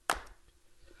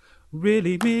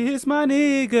Really miss my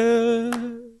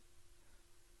nigga.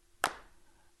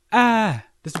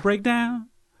 This a breakdown.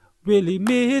 Really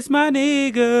miss my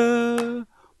nigga.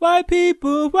 White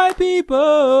people,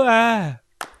 I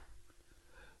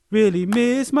really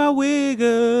miss my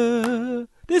wigger.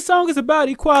 This song is about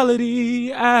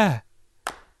equality. I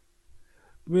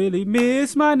really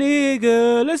miss my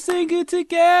nigga. Let's sing it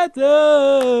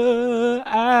together.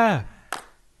 I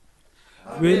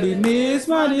really miss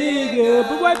my nigga.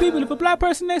 But white people, if a black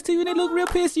person next to you and they look real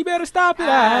pissed, you better stop it.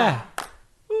 I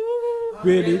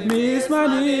really miss my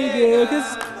nigga,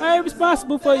 cause I ain't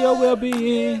responsible for your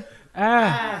well-being.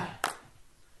 I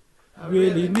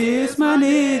really miss my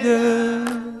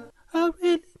nigga. I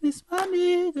really miss my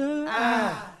nigga.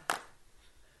 I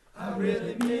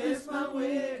really miss my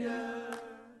nigga.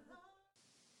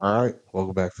 All right,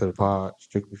 welcome back to the pod,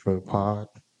 Strictly for the Pod,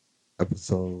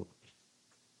 episode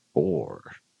 4.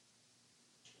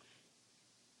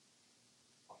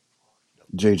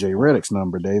 JJ Redick's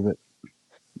number, David.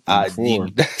 Number 4.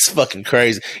 That's fucking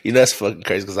crazy. That's fucking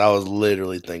crazy because I was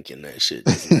literally thinking that shit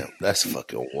just now. That's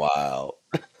fucking wild.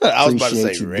 I was about to say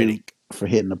Appreciate you, Reddick. Duke, for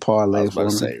hitting the I parlay was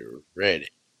about for to me. say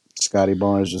Reddick. Scotty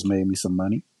Barnes just made me some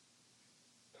money.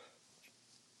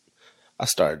 I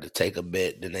started to take a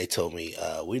bet, then they told me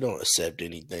we don't accept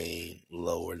anything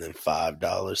lower than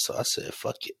 $5. So I said,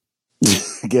 "Fuck it."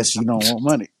 Guess you don't want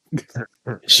money.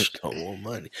 Just don't want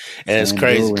money, and it's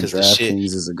crazy because the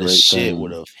shit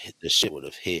would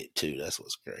have hit too. That's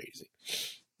what's crazy,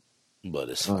 but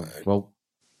it's fine. Well,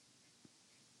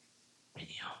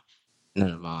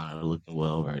 none of mine are looking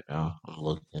well right now. I'm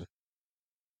looking.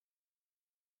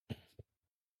 I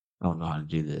don't know how to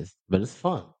do this, but it's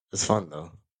fun. It's fun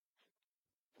though.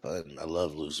 Fun. I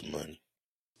love losing money.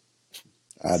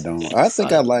 I don't. I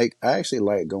think I actually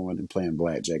like going and playing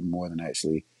blackjack more than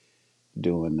actually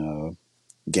doing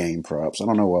game props. I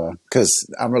don't know why. Because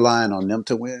I'm relying on them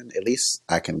to win. At least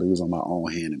I can lose on my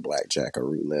own hand in blackjack or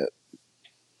roulette.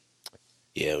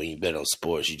 Yeah, when you bet on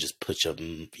sports, you just put your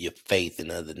faith in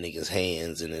other niggas'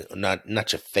 hands, and not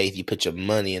your faith. You put your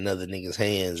money in other niggas'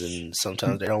 hands, and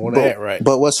sometimes they don't want to act right.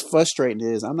 But what's frustrating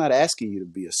is I'm not asking you to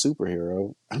be a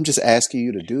superhero. I'm just asking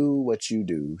you to do what you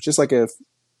do. Just like if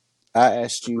I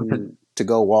asked you to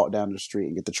go walk down the street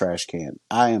and get the trash can,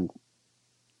 I am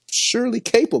surely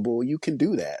capable. You can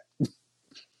do that.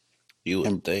 You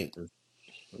would think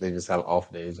they just have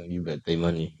off days, and you bet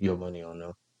your money on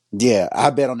them. Yeah,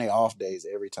 I bet on their off days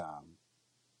every time.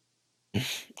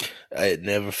 It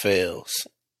never fails.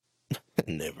 It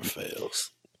never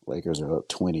fails. Lakers are up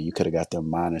 20. You could have got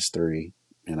them -3,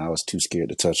 and I was too scared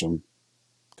to touch them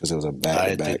because it was a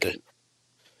back-to-back.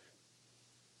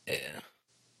 Yeah.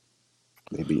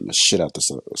 They beating the shit out the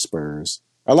Spurs.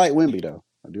 I like Wemby, though.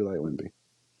 I do like Wemby.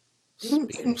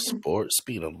 Speaking of sports,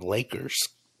 speaking of Lakers,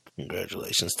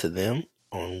 congratulations to them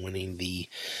on winning the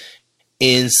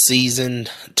in-season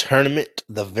tournament,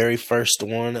 the very first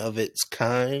one of its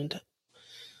kind.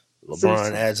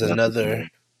 LeBron adds another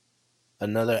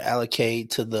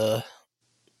allocate to the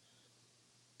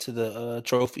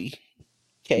trophy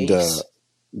case.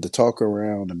 The talk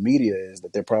around the media is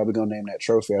that they're probably going to name that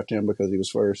trophy after him because he was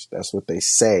first. That's what they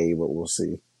say, but we'll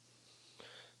see.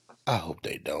 I hope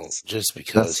they don't, just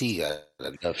because he got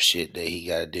enough shit that he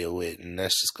got to deal with, and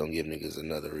that's just going to give niggas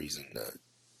another reason to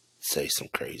say some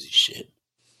crazy shit.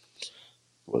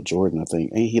 Well, Jordan, I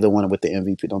think, ain't he the one with the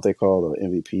MVP? Don't they call the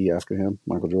MVP after him,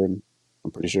 Michael Jordan?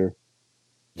 I'm pretty sure.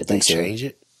 Did they change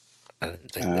it? I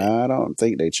don't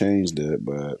think they changed it,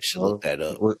 but you should look that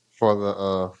up for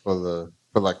the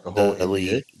whole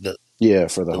league.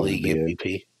 For the whole league NBA.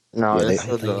 MVP.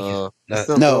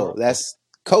 No, that's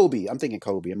Kobe. I'm thinking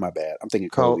Kobe. My bad. I'm thinking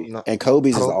Kobe. And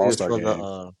Kobe's is the All-Star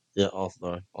game.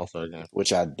 All-Star game,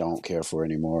 which I don't care for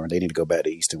anymore. They need to go back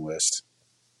to East and West.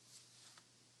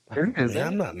 Man,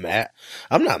 I'm not mad.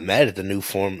 I'm not mad at the new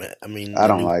format. I mean, I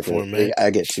don't like it. I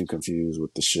get too confused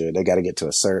with the shit. They got to get to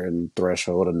a certain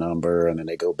threshold of number, and then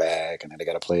they go back, and then they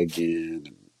got to play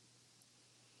again.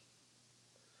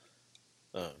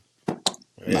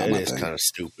 It is kind of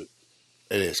stupid.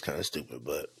 It is kind of stupid,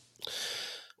 but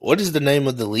what is the name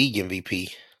of the league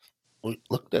MVP?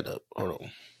 Look that up. Hold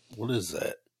on. What is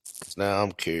that? Now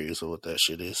I'm curious of what that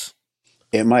shit is.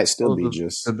 It might still be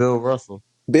just Bill Russell.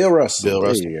 Bill Russell.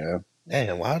 There you go.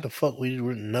 Damn, why the fuck we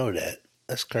didn't know that?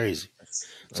 That's crazy.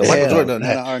 So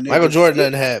Michael Jordan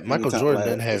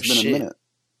doesn't have shit.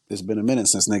 It's been a minute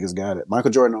since niggas got it.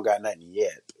 Michael Jordan don't got nothing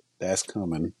yet. That's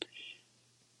coming.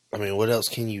 I mean, what else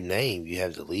can you name? You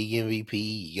have the league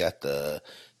MVP. You got the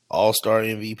All-Star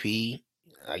MVP.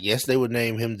 I guess they would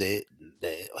name him that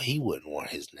he wouldn't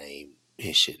want his name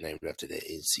his shit named after that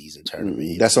in-season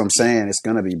tournament. That's what I'm MVP. saying. It's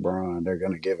gonna be Bron. They're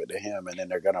gonna give it to him, and then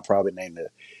they're gonna probably name the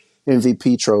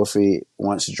MVP trophy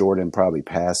once Jordan probably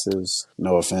passes.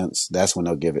 No offense. That's when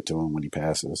they'll give it to him when he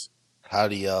passes. How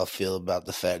do y'all feel about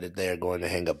the fact that they're going to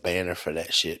hang a banner for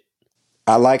that shit?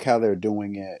 I like how they're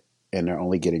doing it, and they're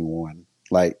only getting one.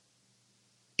 Like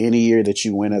any year that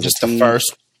you win as Just a team, the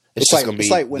first. it's just like gonna be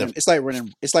it's like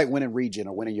winning. It's like winning region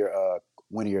or winning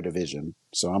your division.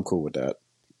 So I'm cool with that.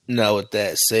 Now, with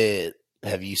that said,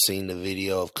 have you seen the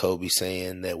video of Kobe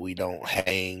saying that we don't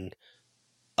hang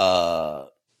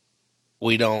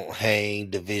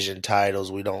division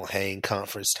titles, we don't hang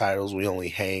conference titles, we only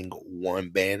hang one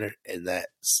banner, and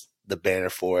that's the banner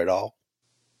for it all?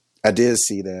 I did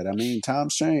see that. I mean,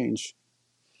 times change.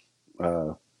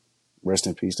 Rest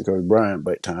in peace to Kobe Bryant,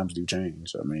 but times do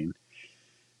change. I mean,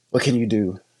 what can you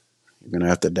do? You're gonna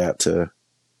have to adapt to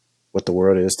what the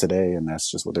world is today, and that's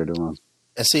just what they're doing.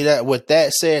 And see, that with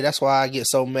that said, that's why I get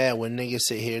so mad when niggas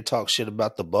sit here and talk shit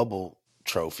about the bubble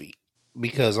trophy.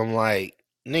 Because I'm like,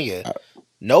 nigga,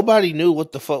 nobody knew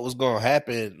what the fuck was gonna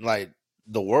happen. Like,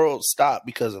 the world stopped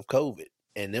because of COVID.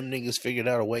 And them niggas figured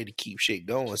out a way to keep shit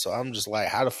going. So I'm just like,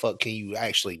 how the fuck can you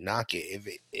actually knock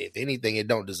it? If anything, it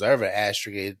don't deserve an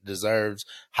asterisk. It deserves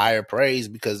higher praise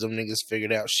because them niggas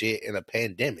figured out shit in a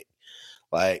pandemic.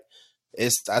 Like,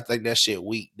 I think that shit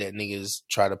weak that niggas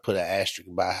try to put an asterisk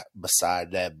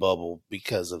beside that bubble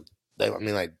because of that. I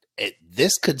mean, like,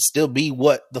 this could still be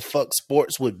what the fuck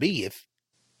sports would be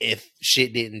if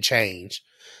shit didn't change.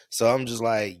 So I'm just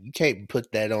like, you can't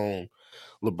put that on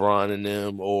LeBron and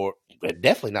them, or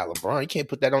definitely not LeBron. You can't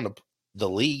put that on the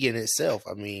league in itself.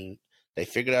 I mean, they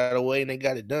figured out a way and they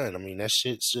got it done. I mean, that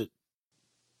shit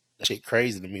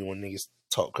crazy to me when niggas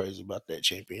talk crazy about that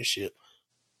championship.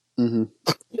 Mm-hmm.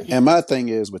 And my thing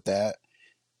is with that,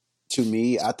 to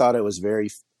me, I thought it was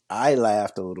I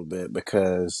laughed a little bit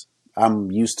because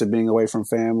I'm used to being away from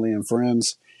family and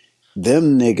friends.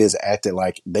 Them niggas acted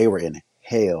like they were in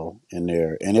hell in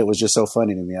there, and it was just so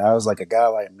funny to me. I was like, a guy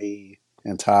like me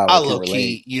and Tyler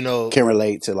can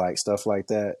relate to like stuff like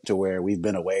that, to where we've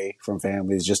been away from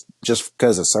families just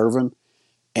because of serving.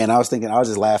 And I was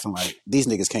just laughing like, these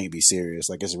niggas can't be serious.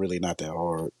 Like, it's really not that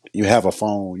hard. You have a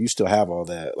phone, you still have all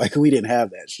that. Like, we didn't have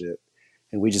that shit,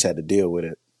 and we just had to deal with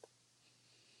it.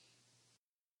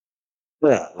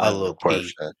 Yeah, I look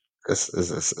question.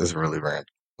 It's really random.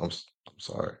 I'm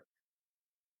sorry.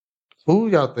 Who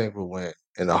y'all think will win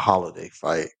in a holiday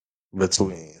fight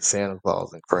between Santa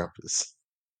Claus and Krampus?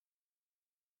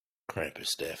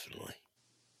 Krampus, definitely.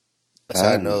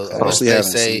 I know. I actually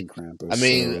haven't seen Krampus. I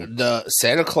mean, the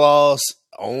Santa Claus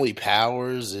only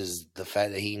powers is the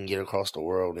fact that he can get across the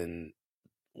world in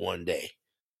one day,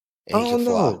 and he can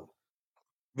fly.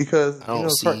 Because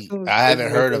I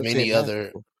haven't heard of any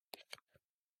other.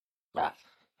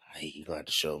 You're gonna have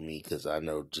to show me because I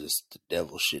know just the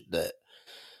devil shit that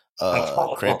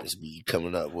Krampus be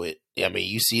coming up with. I mean,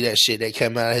 you see that shit that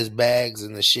come out of his bags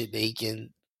and the shit that he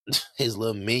can, his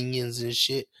little minions and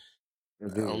shit. I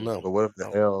don't know. But what if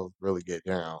the elves really get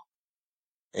down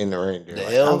in the reindeer?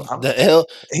 The elves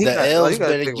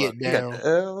better get down. The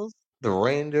elves, the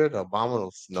reindeer, the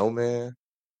abominable snowman.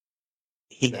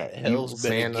 The elves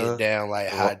better get down like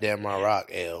Hot Damn My Rock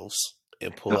elves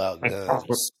and pull out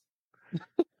guns.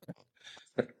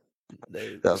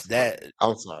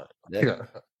 I'm sorry.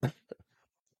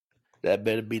 That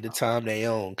better be the time they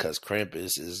own, because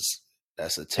Krampus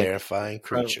that's a terrifying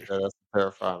creature. That's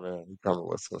terrifying, man. You coming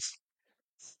with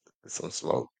some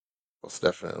smoke, most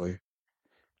definitely.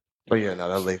 But yeah, no,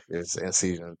 that Lakers in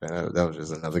season, man, that was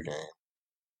just another game.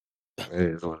 It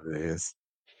is what it is.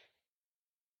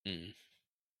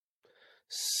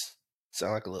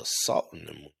 Sound like a little salt in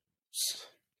them.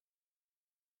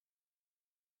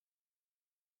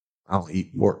 I don't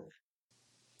eat pork.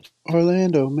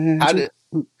 Orlando, man.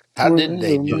 How did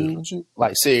they do?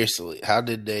 Like, seriously, how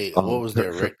did they? What was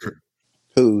their record?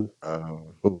 Who?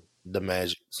 The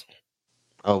Magics.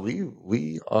 Oh,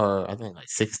 we are, I think, like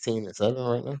 16-7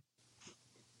 right now.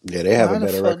 Yeah, they have a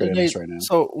better record than us right now.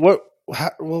 So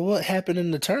what happened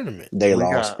in the tournament? They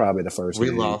lost probably the first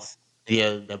game. We lost.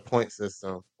 Yeah, the point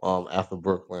system after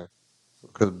Brooklyn,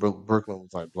 because Brooklyn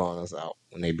was like blowing us out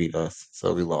when they beat us,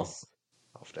 so we lost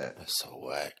off that. That's so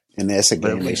whack. And that's a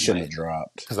game they shouldn't have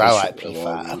dropped. Because I like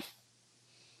P5.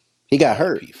 He got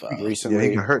hurt recently. Yeah,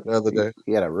 he got hurt the other day.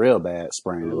 He had a real bad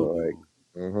sprain.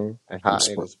 And high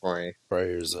ankle sprain.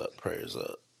 Prayers up.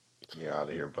 Get out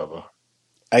of here, Bubba.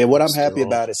 Hey, what I'm happy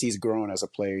about is he's growing as a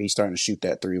player. He's starting to shoot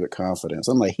that three with confidence.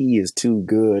 I'm like, he is too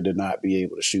good to not be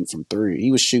able to shoot from three.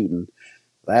 He was shooting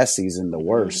last season the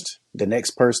worst. The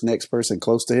next person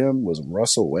close to him was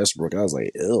Russell Westbrook. I was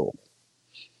like, ew.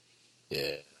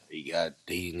 Yeah,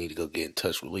 he need to go get in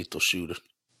touch with Lethal Shooter.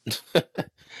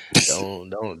 don't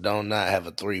not have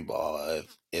a 3-ball.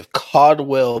 If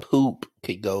Caldwell Poop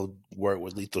could go work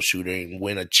with Lethal Shooter and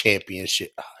win a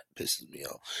championship, it pisses me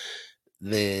off.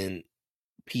 Then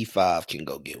P5 can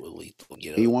go get with Lethal.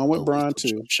 Get He won with a Braun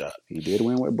Lethal too. shot. He did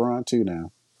win with Braun too.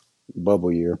 Now,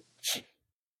 bubble year.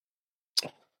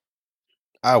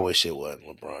 I wish it wasn't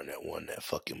LeBron that won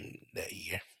that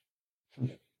year.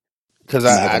 Because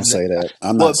I'm not gonna say that.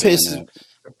 I'm not saying that.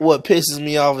 What pisses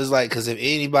me off is because if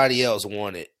anybody else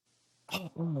won it,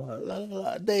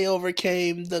 they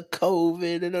overcame the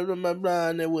COVID and blah, blah, blah,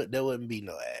 and there wouldn't be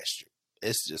no asterisk.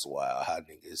 It's just wild how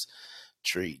niggas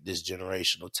treat this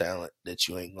generational talent that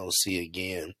you ain't gonna see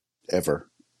again Ever.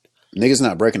 Niggas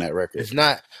not breaking that record. If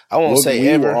not, I won't say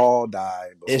ever. We will all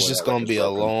die. It's just gonna be a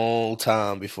long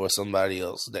time before somebody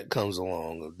else that comes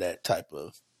along of that type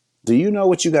of. Do you know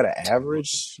what you got to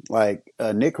average?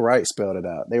 Nick Wright spelled it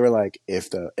out. They were like,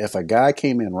 if a guy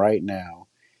came in right now,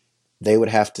 they would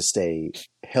have to stay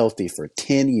healthy for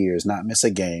 10 years, not miss a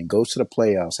game, go to the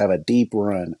playoffs, have a deep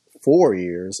run 4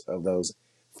 years of those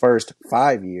first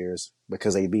 5 years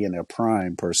because they'd be in their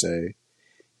prime per se.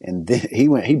 And then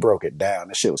he broke it down.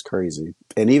 That shit was crazy.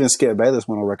 And even Skip Bayless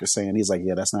went on record saying, he's like,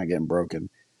 yeah, that's not getting broken.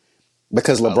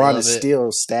 Because LeBron is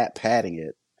still stat padding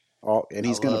it. And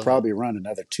he's going to probably run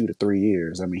another 2 to 3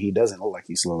 years. I mean, he doesn't look like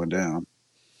he's slowing down.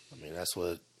 I mean, that's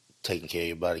what taking care of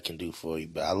your body can do for you.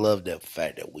 But I love the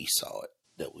fact that we saw it,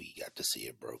 that we got to see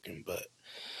it broken. But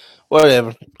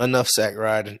whatever. Enough sack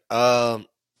riding.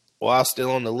 While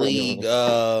still on the league,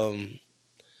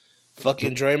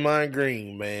 fucking Draymond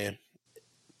Green, man.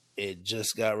 It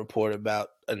just got reported about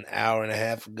an hour and a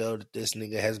half ago that this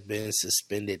nigga has been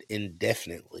suspended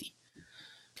indefinitely.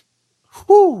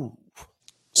 Whew.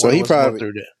 So he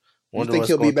probably. You think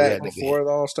he'll be back before nigga.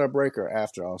 the All-Star break or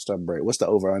after All-Star break? What's the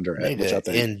over-under at? Which I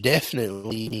think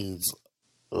indefinitely means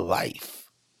life.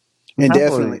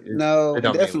 Indefinitely. No,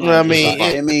 definitely. I mean,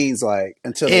 it means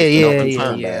until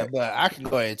yeah. But I can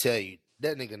go ahead and tell you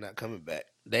that nigga not coming back.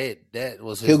 That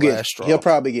was his last straw. He'll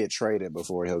probably get traded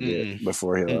before he'll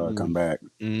come back.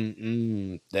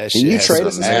 That shit. Can you trade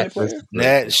a suspended player?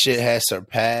 That shit has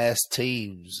surpassed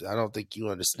teams. I don't think you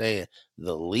understand.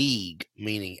 The league,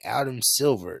 meaning Adam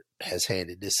Silver, has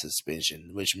handed this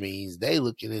suspension, which means they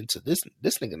looking into this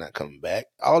nigga not coming back.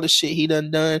 All the shit he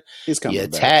done. He's coming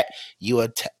back.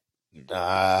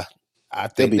 Nah. I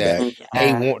think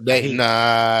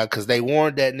that because they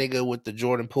warned that nigga with the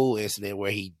Jordan Poole incident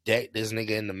where he decked this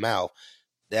nigga in the mouth.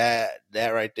 That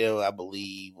right there, I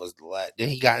believe, was the last. Then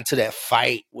he got into that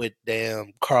fight with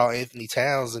damn Karl Anthony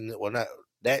Towns and not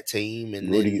that team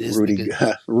and Rudy.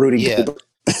 Yeah,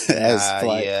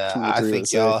 I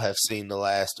think y'all have seen the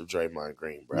last of Draymond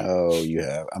Green, bro. No, you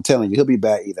have. I'm telling you, he'll be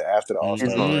back either after the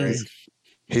All-Star break.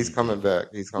 He's coming back.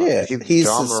 He's coming. Yeah, he's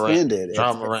suspended.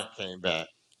 John Morant came back.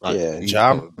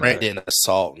 John Morant didn't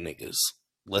assault niggas.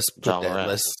 Let's put that.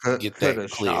 Let's get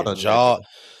that clear.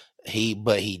 He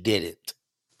didn't.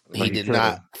 He did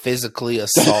not physically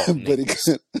assault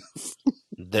niggas.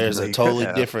 There's a totally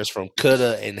difference from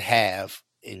coulda and have.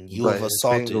 And you have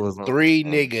assaulted 3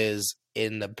 niggas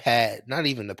in the past, not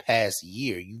even the past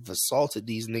year. You've assaulted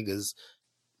these niggas.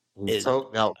 He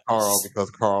choked out Karl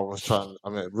because Karl was trying.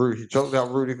 Rudy. He choked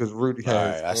out Rudy because Rudy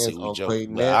had. I see we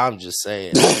joking, but I'm just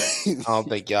saying. I don't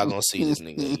think y'all gonna see this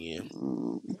nigga again.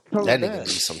 That nigga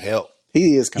needs some help.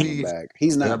 He is coming back.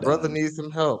 He's not. My brother needs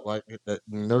some help, like that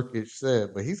Nurkic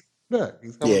said, but he's back.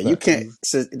 He's coming back. You can't,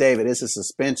 David. It's a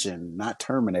suspension, not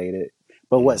terminated.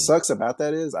 But what sucks about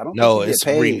that is I don't think you get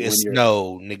paid.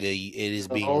 Nigga, it is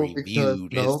being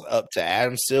reviewed. It's up to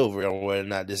Adam Silver on whether or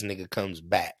not this nigga comes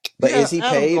back. But is he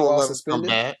paid while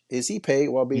suspended? Is he paid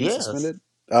while being suspended?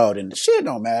 Oh, then the shit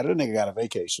don't matter. The nigga got a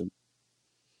vacation.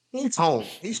 He's home.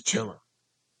 He's chilling.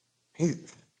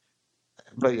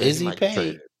 Is he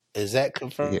paid? Is that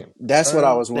confirmed? Yeah. That's what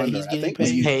I was wondering. He's getting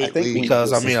paid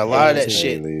because a lot of that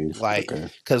shit,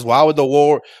 because why would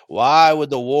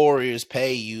the Warriors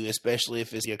pay you, especially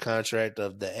if it's your contract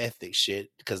of the ethics shit?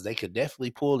 Because they could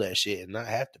definitely pull that shit and not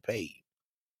have to pay you.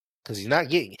 Because he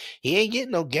ain't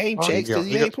getting no game checks because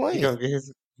he ain't playing.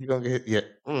 He gonna get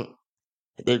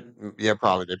They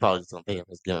probably just gonna pay him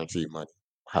his guaranteed money,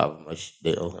 however much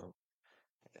they owe him.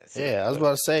 I was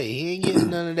about to say he ain't getting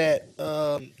none of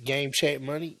that game check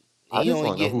money. He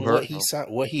only getting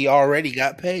what he already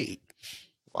got paid.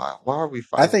 Why are we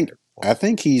fighting? I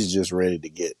think he's just ready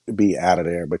to be out of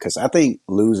there because I think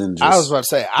losing. I was about to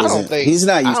say I don't think he's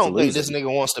not. I don't think this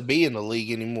nigga wants to be in the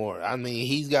league anymore. I mean,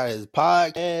 he's got his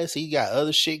podcast. He got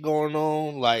other shit going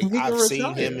on. Like I've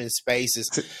seen him in spaces.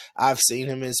 I've seen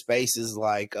him in spaces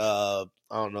like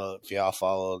I don't know if y'all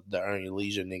follow the Earn Your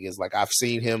Leisure niggas. Like, I've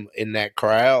seen him in that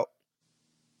crowd.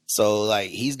 So, like,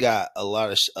 he's got a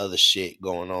lot of other shit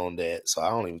going on that. So, I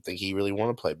don't even think he really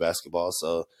want to play basketball.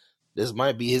 So, this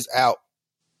might be his out.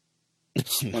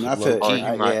 When I feel, Or he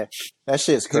might yeah, that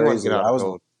shit's he want to crazy. get out of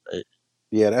Gold State.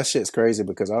 Yeah, that shit's crazy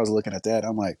because I was looking at that.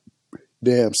 I'm like,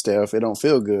 damn, Steph, it don't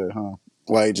feel good, huh?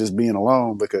 Like just being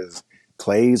alone because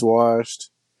Clay's washed.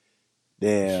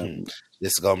 Damn,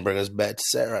 This is gonna bring us back to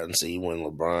Sarah and see when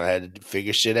LeBron had to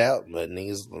figure shit out, but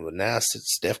now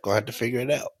Steph gonna have to figure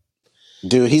it out.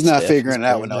 dude, he's not Steph figuring is it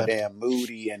out with going no to- damn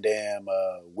Moody and damn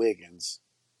Wiggins.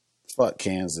 Fuck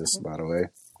Kansas, by the way.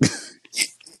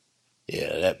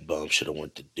 Yeah, that bum should have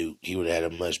went to Duke. He would have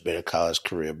had a much better college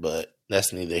career, but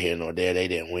that's neither here nor there. They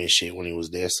didn't win shit when he was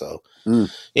there. So,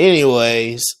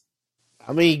 anyways,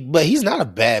 I mean, but he's not a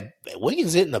bad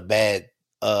Wiggins isn't a bad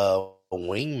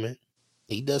wingman.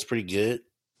 He does pretty good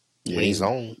when he's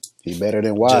on. He better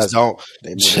than Wise. Just don't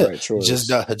They made the right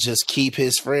choice. just keep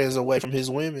his friends away from his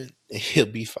women, and he'll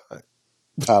be fine.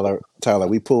 Tyler,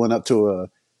 we pulling up to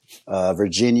a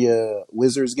Virginia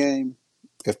Wizards game.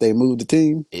 If they move the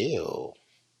team, Ew.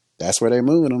 that's where they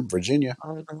moving them. Virginia. I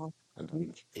don't know.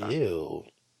 Ew.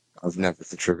 I've never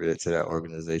contributed to that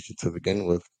organization to begin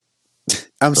with.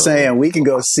 I'm So- saying we can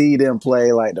go see them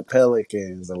play like the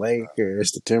Pelicans, the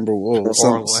Lakers, the Timberwolves.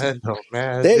 Orlando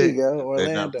Magic. There you go, They're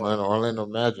not Orlando. playing Orlando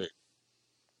Magic.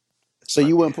 So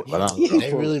you wouldn't put. But I don't Yeah, know.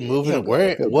 They really he'll moving go, where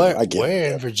he'll go. what I get where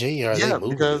it. in Virginia are Yeah, they moving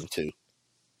because- him to?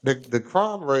 The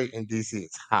crime rate in DC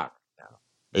is hot right now.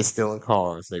 They stealing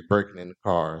cars. They breaking into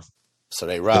cars. So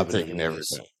they They're robbing taking them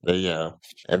niggas. everything.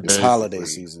 And It's holiday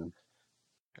basically- season.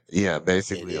 Yeah,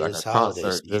 basically, It like is a holiday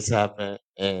concert season. just happened,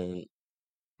 and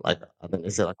like I think they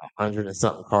said like 100 and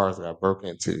something cars got broken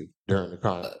into during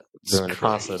the It's during the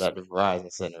concert crazy. at the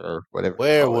Verizon Center or whatever. they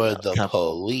Where call it were now, the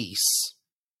Capitol. police?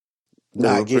 They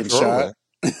Not were getting patrolling.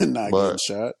 shot. Not But- getting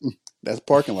shot. That's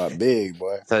parking lot big,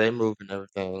 boy. So they moving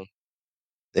everything.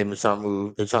 They been trying to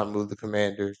move. They trying to move the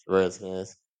Commanders, the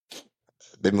Redskins.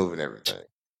 They moving everything.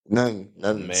 None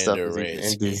stuff Commander is even in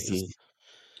Redskins. DC.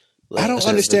 I don't Just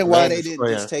understand why they Redskins didn't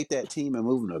player. just take that team and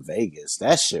move them to Vegas.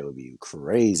 That shit would be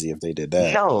crazy if they did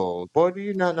that. Yo, boy, do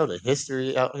you not know the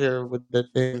history out here with the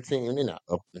damn team? They're not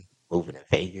up and moving to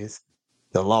Vegas.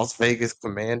 The Las Vegas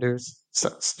Commanders,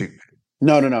 so stupid.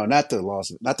 No, not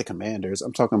the Commanders.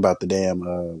 I'm talking about the damn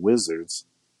Wizards.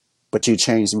 But you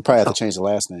probably have to change the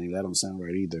last name. That don't sound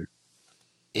right either.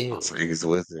 Ew. Las Vegas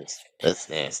Wizards. That's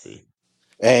nasty.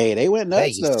 Hey, they went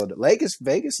nuts Vegas. though.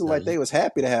 Vegas looked like they was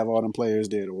happy to have all them players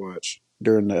there to watch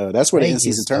during the. That's where the Vegas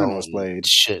in-season tournament was don't- played.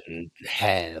 Shouldn't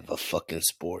have a fucking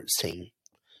sports team.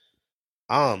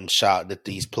 I'm shocked that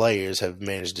these players have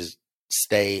managed to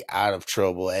stay out of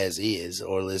trouble as is,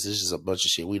 or at least it's just a bunch of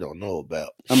shit we don't know about.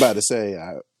 I'm about to say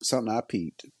something I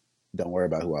peeped. Don't worry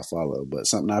about who I follow, but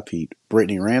something I peeped.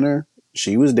 Brittany Renner,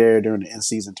 she was there during the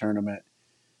in-season tournament.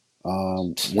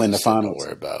 When the So finals, Don't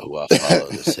worry about who I follow.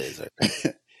 This says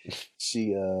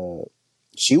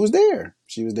she was there.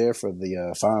 She was there for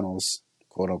the finals,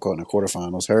 quote unquote, in the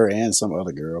quarterfinals. Her and some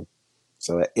other girl.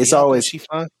 So it's always she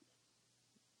fine.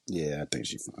 Yeah, I think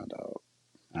she fine, dog.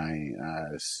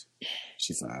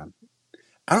 She fine.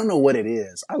 I don't know what it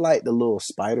is. I like the little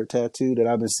spider tattoo that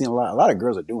I've been seeing a lot. A lot of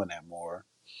girls are doing that more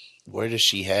Where does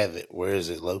she have it? Where is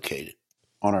it located?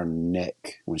 on her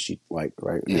neck when she like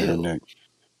right near her Ew. neck.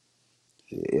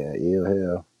 Yeah,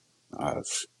 hell.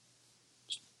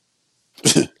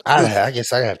 I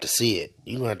guess I have to see it.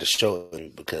 You gonna have to show it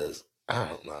me because I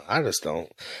don't know.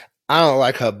 I don't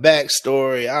like her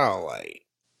backstory. I don't like.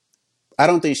 I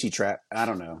don't think she trapped. I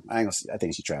don't know. I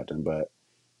think she trapped him, but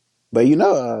That's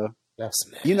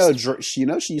you nasty.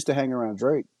 know, she used to hang around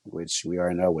Drake, which we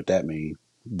already know what that means.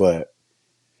 But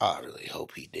I really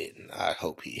hope he didn't. I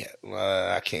hope he had.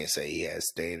 I can't say he has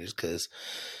standards because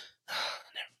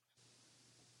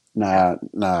nah,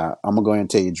 I'm gonna go ahead and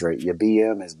tell you, Drake, your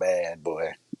BM is bad,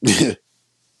 boy. you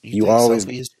You think always-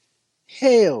 Sophie is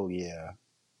Hell yeah,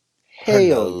 her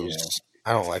hell nose.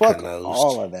 yeah. I don't like Fuck her nose.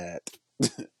 all of that.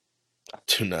 I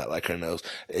do not like her nose.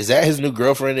 Is that his new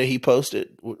girlfriend that he posted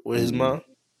with his Mm. mom?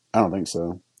 I don't think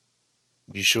so.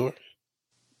 You sure?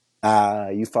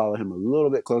 You follow him a little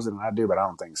bit closer than I do, but I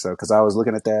don't think so. Because I was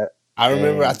looking at that. I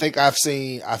remember. Yeah. I think I've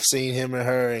seen him and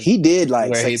her. And He did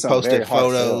like Where say he something posted very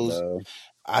heartfelt, photos. though.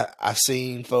 I've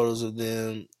seen photos of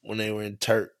them when they were in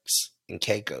Turks and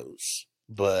Caicos,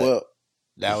 but Well,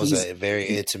 that was he's- a very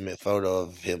intimate photo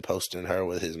of him posting her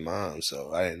with his mom.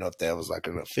 So I didn't know if that was like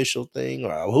an official thing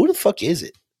or who the fuck is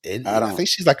it? I think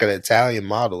she's like an Italian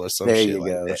model or some There shit you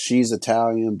like go. that. She's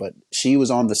Italian, but she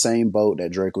was on the same boat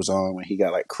that Drake was on when he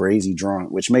got like crazy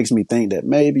drunk, which makes me think that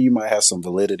maybe you might have some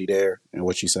validity there in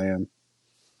what you're saying.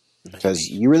 Because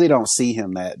you really don't see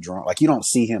him that drunk. Like, you don't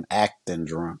see him acting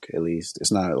drunk, at least.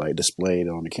 It's not, like, displayed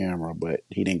on the camera, but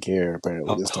he didn't care,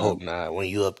 apparently, this I time. hope not. When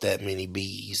you up that many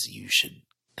bees, you should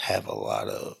have a lot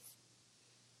of.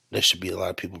 There should be a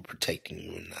lot of people protecting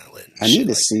you and not letting. I need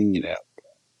to see. Get out.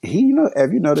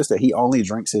 Have you noticed that he only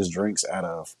drinks his drinks out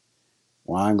of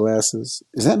wine glasses?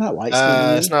 Is that not light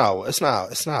skin? It's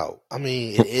not. I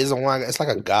mean, it is a wine. It's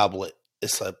like a goblet.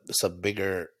 It's a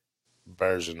bigger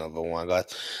version of a wine glass.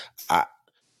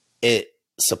 It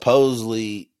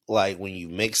supposedly, like, when you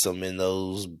mix them in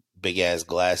those big ass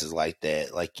glasses like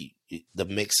that, like the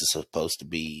mix is supposed to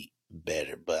be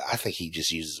better, but I think he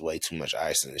just uses way too much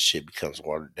ice and the shit becomes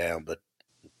watered down. But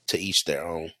to each their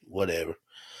own, whatever.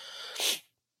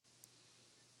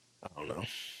 I don't know.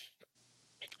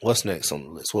 What's next on the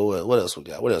list? What else we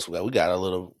got? We got a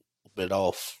little bit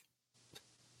off.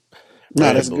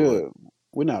 No, that's good.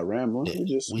 We're not rambling.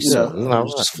 Yeah, we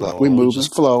just flowing. We moving,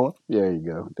 flowing. There you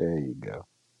go.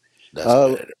 That's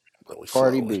better.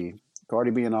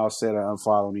 Cardi B and Offset are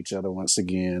unfollowing each other once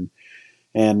again,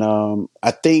 and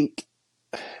I think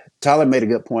Tyler made a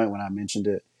good point when I mentioned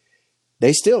it.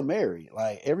 They still married.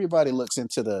 Like, everybody looks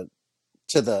into the.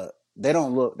 They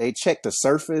don't look. They check the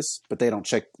surface, but they don't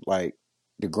check like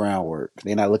the groundwork.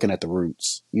 They're not looking at the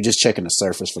roots. You're just checking the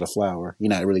surface for the flower.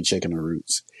 You're not really checking the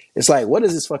roots. It's like, what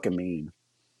does this fucking mean?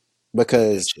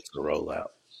 Because it's just a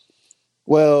rollout.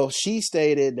 Well, she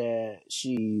stated that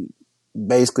she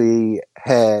basically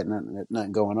had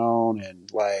nothing going on, and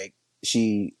like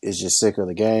she is just sick of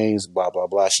the games. Blah blah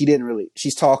blah. She didn't really.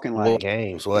 She's talking like what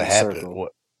games. What happened?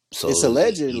 What? So it's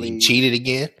allegedly he cheated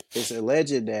again. It's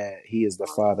alleged that he is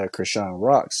the father of Krishan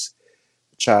Rock's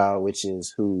child, which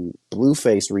is who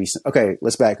Blueface recently. Okay,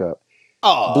 let's back up.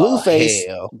 Oh,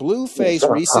 Blueface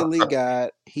recently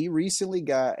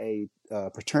got a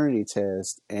paternity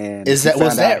test, and was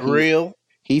that real?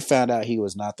 He found out he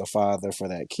was not the father for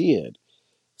that kid.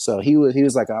 So he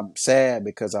was like, I'm sad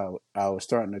because I was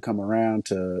starting to come around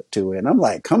to it, and I'm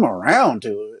like, come around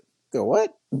to it? Go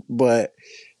what? But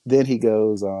then he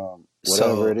goes,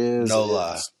 whatever it is.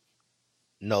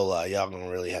 No lie, y'all gonna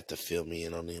really have to fill me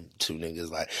in on them two niggas.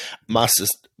 Like, my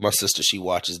sister, she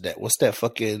watches that. What's that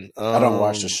fucking? I don't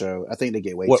watch the show. I think they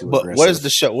get way too aggressive. What is the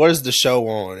show? What is the show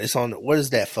on? It's on. What is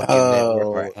that fucking network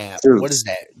or app? What is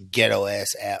that ghetto ass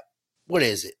app? What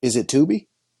is it? Is it Tubi?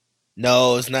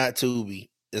 No, it's not Tubi.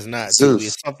 It's not Zeus. Tubi.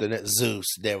 It's something that Zeus.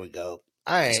 There we go.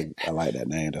 I like that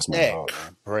name. That's my dog.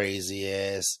 Crazy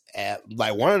ass app.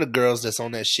 Like, one of the girls that's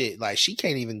on that shit, like, she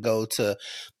can't even go to.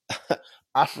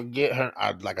 I forget her.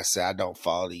 Like I said, I don't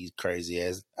follow these crazy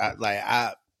ass.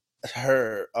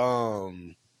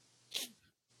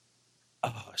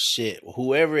 Oh shit!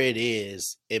 Whoever it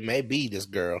is, it may be this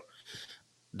girl,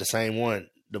 the same one,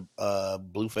 the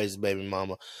Blueface baby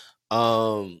mama.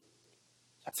 I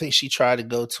think she tried to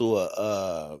go to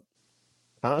a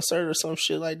concert or some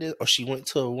shit like this, or she went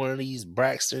to one of these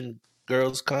Braxton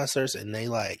girls concerts, and they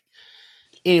like.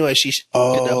 Anyway, she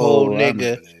acted the whole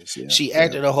nigga. Yeah, she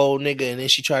acted a whole nigga, and then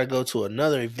she tried to go to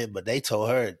another event, but they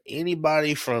told her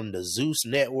anybody from the Zeus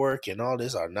network and all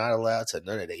this are not allowed to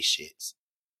none of they shits.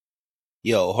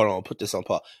 Yo, hold on, put this on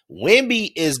pause.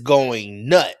 Wemby is going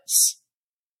nuts.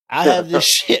 I have this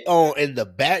shit on in the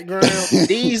background.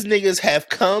 These niggas have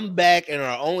come back and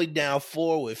are only down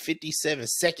 4 with 57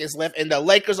 seconds left, and the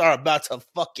Lakers are about to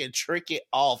fucking trick it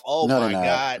off. Oh my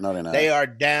God. No, they're not. They are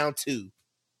down 2.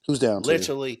 Who's down?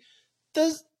 Literally,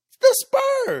 the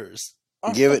Spurs.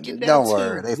 Give it. Don't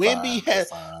worry. They Wemby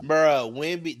bro.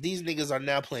 Wemby. These niggas are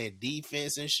now playing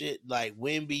defense and shit. Like,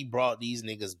 Wemby brought these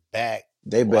niggas back.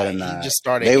 They better not. He just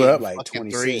started. They were up like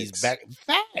 26. Back.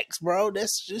 Facts, bro.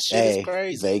 This shit is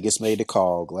crazy. Vegas made the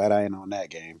call. Glad I ain't on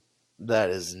that game.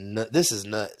 This is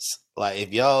nuts. Like,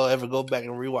 if y'all ever go back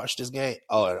and rewatch this game,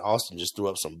 and Austin just threw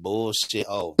up some bullshit.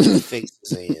 Oh, fix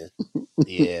this in.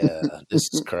 Yeah,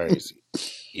 this is crazy.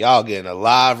 Y'all getting a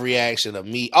live reaction of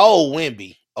me. Oh,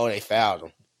 Wemby. Oh, they fouled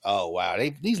him. Oh, wow.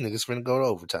 These niggas finna go to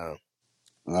overtime.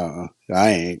 I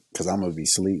ain't, because I'm going to be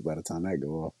asleep by the time that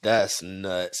go off. That's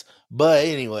nuts. But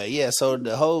anyway, yeah, so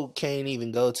the whole can't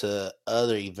even go to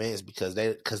other events because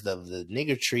of the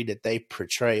niggertree that they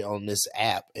portray on this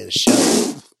app and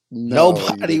show.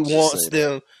 Nobody wants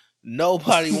them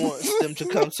to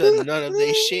come to none of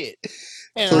their shit.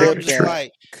 And I'm just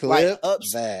that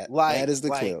is the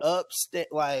clip.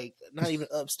 Not even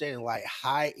upstanding, like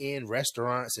high end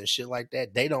restaurants and shit like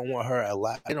that. They don't want her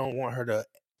allowed. They don't want her to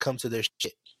come to their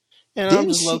shit. And I'm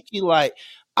just low key like,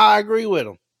 I agree with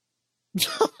him.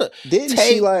 Didn't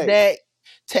she like?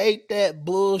 Take that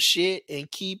bullshit and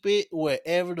keep it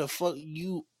wherever the fuck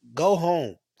you go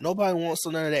home. Nobody wants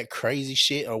none of that crazy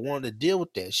shit or want to deal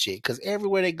with that shit because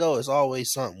everywhere they go, it's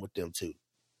always something with them too.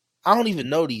 I don't even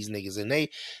know these niggas, and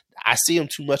I see them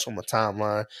too much on my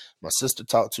timeline. My sister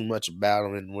talked too much about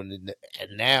them, and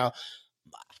now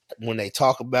when they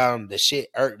talk about them, the shit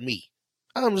irked me.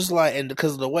 I'm just like, and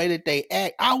because of the way that they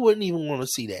act, I wouldn't even want to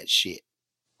see that shit.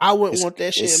 I wouldn't want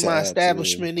that shit in my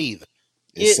establishment either.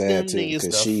 It's Get them sad too niggas because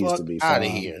the she used fuck to be out of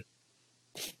fine. here.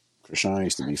 Krishan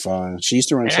used to be fine. She used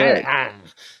to run And track.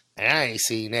 I ain't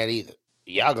seen that either.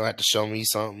 Y'all gonna have to show me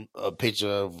a picture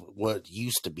of what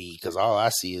used to be, because all I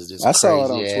see is this. I saw it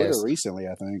crazy on Twitter ass. recently.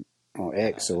 I think on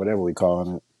X or whatever we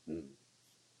calling it.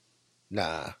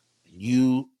 Nah,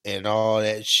 you and all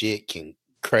that shit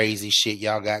crazy shit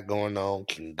y'all got going on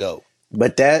can go.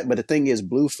 But the thing is,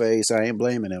 Blueface, I ain't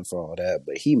blaming him for all that,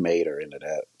 but he made her into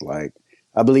that. Like,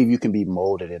 I believe you can be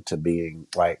molded into being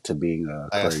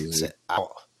crazy.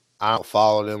 I don't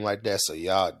follow them like that, so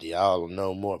y'all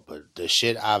know more. But the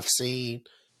shit I've seen,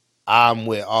 I'm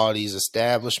with all these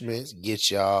establishments.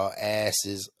 Get y'all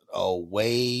asses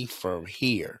away from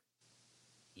here.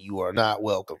 You are not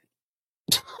welcome.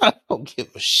 I don't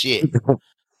give a shit.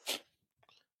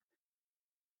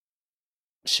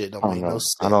 Shit don't make no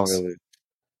sense. I don't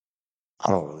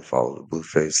really follow the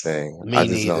Blueface thing. Me I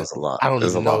just neither. know it's a lot. I don't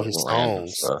There's even a lot know of his random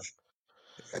songs.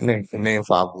 stuff. Name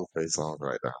 5 Blueface songs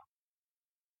right now.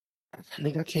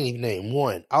 Nigga, I can't even name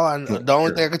one. The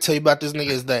only thing I can tell you about this nigga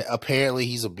is that apparently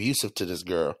he's abusive to this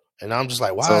girl. And I'm just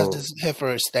like, why is this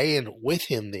heifer staying with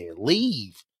him then?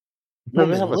 Leave.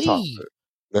 Woman, leave.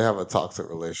 They have a toxic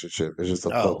relationship. It's just a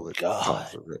public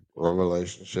toxic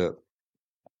relationship.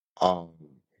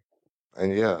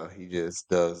 And yeah, he just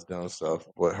does dumb stuff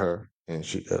with her, and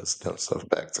she does dumb stuff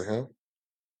back to him.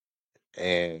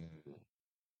 And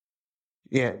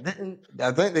yeah,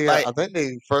 I think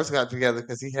they first got together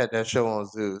because he had that show on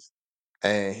Zeus,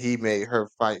 and he made her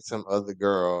fight some other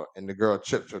girl, and the girl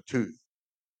chipped her tooth,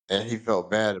 and he felt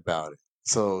bad about it.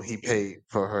 So he paid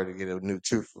for her to get a new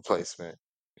tooth replacement.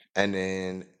 And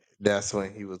then that's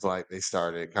when he was like, they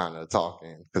started kind of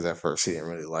talking because at first he didn't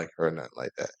really like her or nothing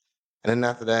like that. And then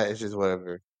after that, it's just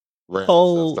whatever.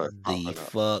 Hold the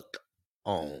fuck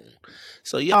on.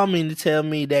 So y'all mean to tell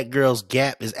me that girl's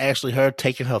gap is actually her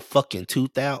taking her fucking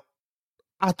tooth out?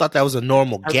 I thought that was a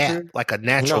normal gap, like a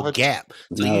natural gap.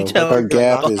 So you telling me her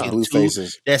gap is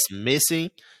Blueface's that's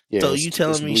missing? Yeah, so you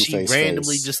telling me she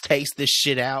randomly just takes this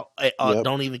shit out?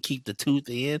 Don't even keep the tooth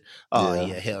in? Oh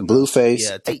yeah, hell no. Blueface.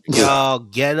 Yeah, take y'all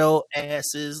ghetto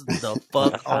asses the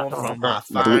fuck on from my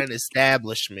fine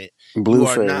establishment. You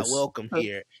are not welcome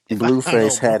here.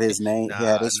 Blueface had his name. He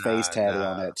had his face tatted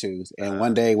on that tooth. And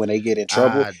one day when they get in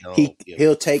trouble,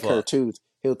 he'll take her tooth.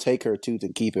 He'll take her tooth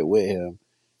and keep it with him.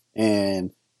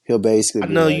 And he'll basically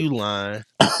be like, you lying.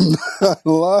 I'm not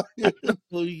lying. I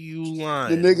know you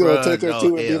lying. The nigga will take her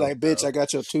tooth and be like, bitch, I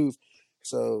got your tooth.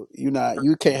 So you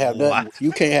can't have nothing.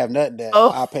 You can't have nothing that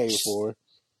I pay for.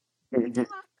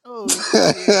 Oh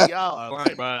shit, y'all are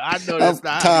lying, bro. I know that's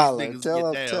not how these niggas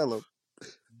get down. Tell him.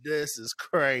 This is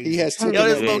crazy. He has two.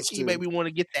 This low key made me want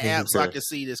to get the app so I can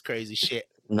see this crazy shit.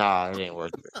 Nah, it ain't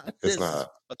worth it. It's not.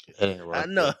 It ain't worth it.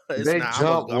 I know. They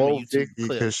jumped Woe 50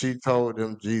 because she told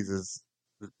them Jesus.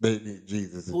 They need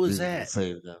Jesus. Who is that? To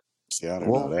save them. See, I don't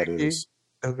know who that is.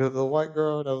 The white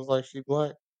girl that was like she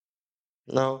black.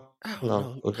 No.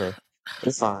 Okay.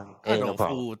 It's fine. I don't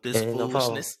fool with this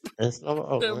foolishness.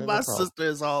 My sister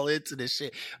is all into this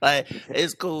shit. Like,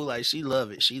 it's cool. Like, she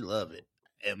love it.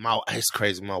 And it's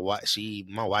crazy. My wife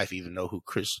even know who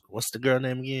what's the girl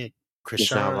name again?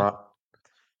 Krishan Rock.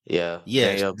 Yeah.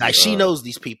 Like she knows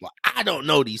these people. I don't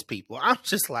know these people. I'm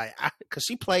just like, cause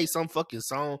she played some fucking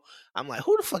song. I'm like,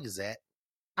 who the fuck is that?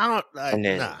 I don't like.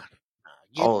 Nah.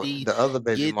 The other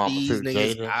baby mama too,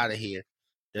 niggas Jaden. Out of here.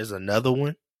 There's another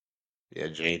one. Yeah,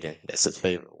 Jaden. That's his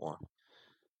favorite one.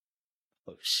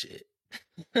 Oh shit.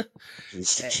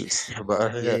 She's this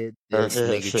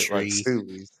nigga tree.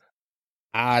 Like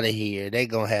out of here. They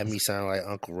gonna have me sound like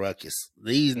Uncle Ruckus.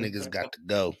 These niggas got to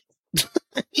go.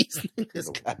 These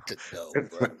niggas got to go,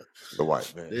 bro. The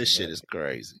white man. This shit is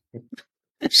crazy.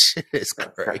 This shit is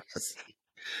crazy.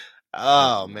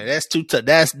 Oh man, that's too tough.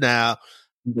 That's now.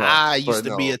 Yeah, I used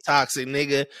to be a toxic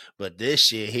nigga, but this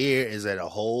shit here is at a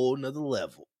whole nother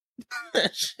level.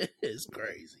 That shit is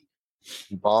crazy.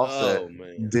 Boss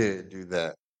did do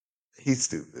that. He's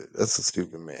stupid. That's a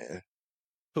stupid man.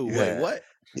 Who? Wait, what?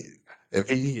 If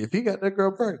he got that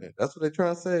girl pregnant, that's what they're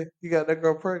trying to say. He got that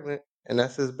girl pregnant, and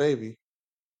that's his baby.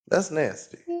 That's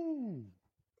nasty. Ooh,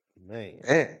 man.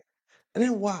 And And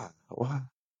then why?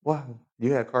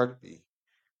 You had Cardi B,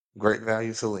 Great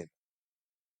Value Selena.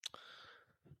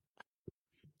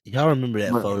 Y'all remember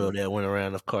that Right. photo that went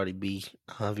around of Cardi B?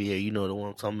 Javier, you know the one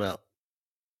I'm talking about.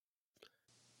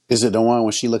 Is it the one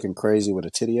when she looking crazy with a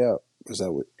titty out? Is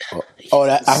that what? Oh,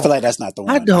 I feel like that's not the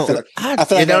one. I feel like You know,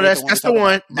 that ain't the one that's you're the talking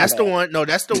one. about. My That's the bad. one. No,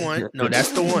 that's the one. No,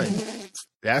 that's the one.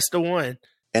 That's the one.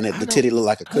 And the titty look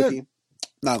like a cookie.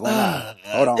 Not gonna lie.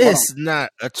 Hold on. It's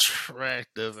not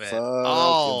attractive at Fuck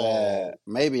all. that.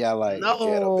 Maybe I like the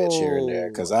ghetto bitch here and there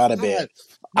because I'd have been.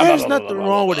 There's nothing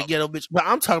wrong with a ghetto bitch, but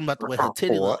I'm talking about the way her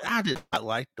titty What? look. I did not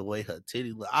like the way her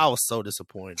titty look. I was so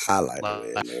disappointed. I like the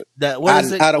way it look. That what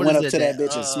is it? I'd have What went is up it to that that,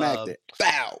 bitch and smacked it.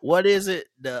 Bow. What is it?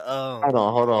 The Hold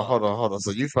on. So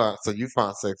you find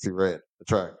Sexy Red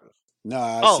attractive? No,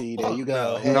 I oh see. There you fuck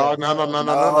go. no. Hell No. Fuck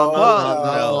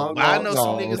no. But I know some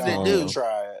don't niggas that even do.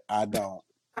 try it. I don't.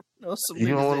 I know some You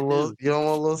don't niggas want that a little. do. You don't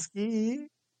want a little ski.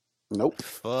 Nope.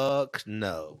 Fuck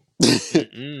no.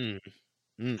 You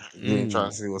ain't trying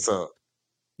to see what's up.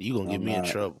 You gonna get I'm me in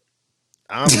not. trouble.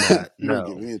 I'm not. You gonna No.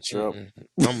 get me in trouble.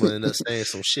 I'm gonna end up saying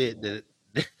some shit that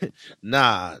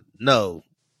nah, no.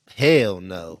 Hell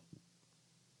no.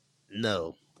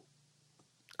 No.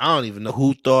 I don't even know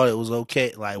who thought it was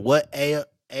okay. Like what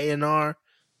A&R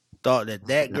thought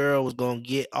that girl was gonna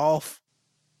get off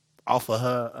of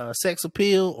her sex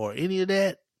appeal or any of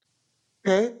that.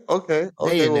 Okay.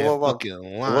 They in Well, there what about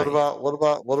fucking lying.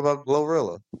 what about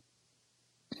Glorilla?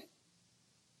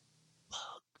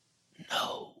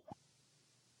 No.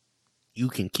 You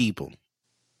can keep them.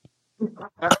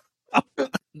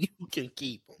 You can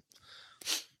keep them.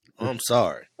 I'm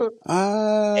sorry.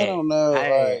 I don't know.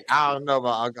 Like, I don't know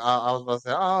about. I was about to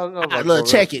say. I don't know about. Look,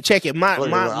 Glorilla. check it. My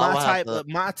Look,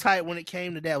 my type when it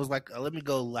came to that was like, let me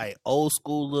go like old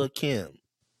school Lil' Kim.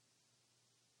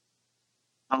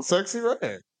 I'm Sexy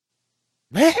Red.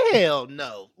 Hell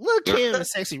no. Lil' Kim and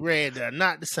Sexy Red are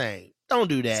not the same. Don't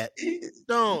do that.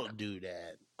 Don't do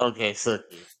that. Okay,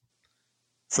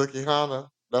 Suki Hana.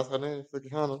 That's her name,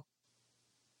 Suki Hana.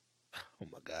 Oh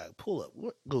my God. Pull up.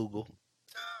 What? Google.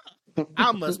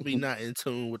 I must be not in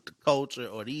tune with the culture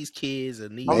or these kids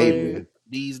and maybe.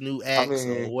 these new acts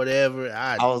or whatever.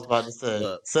 I was about to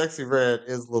say, Sexy Red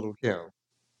is Little Kim.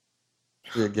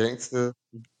 She's a gangster,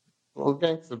 little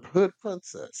gangster hood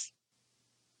princess.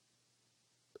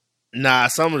 Nah,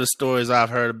 some of the stories I've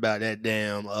heard about that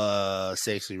damn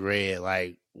Sexy Red,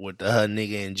 like with her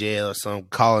nigga in jail or something,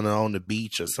 calling her on the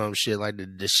beach or some shit like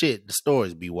the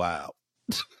stories be wild.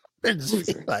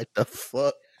 Like the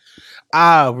fuck.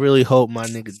 I really hope my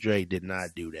nigga Dre did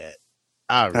not do that.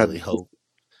 I really hope.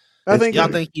 I think y'all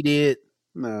think he did.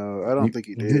 No, I don't think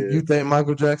he did. You think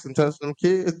Michael Jackson touched them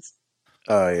kids?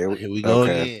 Oh yeah. Here we go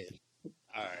again.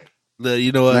 All right. Look,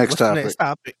 you know what? Next What's topic. the next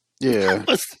topic? Yeah.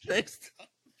 What's the next topic?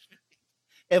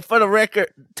 And for the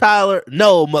record, Tyler,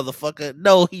 no, motherfucker,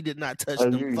 no, he did not touch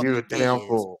them fucking You a damn kids.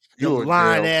 fool. Them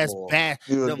lying ass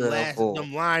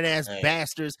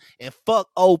bastards, and fuck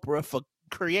Oprah for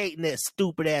creating that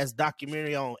stupid ass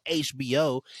documentary on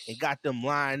HBO and got them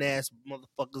lying ass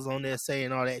motherfuckers on there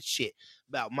saying all that shit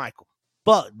about Michael.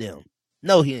 Fuck them.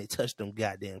 No, he ain't touched them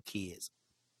goddamn kids.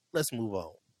 Let's move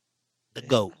on. The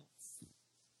GOAT.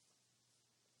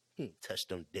 He ain't touched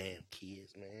them damn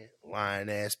kids, man. Lying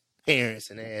ass parents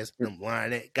and ass them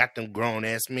lying that got them grown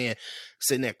ass men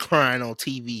sitting there crying on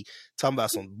TV talking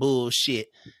about some bullshit.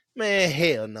 Man,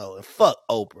 hell no. And fuck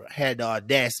Oprah. Had the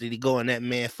audacity to go in that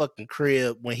man fucking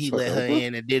crib when he let her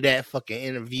in and did that fucking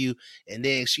interview, and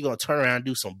then she gonna turn around and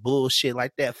do some bullshit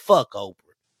like that. Fuck Oprah.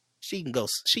 She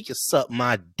can suck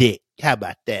my dick. How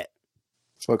about that?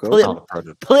 Fuck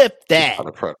Oprah. Clip that.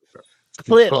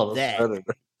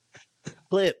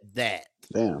 Clip that.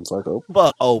 Damn, fuck Oprah.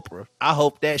 Fuck Oprah. I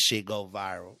hope that shit go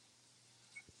viral.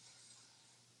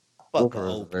 Fuck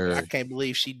Oprah. I can't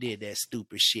believe she did that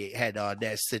stupid shit. Had all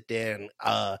that sit there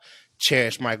and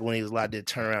cherish Michael when he was allowed to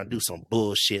turn around and do some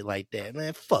bullshit like that.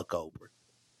 Man, fuck Oprah.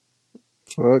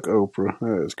 Fuck Oprah.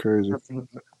 That is crazy.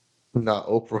 Not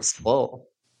Oprah's fault.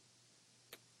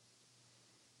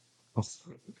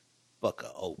 Fuck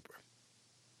Oprah.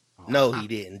 No, he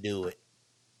didn't do it.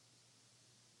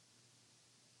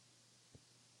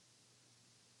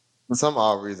 For some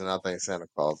odd reason, I think Santa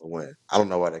Claus will win. I don't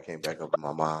know why that came back up in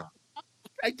my mind.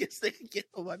 I guess they can get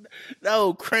on my.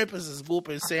 No, Krampus is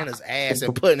whooping Santa's ass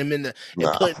and putting him in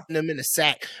the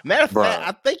sack. Matter of fact,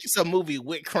 I think it's a movie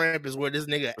with Krampus where this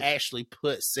nigga actually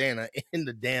put Santa in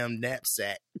the damn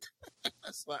knapsack.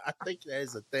 So I think that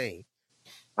is a thing.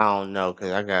 I don't know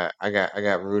because I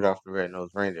got Rudolph the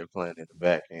Red-Nosed Reindeer playing in the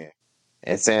back end,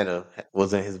 and Santa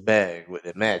was in his bag with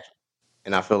the magic,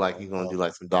 and I feel like he's gonna do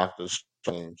like some Doctor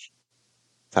Strange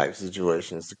type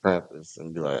situations to Krampus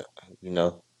and be like,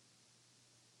 but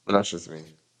that's just me.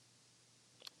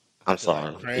 I'm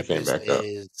sorry, he came back up.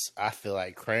 I feel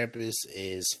like Krampus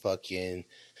is fucking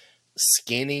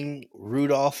skinning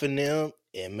Rudolph and them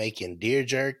and making deer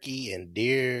jerky and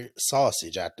deer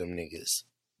sausage out them niggas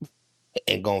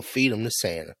and gonna feed them to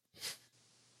Santa.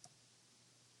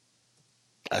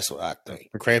 That's what I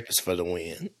think. Krampus for the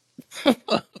win.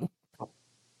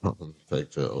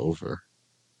 Take the over.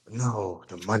 No,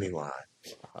 the money line.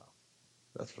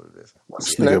 That's what it is.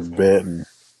 What's Nigga betting.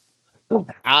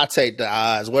 I'll take the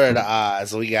odds. What are the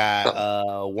odds? We got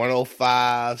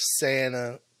 105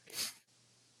 Santa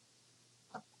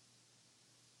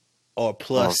or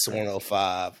plus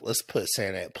 105. Let's put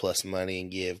Santa at plus money and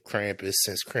give Krampus,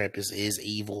 since Krampus is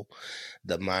evil,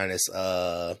 the minus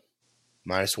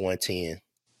 110.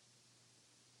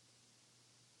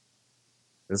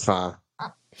 It's fine.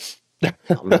 I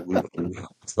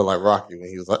feel like Rocky when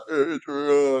he was like,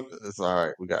 Adrian. It's all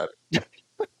right. We got it.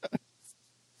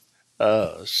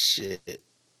 Oh shit!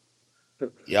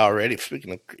 Y'all ready?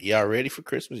 Speaking of, y'all ready for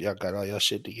Christmas? Y'all got all y'all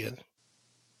shit together?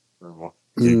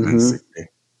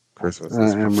 Christmas.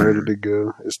 I am ready to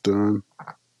go. It's done.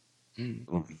 I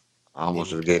almost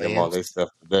just gave them all their stuff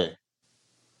today.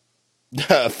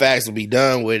 Facts will be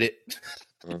done with it.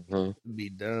 Mm-hmm. Be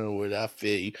done with it. I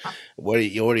feel you. What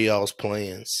are y'all's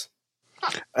plans?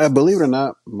 Believe it or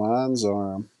not, mine's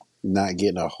are not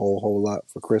getting a whole lot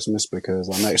for Christmas because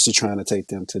I'm actually trying to take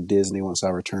them to Disney once I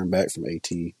return back from AT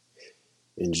in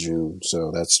June.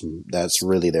 So that's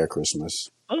really their Christmas.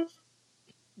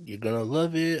 You're gonna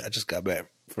love it. I just got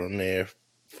back from there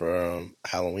from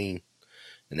Halloween,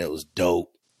 and it was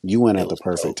dope. You went at the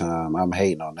perfect time. I'm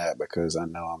hating on that because I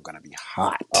know I'm gonna be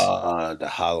hot. The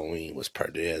Halloween was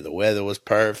perfect. Yeah, the weather was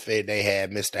perfect. They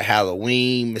had Mr.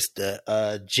 Halloween,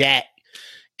 Mr. Jack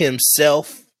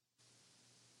himself.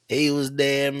 He was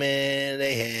there, man.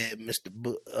 They had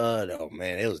Mr. Oh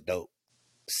man, it was dope.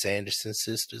 Sanderson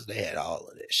sisters, they had all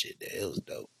of that shit there. It was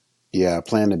dope. Yeah, I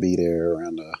plan to be there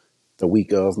around the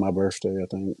week of my birthday. I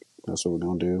think that's what we're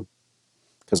gonna do.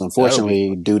 Because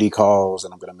unfortunately, duty calls,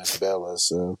 and I'm gonna miss Bella.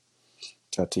 So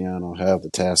Tatiana will have the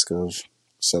task of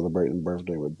celebrating the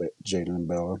birthday with Jaden and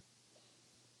Bella.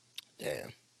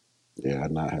 Damn. Yeah,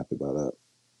 I'm not happy about that.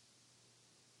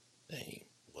 Dang.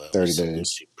 Well, 30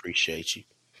 days. Appreciate you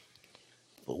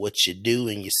for what you do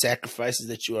and your sacrifices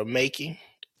that you are making.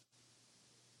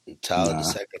 And Tyler, the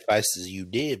sacrifices you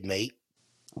did make.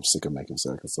 I'm sick of making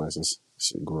sacrifices.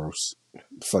 Shit gross.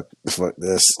 Fuck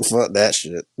this. Fuck that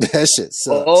shit. That shit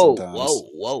sucks sometimes.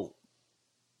 Whoa.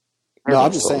 No,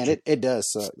 I'm just saying it does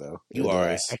suck though. You are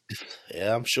right.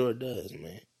 Yeah, I'm sure it does,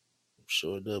 man. I'm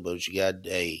sure it does. But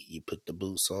you put the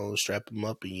boots on, strap them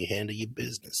up, and you handle your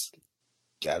business.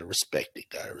 Gotta respect it.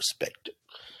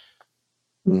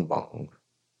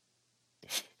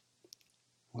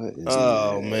 What is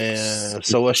man.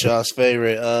 So what's y'all's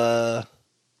favorite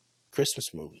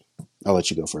Christmas movie? I'll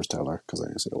let you go first, Tyler, because I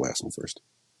answered the last one first.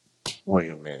 Wait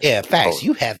a minute. Yeah, facts.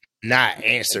 You have not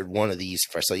answered one of these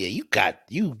first. So yeah, you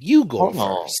go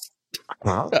first.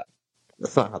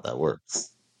 That's not how that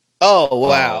works. Oh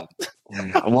wow.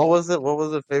 What was it? What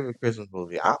was the favorite Christmas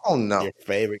movie? I don't know. Your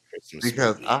favorite Christmas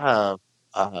because movie? I have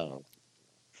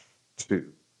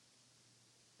two.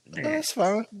 Oh, that's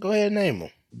fine. Go ahead and name them.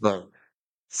 But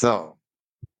so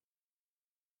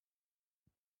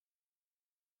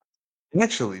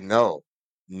actually, no.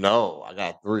 I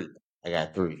got three.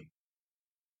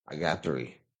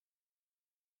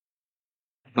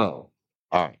 Oh, all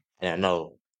right. And I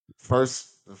know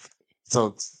first.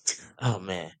 So, oh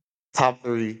man, top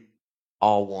three,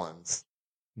 all ones,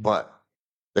 but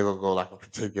they will go like a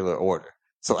particular order.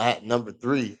 So at number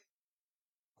 3,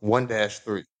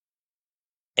 1-3,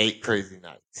 8 Crazy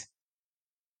Nights.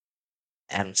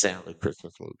 Adam Sandler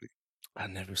Christmas movie. I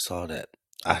never saw that.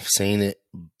 I've seen it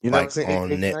on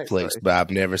Netflix, Nights, right? but I've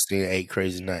never seen 8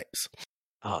 Crazy Nights.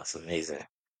 Oh, it's amazing.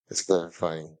 It's very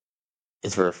funny.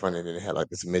 It's very funny that they had like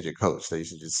this midget coach that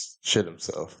used to just shit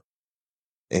himself,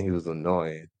 and he was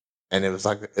annoying. And it was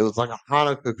like a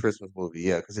Hanukkah Christmas movie,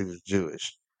 yeah, because he was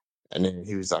Jewish, and then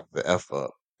he was like the F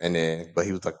up, but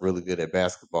he was like really good at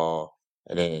basketball,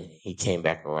 and then he came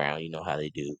back around. You know how they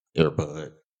do,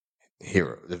 Airbud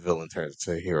hero. The villain turns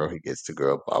into a hero. He gets the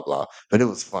girl, blah blah. But it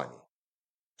was funny,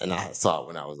 and I saw it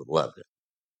when I was 11,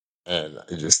 and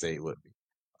it just stayed with me.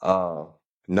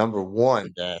 Number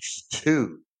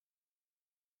 1-2,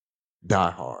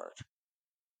 Die Hard.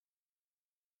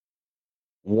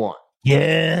 1,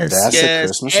 Yes, That's a yes.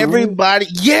 Christmas movie? Everybody,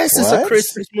 yes, it's a What?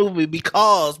 Christmas movie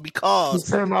because It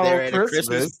came out they're on at a Christmas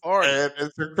Christmas, party. and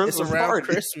it's a It's Christmas around party.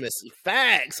 Christmas.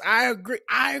 Facts. I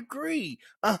agree.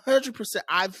 100%.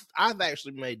 I've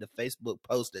actually made the Facebook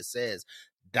post that says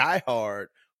Die Hard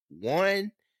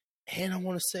 1 and I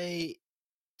want to say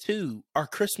 2 are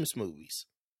Christmas movies.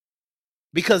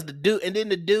 Because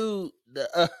the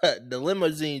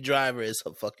limousine driver is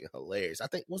fucking hilarious. I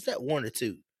think was that 1 or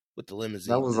 2 with the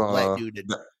limousine, That was the black dude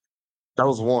that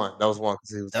was one. That was one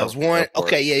because he was that was coming from the 1. airport.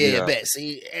 Okay, yeah. Bet.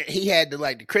 See, he had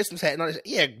the Christmas hat and all this.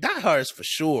 Yeah, Die Hard is for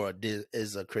sure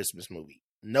is a Christmas movie,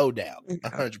 no doubt,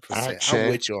 100%. I'm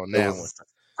with you on that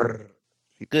one.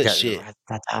 Good shit.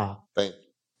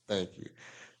 Thank you.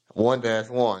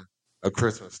 1-1, A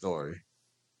Christmas Story.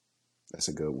 That's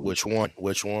a good one. Which one?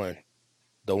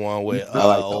 The one with I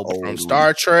like the old old from one.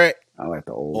 Star Trek, I like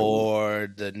the old one. or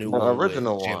the new The one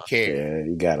original with Jim one. Carrey. Yeah,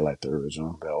 you gotta like the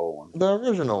original, the old one. The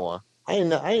original one. I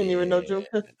didn't even know Jim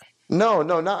Carrey. No,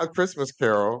 not A Christmas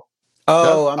Carol.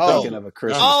 Oh, That's- I'm thinking of A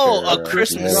Christmas Oh, Carol. A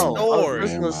Christmas Never No, mind. Story. A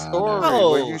Christmas Never Story mind.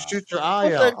 where you shoot your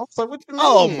eye out. I was like, what you mean?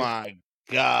 Oh my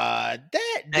God,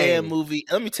 that damn Hey. movie.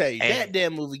 Let me tell you, Hey. that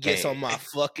damn movie gets Hey. on my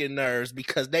fucking nerves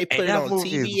because they put Hey, it that on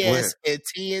movie is TBS lit. and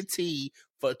TNT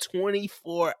for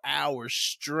 24 hours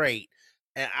straight,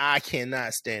 and I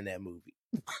cannot stand that movie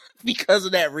because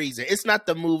of that reason. It's not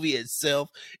the movie itself;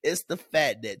 it's the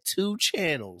fact that 2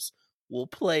 channels will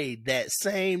play that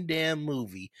same damn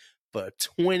movie for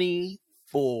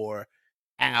 24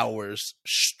 hours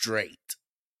straight.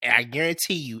 And I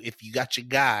guarantee you, if you got your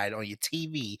guide on your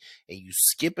TV and you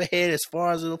skip ahead as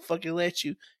far as it'll fucking let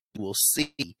you, you will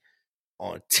see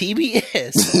on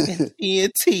TBS and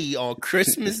TNT on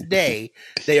Christmas Day,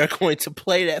 they are going to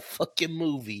play that fucking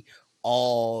movie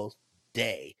all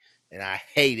day. And I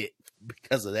hate it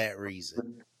because of that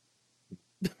reason.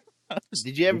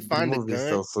 Did you ever find the movie's gun?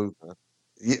 so super.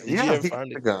 Yeah, Did you ever he find got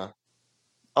it? the gun.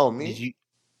 Oh, me? Did you?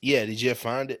 Yeah, did you ever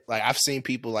find it? Like I've seen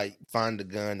people like find the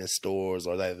gun in stores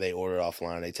or that they order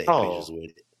offline. They take pictures with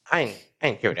it. I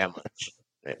ain't care that much.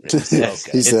 Okay. He said,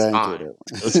 It's "I ain't fine. care that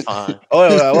one." It's fine.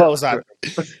 Oh, what was I?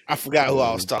 I forgot who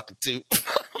I was talking to.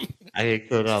 I didn't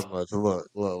care that much. Look.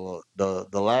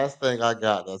 The last thing I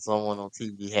got that someone on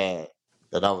TV had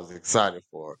that I was excited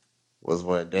for was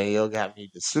when Danielle got me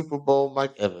the Super Bowl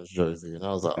Mike Evans jersey, and I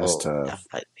was like, That's "Oh, tough. that's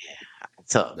like, yeah,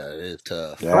 tough." That is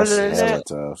tough. That's Other than hella that,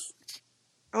 tough.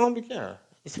 I don't be caring.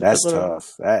 It's That's whatever.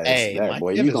 tough. That is Hey, that Mike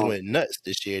boy. You Evans gonna? went nuts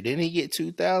this year. Didn't he get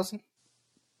 2,000?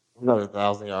 Another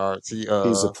 1,000 yards.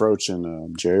 He's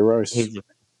approaching Jerry Rice.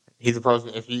 He's approaching.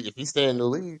 If he stay in the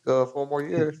league 4 more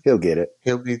years, He'll get it.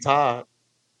 he'll be tied.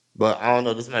 But I don't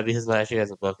know. This might be his last year as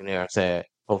a Buccaneer. I'm sad.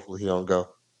 Hopefully he don't go.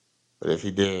 But if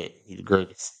he did, he's the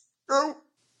greatest.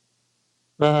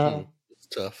 It's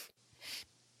tough.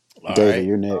 All David, right.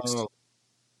 you're next.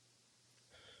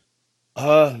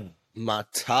 My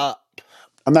top.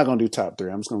 I'm not gonna do top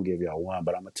 3. I'm just gonna give y'all one,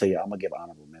 but I'm gonna tell you. I'm gonna give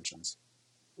honorable mentions.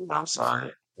 I'm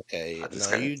sorry. Okay, I just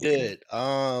no, gotta you think. did.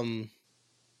 I'll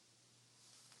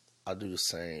do the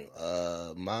same.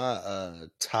 My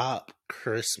top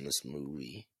Christmas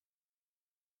movie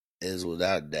is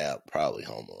without a doubt probably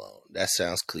Home Alone. That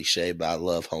sounds cliche, but I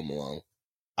love Home Alone.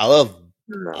 I love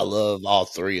all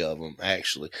 3 of them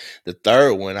actually. The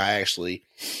third one I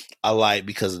like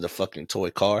because of the fucking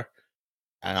toy car,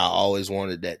 and I always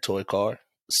wanted that toy car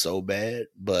so bad.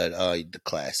 But the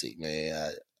classic,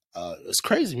 man, it's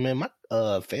crazy, man. My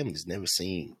family's never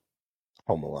seen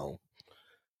Home Alone.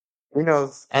 You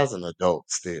know, as an adult,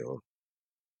 still,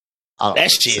 I don't That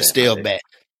shit's understand still how bad.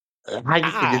 How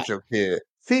you forget your kid?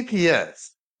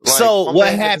 CPS. Like, So my what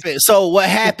man had happened? So what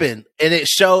happened? And it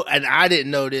showed, and I didn't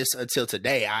know this until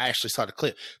today. I actually saw the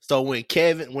clip. So when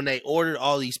they ordered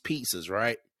all these pizzas,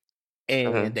 right?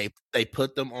 And they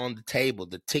put them on the table.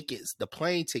 The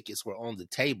plane tickets were on the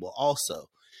table also.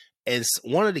 And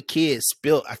one of the kids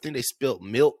spilled, I think they spilled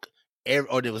milk,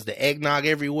 or there was the eggnog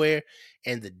everywhere.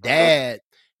 And the dad,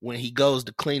 when he goes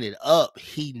to clean it up,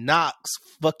 he knocks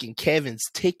fucking Kevin's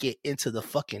ticket into the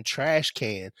fucking trash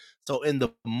can. So in the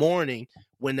morning,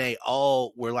 when they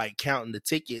all were like counting the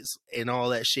tickets and all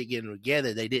that shit getting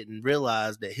together, they didn't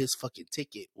realize that his fucking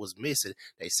ticket was missing.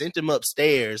 They sent him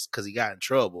upstairs because he got in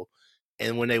trouble.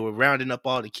 And when they were rounding up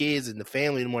all the kids and the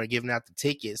family and were giving out the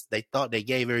tickets, they thought they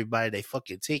gave everybody their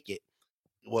fucking ticket.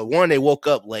 Well, one, they woke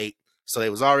up late, so they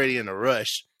was already in a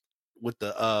rush with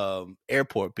the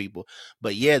airport people.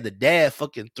 But yeah, the dad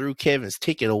fucking threw Kevin's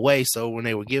ticket away. So when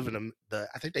they were giving him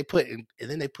I think they put in, and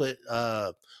then they put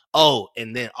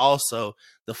and then also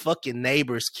the fucking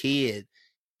neighbor's kid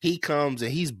he comes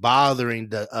and he's bothering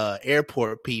the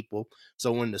airport people.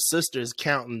 So when the sister's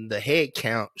counting the head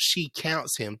count, she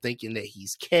counts him thinking that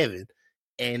he's Kevin,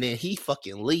 and then he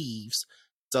fucking leaves.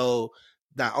 So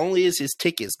not only is his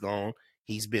tickets gone,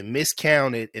 he's been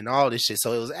miscounted and all this shit.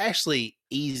 So it was actually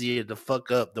easier to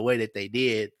fuck up the way that they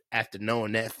did after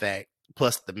knowing that fact,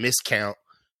 plus the miscount.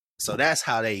 So that's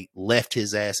how they left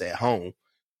his ass at home,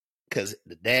 because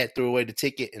the dad threw away the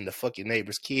ticket and the fucking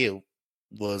neighbor's kid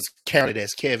was counted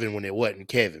as Kevin when it wasn't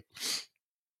Kevin.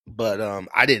 But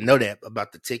I didn't know that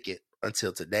about the ticket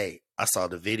until today. I saw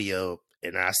the video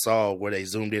and I saw where they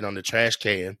zoomed in on the trash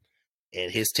can,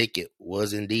 and his ticket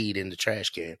was indeed in the trash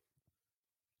can.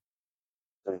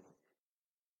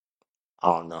 I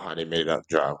don't know how they made up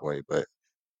driveway, but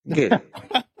I get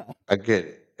it. I get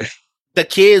it. The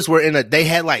kids were they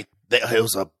had like, it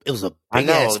was a I big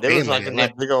know ass they was family. like in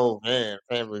that big old van,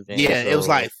 family van. Yeah, it was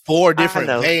so like 4 different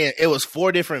know. vans. It was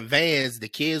 4 different vans. The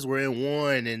kids were in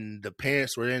one and the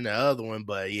parents were in the other one.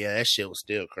 But yeah, that shit was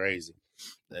still crazy.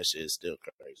 That shit is still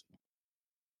crazy.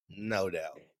 No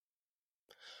doubt.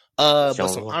 But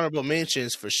some honorable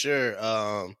mentions for sure.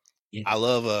 I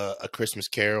love A Christmas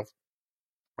Carol.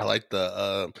 I like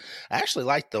I actually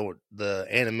like the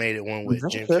animated one with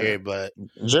Jim Carrey, but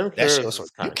Jim Carrey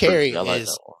is kind of Carrey I like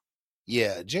that one.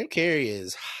 Yeah, Jim Carrey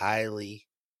is highly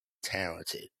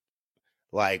talented.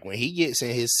 Like when he gets in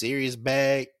his serious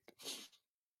bag,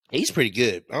 he's pretty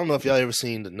good. I don't know if y'all ever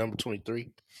seen the Number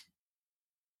 23.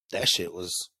 That shit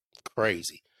was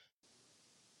crazy.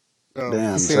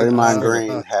 Damn, Draymond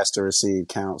Green has to receive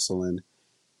counseling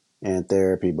and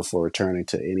therapy before returning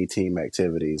to any team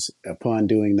activities. Upon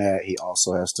doing that, he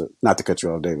also has to, not to cut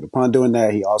you off, David. Upon doing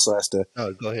that, he also has to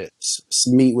go ahead.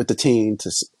 Meet with the team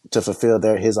to fulfill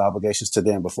his obligations to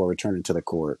them before returning to the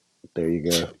court. There you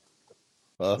go.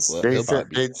 They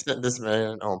sent this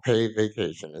man on paid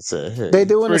vacation and said, "Hey, they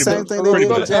doing the same thing they did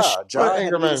with Ja. Ja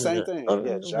had to do the same thing.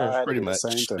 Yeah, Ja had to do the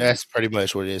same thing. That's pretty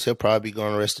much what it is. He'll probably be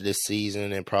gone the rest of this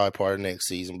season and probably part of next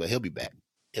season, but he'll be back.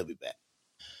 He'll be back.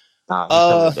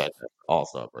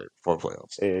 Also for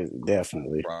playoffs.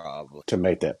 Definitely. Probably. To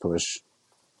make that push.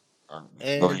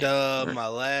 And my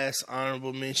last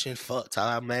honorable mention, fuck,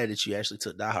 Tyler, I'm mad that you actually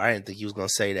took Die Hard. I didn't think you was gonna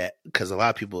say that because a lot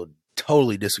of people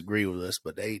totally disagree with us,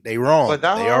 but they wrong. They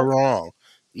are wrong.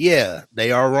 Yeah,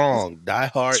 they are wrong. Die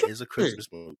Hard is a Christmas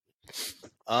movie.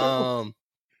 My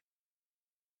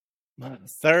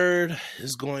third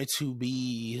is going to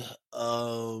be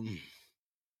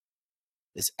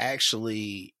it's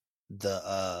actually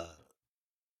the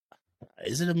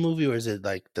is it a movie or is it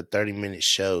like the 30-minute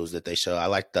shows that they show? I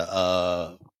like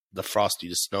the Frosty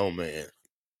the Snowman.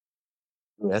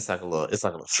 Yeah, it's like a little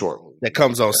short movie that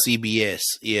comes on CBS.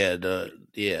 Yeah, the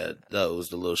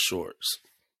little shorts.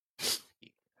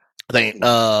 I think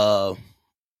Burl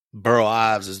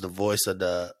Ives is the voice of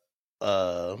the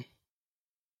I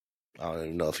don't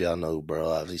even know if y'all know who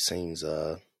Burl Ives. He sings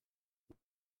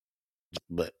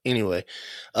but anyway,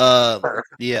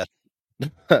 yeah.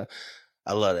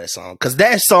 I love that song because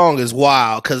that song is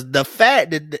wild. Because the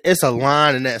fact that it's a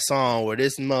line in that song where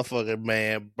this motherfucker,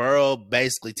 man, Burl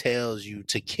basically tells you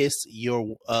to kiss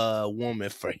your woman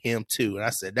for him too. And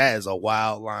I said, that is a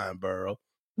wild line, Burl.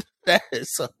 That is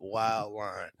a wild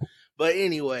line. But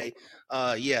anyway,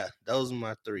 yeah, those are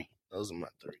my three.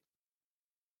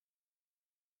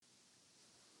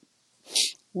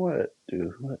 What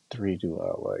 3 do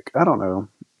I like? I don't know.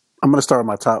 I'm gonna start with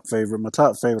my top favorite. My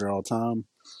top favorite of all time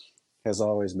has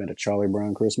always been A Charlie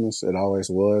Brown Christmas. It always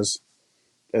was.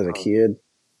 As a kid,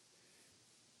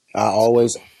 I've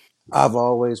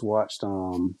always watched.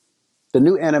 The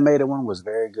new animated one was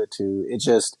very good too. It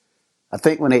just, I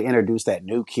think when they introduced that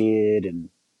new kid and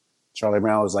Charlie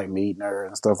Brown was like meeting her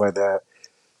and stuff like that.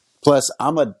 Plus,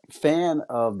 I'm a fan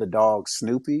of the dog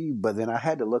Snoopy, but then I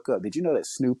had to look up. Did you know that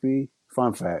Snoopy,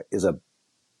 fun fact, is a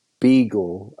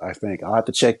beagle? I think I'll have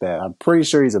to check that. I'm pretty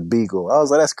sure he's a beagle. I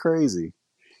was like, that's crazy.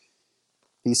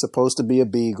 He's supposed to be a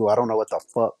beagle. I don't know what the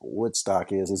fuck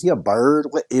Woodstock is. Is he a bird?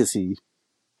 What is he?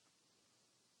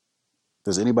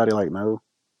 Does anybody know?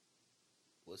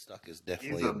 Woodstock is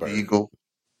definitely a bird. Beagle.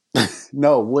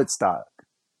 No, Woodstock.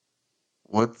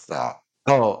 Woodstock.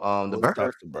 Oh, the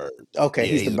bird. The bird. Okay,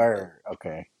 yeah, he's the bird.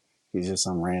 Okay. He's just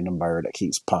some random bird that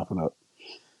keeps popping up.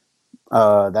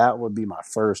 That would be my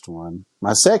first one.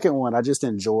 My second one, I just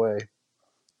enjoy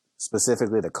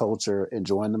specifically the culture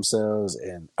enjoying themselves.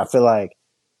 And I feel like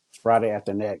Friday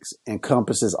After Next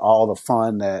encompasses all the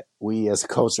fun that we as a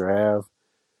culture have,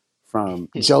 from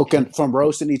joking, from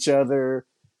roasting each other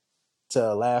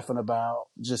to laughing about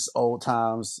just old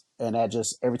times. And that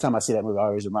just, every time I see that movie, it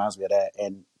always reminds me of that.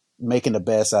 And making the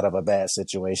best out of a bad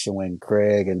situation when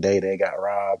Craig and Day Day got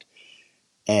robbed.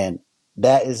 And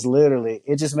that is literally,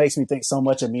 it just makes me think so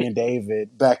much of me and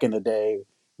David back in the day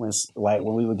when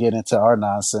we would get into our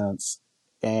nonsense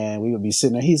and we would be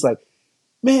sitting there. He's like,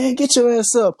 man, get your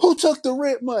ass up. Who took the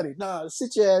rent money? Nah,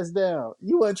 sit your ass down.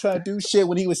 You wasn't trying to do shit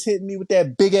when he was hitting me with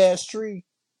that big ass tree,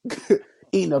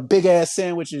 eating a big ass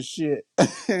sandwich and shit.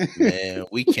 Man,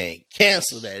 we can't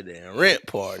cancel that damn rent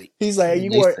party. He's like, They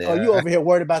you said, over here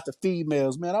worried about the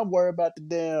females, man? I'm worried about the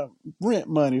damn rent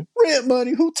money. Rent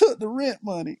money? Who took the rent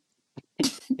money?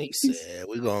 He said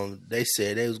they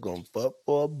said they was gonna fuck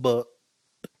for $1,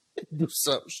 do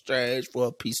something strange for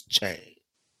a piece of change.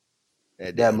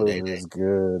 That movie was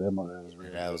good. That movie was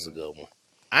really That was a good one.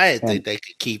 I didn't think they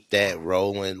could keep that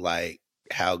rolling like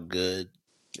how good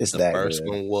the first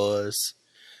one was.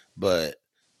 But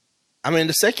I mean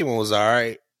the second one was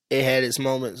alright. It had its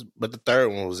moments, but the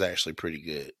third one was actually pretty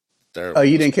good.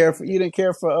 You didn't care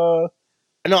for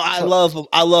No, I love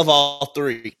all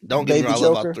three. Don't get me wrong, I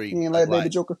love all three. You ain't like Baby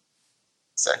Joker?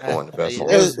 Second one, the best one.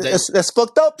 That's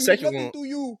fucked up. Second one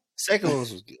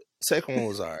was good. Second one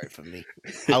was alright for me.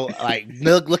 I like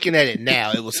looking at it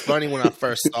now. It was funny when I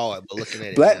first saw it, but looking at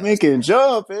it, black men can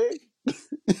jump, eh?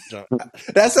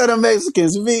 That's how the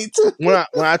Mexicans beat too. When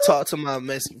I talked to my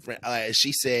Mexican friend,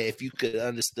 she said if you could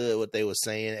understood what they were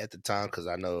saying at the time, because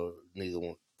I know neither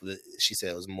one. She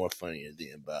said it was more funnier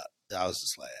then, but I was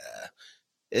just like,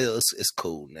 it's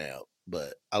cool now.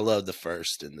 But I love the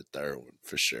first and the third one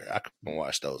for sure. I can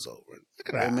watch those over.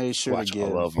 They made sure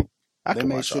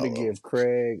to give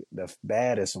Craig the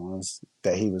baddest ones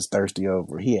that he was thirsty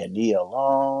over. He had Nia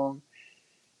Long.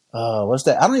 What's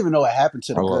that? I don't even know what happened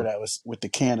to the girl that was with the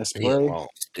can of spray. Nia Long,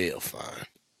 still fine.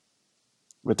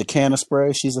 With the can of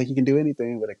spray, she's like, you can do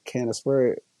anything with a can of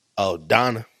spray. Oh,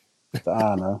 Donna.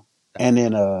 And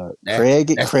then Craig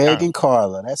and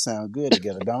Carla. That sounds good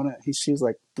together, don't it? She's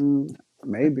like,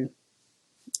 maybe.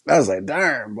 I was like,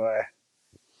 darn, boy.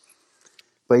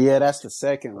 But yeah, that's the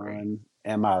second one.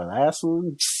 And my last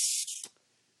one,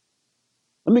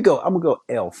 I'm gonna go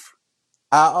Elf.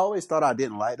 I always thought I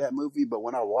didn't like that movie, but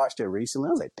when I watched it recently,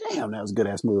 I was like, damn, that was a good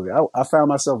ass movie. I found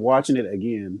myself watching it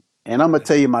again. And I'm gonna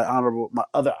tell you my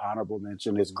other honorable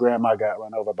mention is Grandma Got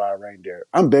Run Over by a Reindeer.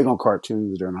 I'm big on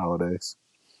cartoons during the holidays.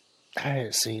 I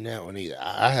haven't seen that one either.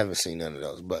 I haven't seen none of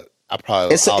those, but I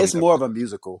probably it's more of a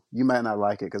musical. You might not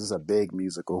like it because it's a big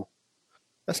musical.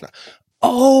 That's not.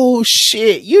 Oh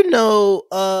shit! You know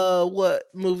what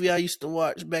movie I used to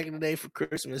watch back in the day for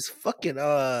Christmas? Fucking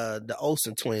the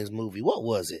Olsen twins movie. What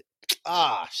was it?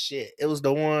 Ah shit! It was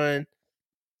the one.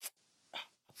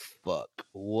 Fuck.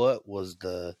 What was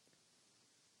the?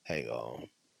 Hang on.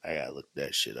 I gotta look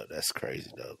that shit up. That's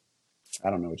crazy though. I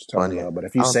don't know what you're talking about, but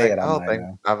if you say it, I don't think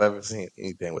I've ever seen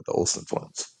anything with the Olsen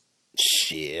twins.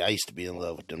 Shit, I used to be in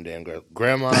love with them damn girls.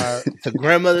 To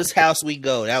grandmother's house we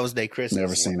go. That was their Christmas.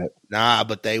 Never seen it. Nah,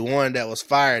 but they one that was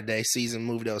fired. They season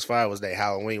movie that was fired was their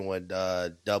Halloween one.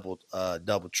 Double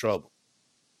Trouble.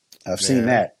 I've seen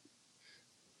that.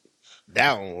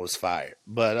 That one was fired.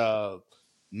 But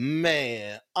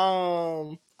man,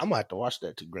 I'm gonna have to watch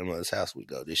that to grandmother's house we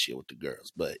go this year with the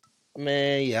girls. But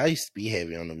man, yeah, I used to be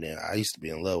heavy on them. Now I used to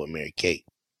be in love with Mary Kate.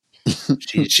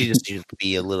 She just used to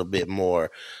be a little bit more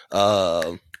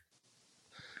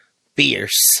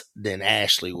fierce than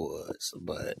Ashley was.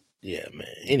 But yeah, man.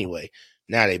 Anyway,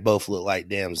 now they both look like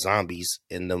damn zombies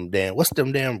and them damn what's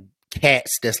them damn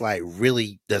cats that's like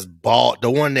really that's bald.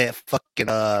 The one that fucking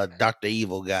Dr.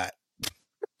 Evil got.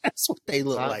 That's what they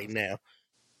look like now.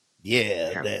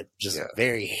 Yeah, that just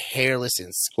very hairless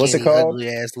and skinny, what's it called? Ugly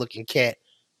ass looking cat.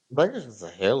 I think it's a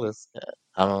hairless cat.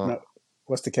 I don't know.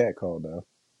 What's the cat called though?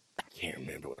 I can't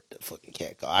remember what the fucking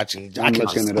cat called. I can just I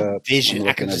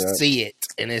can just see it,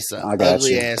 and it's an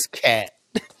ugly ass cat.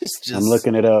 It's just. I'm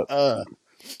looking it up.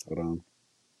 Hold on.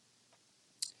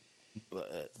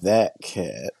 But that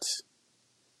cat.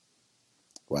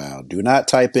 Wow! Do not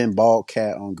type in bald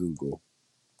cat on Google.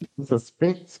 It's a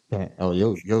Sphinx cat. Oh,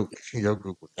 yo,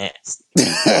 Google nasty.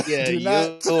 Yeah, do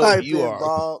not type you in are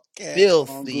bald cat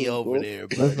filthy over there.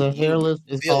 It's a hairless.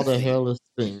 It's called a hairless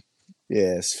Sphinx.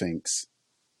 Yeah, Sphinx.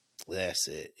 That's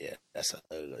it. Yeah, that's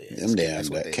ugly. Them damn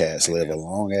cats live a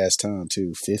long ass time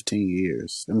too. 15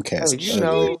 years. Them cats. You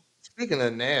know, speaking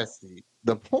of nasty,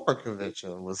 the porn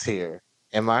convention was here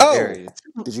in my area.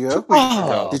 Did you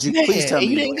go? Did you please tell me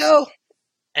you didn't go?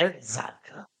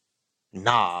 Exactly.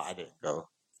 Nah, I didn't go.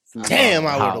 Damn,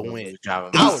 I would have went. I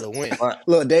would have went.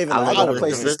 Look, David, I got a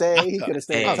place to stay. He could have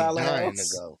stayed at Tyler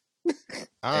House.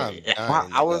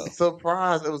 I was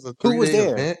surprised. It was a 3-day Who was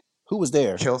there? event. Who was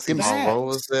there? Chelsea Monroe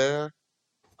was there.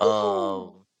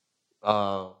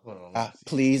 Hold on, let me see.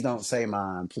 Please don't say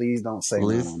mine. Please don't say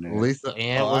mine on there. Lisa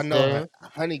Ann Oh, I was know. there.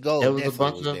 Honey It Gold was a definitely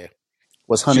bunch was of. there.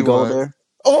 Was She Honey Gold was. there?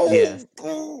 Oh, Yes.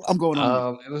 I'm going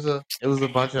on mute. It was a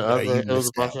bunch of Bro, other. you It was a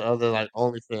missed bunch out. of other like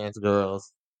OnlyFans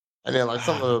girls, and then like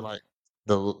some of the like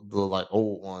the like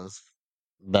old ones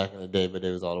back in the day, but they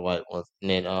was all the white ones.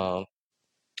 And then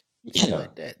Shit yeah.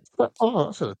 like that. Oh,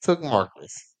 I should have took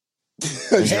Marcus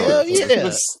You and should Hell Jordan. yeah. you should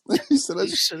You have.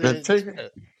 should The have.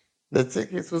 ticket, the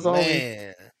tickets was only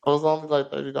Man.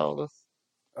 like $30.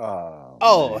 Oh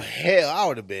Oh, man. hell, I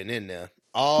would have been in there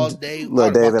all day. I Look, would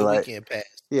have bought David, the like, weekend pass.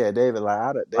 yeah, David, like,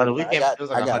 On the David, like, weekend, it was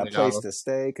like I got a place $100. to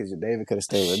stay because David could have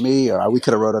stayed with me, or we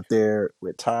could have rode up there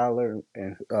with Tyler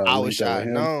and I linked wish up I with had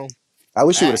him. known. I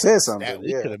wish you would have said Facts. something. That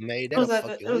we could Yeah. have made that a It fucking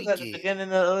was at the weekend.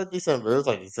 beginning of December. It was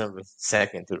like December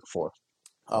 2nd through the 4th.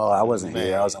 Oh, I wasn't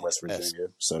here. I was in Man, West that's Virginia,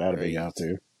 so that'd be out crazy.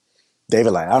 there.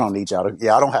 David, like, I don't need y'all to.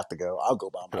 Yeah, I don't have to go. I'll go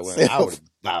by I would myself. have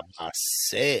by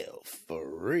myself for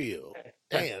real.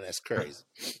 Damn, that's crazy.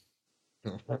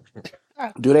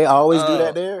 Do they always do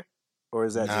that there, or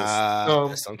is that just?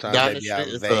 Nah, sometimes down they the be out street,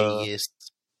 in it's Vegas.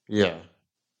 yeah.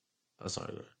 That's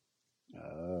sorry.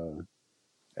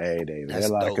 Hey, David, there are That's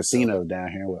a lot of dope, casinos down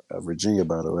here in Virginia,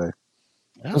 by the way.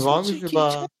 That's As long what as you keep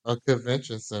buy a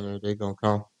convention center, they gonna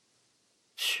come.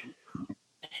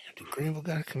 Damn, do Greenville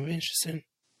got a convention center?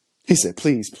 He said,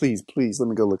 "Please, please, please, let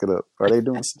me go look it up. Are they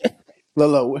doing something?"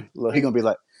 Look, he gonna be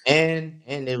like, And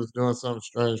they was doing something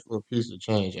strange for a piece of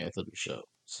change after the show.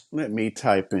 "Let me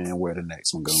type in where the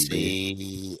next one gonna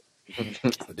be." See,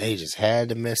 they just had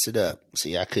to mess it up.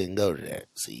 See, I couldn't go to that.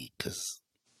 See, because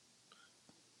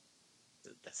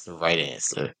That's the right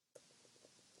answer.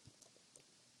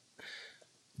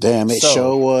 Damn, it So-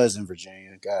 sure was in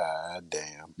Virginia. God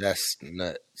damn, that's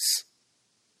nuts.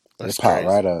 That's it popped crazy.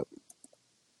 right up.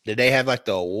 Did they have like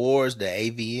the awards, the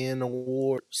AVN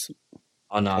awards,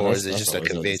 Oh no, or is it just a always at the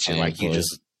convention? same Like you place.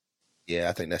 just, yeah,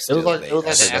 I think that's It still was like Vegas. I an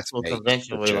think that's actual Vegas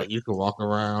convention for where sure. like you could walk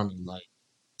around and like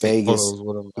take Vegas, photos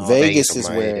with them. Vegas Vegas or is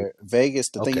Miami. where Vegas.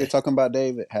 The thing Okay. you're talking about,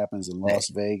 David, happens in Las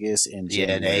Vegas in Yeah,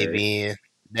 the January. AVN.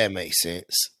 That makes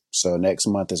sense. So next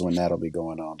month is when that'll be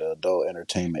going on. The Adult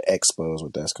Entertainment Expo is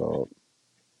what that's called.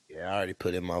 Yeah, I already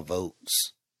put in my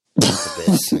votes. The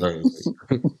best scene.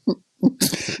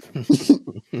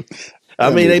 I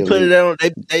mean, they put it on.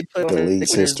 They put it on Deletes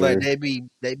Twitter, history. like they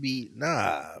be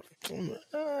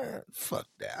fuck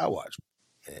that. I watch,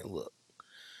 man. Look,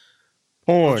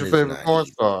 porn What's your is favorite not porn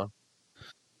evil. star?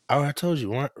 Oh, I told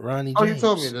you, Ronnie James. Oh, you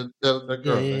told me the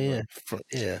girl.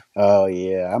 Yeah. Oh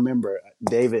yeah, I remember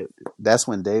David. That's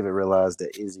when David realized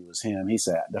that Izzy was him. He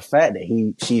said the fact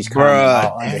that she's commenting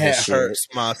all under his That shit. hurts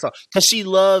my soul because she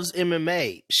loves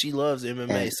MMA. She loves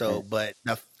MMA. And But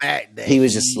the fact that he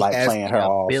was just like has playing the her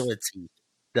off.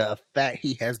 the fact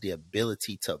he has the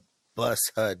ability to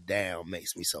bust her down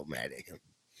makes me so mad at him.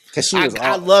 Because she was.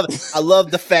 I love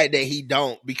the fact that he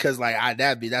don't, because like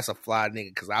that's a fly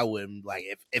nigga. Because I wouldn't, like,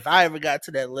 if I ever got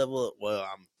to that level. Well,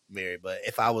 I'm married, but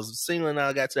if I was single and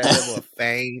I got to that level of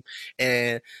fame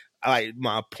and like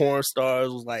my porn stars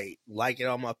was like liking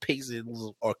all my pics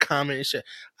or commenting shit,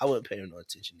 I wouldn't pay her no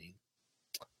attention either.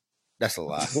 That's a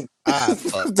lie.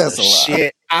 That's a lie.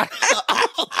 Shit.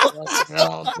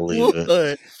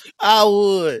 I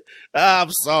would. I'm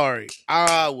sorry.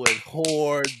 I would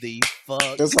whore the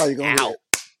fuck That's how you gonna out.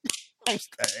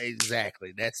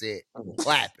 Exactly. That's it.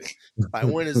 Clapping. Like,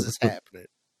 when is this happening?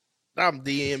 I'm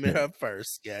DMing her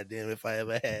first. Goddamn, if I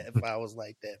was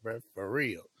like that, bro, for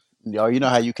real. Yo, you know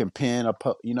how you can pin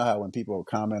you know how when people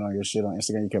comment on your shit on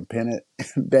Instagram, you can pin it?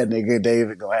 That nigga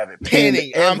David gonna have it pinned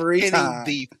every time.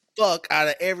 The fuck out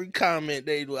of every comment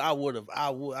they do. I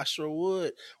sure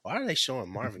would. Why are they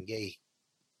showing Marvin Gaye?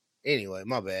 Anyway,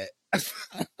 my bad.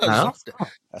 No.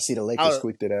 I see the Lakers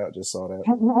squeaked it out. Just saw that.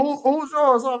 Who's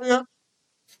yours, Javier?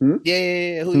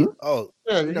 Yeah.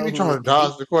 You trying to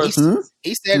dodge the question?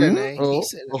 He said her name. He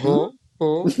said her.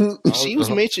 She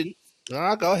was mentioned.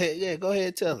 No, go ahead. Yeah, go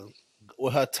ahead. Tell him.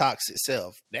 With her toxic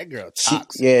self, that girl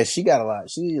toxic. She got a lot.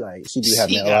 She do have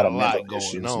a lot of mental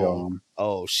issues going.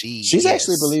 Oh, she's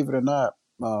actually, believe it or not,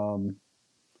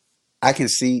 I can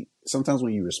see sometimes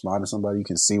when you respond to somebody, you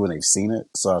can see when they've seen it.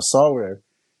 So I saw where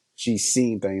she's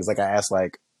seen things. Like I asked,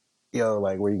 like, yo,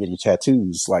 like where you get your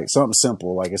tattoos, like something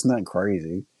simple, like it's nothing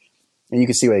crazy, and you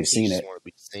can see where they've seen it.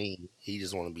 He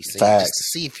just want to be seen. Facts. Just to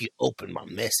see if you open my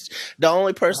message. The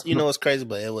only person, it's crazy,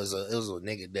 but it was a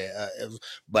nigga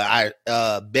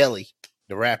that Belly,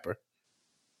 the rapper,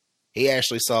 he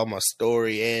actually saw my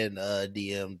story and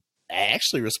DM. I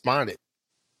actually responded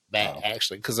back,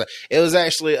 actually, because it was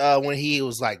actually when he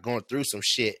was like going through some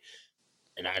shit,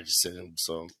 and I just sent him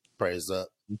some praise up.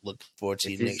 looking forward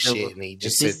to Is your he next still? shit. And he Is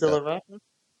just he said, still a rapper?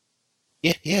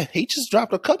 yeah. He just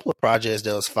dropped a couple of projects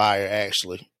that was fire,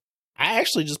 actually. I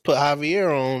actually just put Javier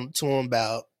on to him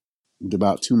about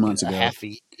 2 months a ago. half a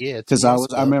 2 Because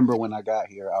months I ago. remember when I got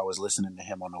here, I was listening to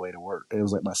him on the way to work. It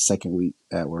was like my second week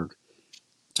at work.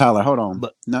 Tyler, hold on.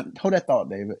 But Hold that thought,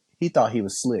 David. He thought he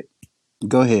was slick.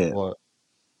 Go ahead. What?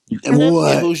 yeah,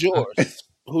 What? who's yours?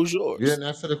 Who's You yours? didn't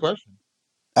answer the question.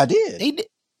 I did. He did.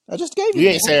 I just gave You you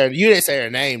didn't one. say her. You didn't say her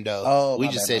name though. Oh, We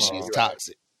my just bad. said she's You're right.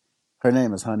 toxic. Her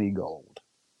name is Honey Gold.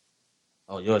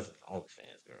 Oh, yours is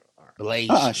OnlyFans, girl. All right.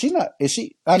 Blasian. She's not. Is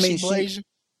she? I Is mean, she Blasian?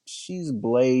 she's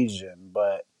Blasian,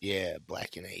 but Yeah,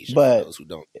 black and Asian. But- for those who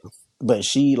don't know. but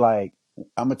she like.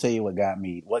 I'm gonna tell you what got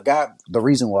me. The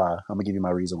reason why. I'm gonna give you my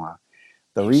reason why.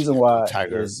 The Yeah, reason she got why them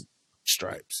tiger is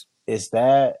stripes. it's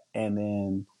that, and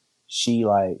then she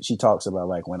talks about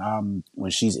like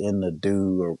when she's in the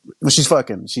dude or when she's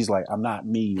fucking, she's like, I'm not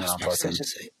me when I'm fucking.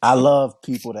 I love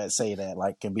people that say that,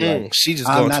 like, can be like, she just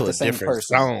I'm going not to the a same different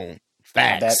person. zone.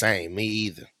 Fact, That- same. Me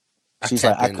either. She's I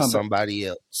like, tap I into come back- somebody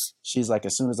else. She's like,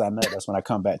 as soon as I nut, that's when I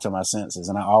come back to my senses,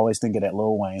 and I always think of that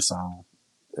Lil Wayne song.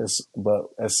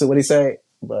 What he say?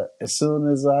 But as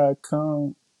soon as I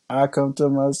come to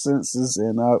my senses,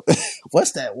 and I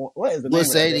what's that? What is the name? We'll of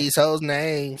say that? these hoes'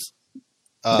 names.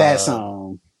 That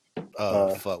song.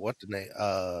 Fuck. What's the name?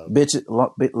 Bitch,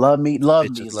 love me Bitches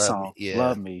is the Love song. Me, yeah.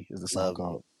 Love me is the song Love Me.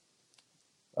 called.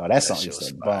 Oh, that song shit used was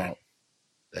to fire. bump.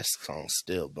 That song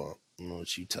still bump. I don't know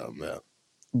what you talking about.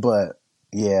 But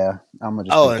yeah, I'm gonna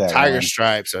just. Oh, pick and that tiger one.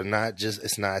 stripes are not just.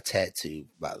 It's not a tattoo,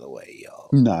 by the way, y'all.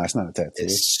 No, it's not a tattoo.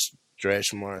 It's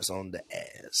stretch marks on the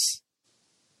ass,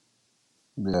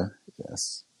 Yeah.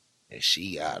 Yes. and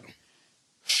she got them.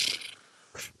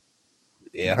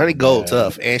 Yeah, Honey Gold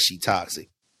tough, and she toxic.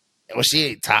 Well, she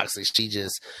ain't toxic. She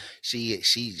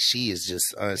is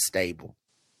just unstable.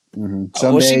 Mm-hmm.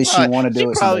 Some days she want to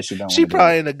do it. Some days she don't. She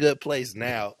probably in a good place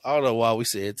now. I don't know why we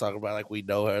sit here talking about like we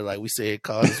know her, like we said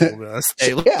call this woman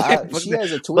unstable. She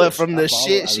has a Twitch. But from the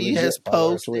shit she has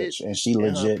posted Twitch, and she in her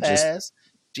legit past,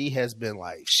 she has been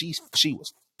like she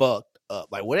was fucked up.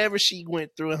 Like whatever she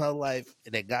went through in her life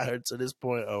that got her to this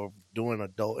point of doing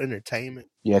adult entertainment.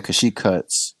 Yeah, because she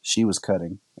cuts. She was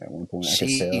cutting at one point.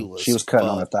 She was cutting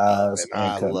on her thighs. And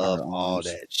I love all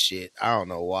that shit. I don't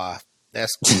know why.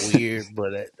 That's weird,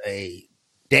 but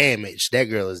damaged. That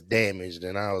girl is damaged,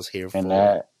 and I was here for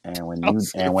it. And when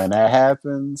that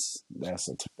happens, that's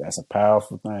a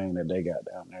powerful thing that they got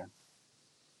down there.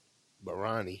 But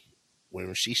Ronnie,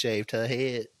 when she shaved her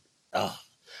head, I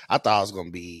thought I was gonna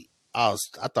be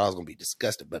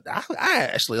disgusted, but I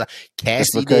actually like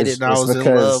Cassie did it, and I was in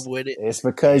love with it. It's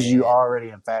because you already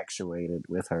infatuated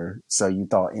with her, so you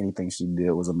thought anything she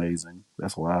did was amazing.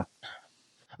 That's why.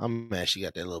 I'm mad she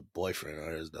got that little boyfriend of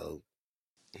hers though.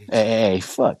 Hey,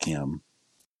 fuck him.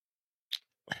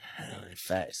 In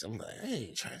fact, I'm like, I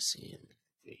ain't trying to see him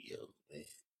video, man.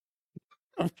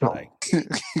 I'm like,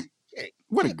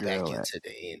 what a get girl! back into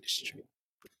the industry.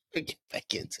 Get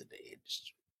back into the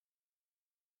industry.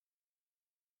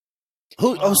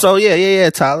 Who? Oh, so yeah,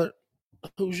 Tyler.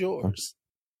 Who's yours?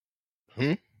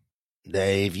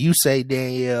 Dave, you say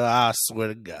Danielle, I swear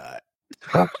to God.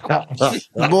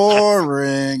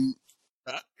 Boring.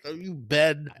 You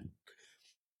bet.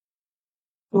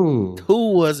 Ooh.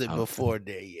 Who was it before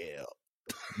Danielle?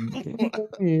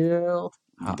 Yeah.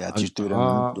 Got you through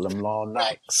them long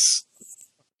nights.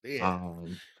 Yeah.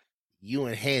 You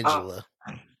and Angela.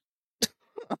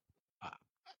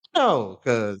 No,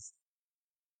 because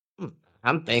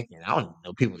I'm thinking I don't even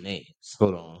know people's names.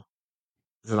 Hold on.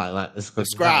 It's like it's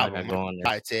describe like them.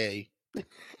 I tell you.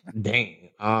 Dang.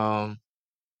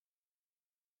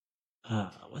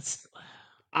 What's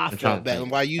I felt bad.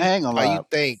 Why you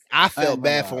think I felt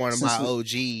bad for one of my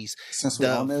OGs?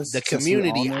 The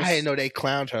community, I didn't know they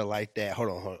clowned her like that. Hold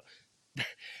on.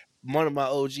 One of my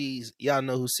OGs, y'all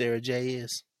know who Sarah J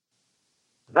is?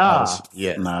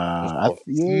 Yeah.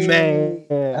 Man,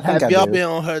 have y'all been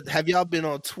on her? Have y'all been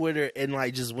on Twitter and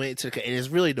like just went to? And it's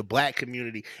really the black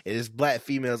community and it's black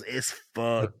females. It's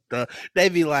fucked up. They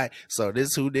be like, so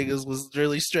this who niggas was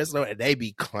really stressing on, and they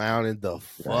be clowning the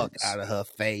fuck out of her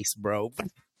face, bro.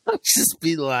 Just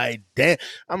be like, damn.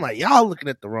 I'm like, y'all looking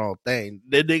at the wrong thing.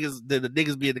 The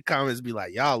niggas be in the comments be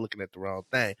like, y'all looking at the wrong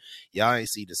thing. Y'all ain't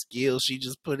see the skills she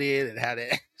just put in and how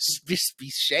that just be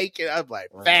shaking. I'm like,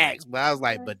 facts. But I was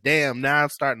like, but damn, now I'm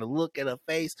starting to look at her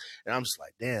face and I'm just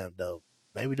like, damn, though.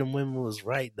 Maybe them women was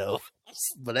right though.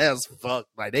 But that was fucked.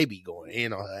 Like they be going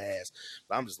in on her ass.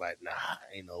 But I'm just like, nah,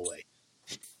 ain't no way.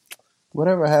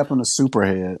 Whatever happened to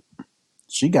Superhead?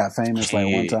 She got famous like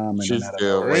one time and she's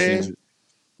still waiting.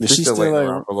 Is she still waiting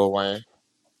around for Lil Wayne?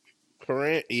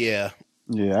 Corinne, yeah.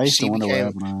 Yeah, I used to wonder what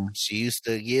happened to her. She used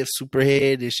to give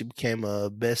Superhead, and she became a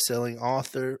best-selling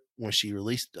author when she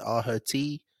released all her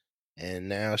tea, and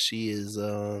now she is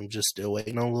just still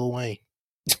waiting on Lil Wayne.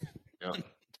 Yeah.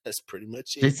 That's pretty much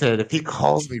She it. said, if he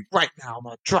calls me right now, I'm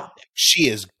gonna drop it. She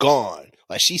is gone.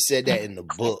 Like she said that in the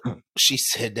book. She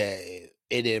said that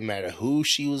it didn't matter who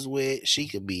she was with. She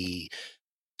could be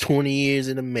 20 years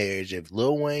in a marriage. If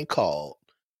Lil Wayne called,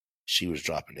 she was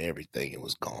dropping everything and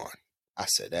was gone. I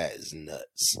said, that is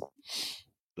nuts.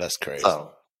 That's crazy.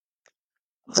 So,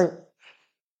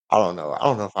 I don't know. I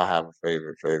don't know if I have a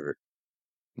favorite.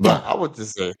 But I would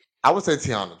say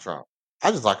Tiana Trump. I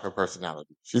just like her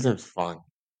personality. She seems fun.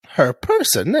 Her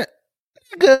personality?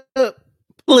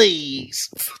 Please.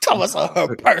 Talk about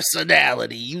her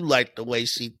personality. You like the way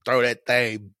she throw that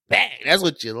thing back. That's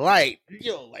what you like.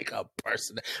 You don't like her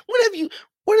personality.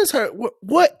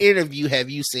 What interview have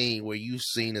you seen where you've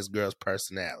seen this girl's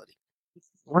personality?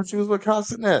 When she was with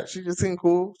Castanet, she just seemed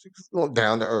cool. She just going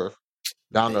down to earth.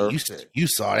 Down to earth. You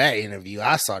saw that interview.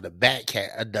 I saw the back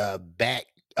cat.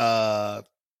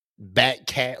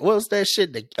 What was that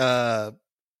shit? The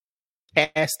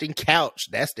casting couch.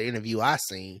 That's the interview I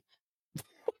seen.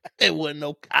 It wasn't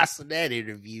no Castanet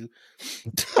interview.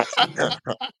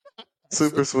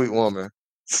 Super sweet woman.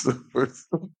 Super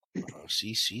sweet. Oh,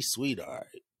 she's sweet, all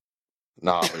right.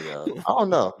 Nah, yeah. I don't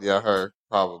know. Yeah, her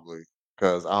probably.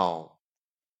 Because I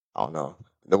don't know.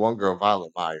 The one girl,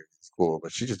 Violet Myers, is cool,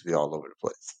 but she just be all over the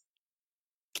place.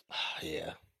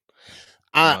 Yeah.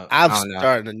 I've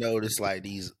started to notice like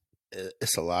these.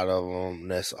 It's a lot of them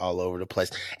that's all over the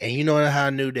place. And you know how I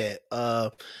knew that?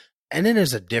 And then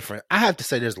there's I have to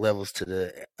say there's levels to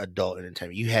the adult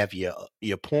entertainment. You have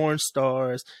your porn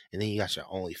stars, and then you got your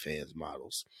OnlyFans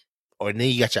models. Or then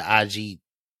you got your IG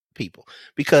people.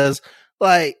 Because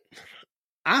like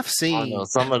I've seen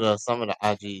some of the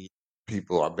IG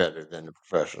people are better than the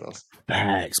professionals.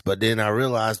 Facts. But then I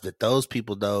realized that those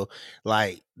people though,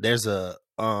 like there's a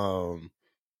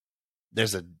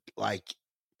like,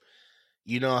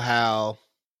 you know how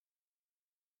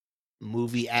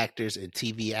movie actors and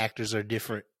TV actors are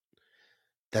different?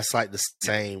 That's like the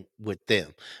same with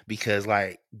them, because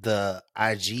like the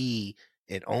IG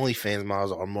and OnlyFans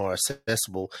models are more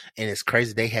accessible, and it's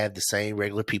crazy they have the same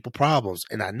regular people problems.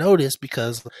 And I know this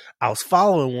because I was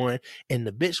following one, and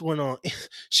the bitch went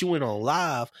on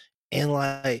live, and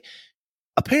like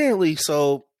apparently,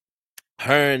 so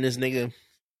her and this nigga,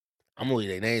 I'm gonna leave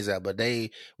their names out, but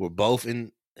they were both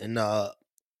in the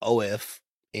OF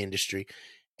industry,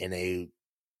 and they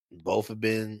both have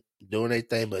been doing their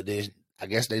thing, but then I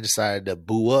guess they decided to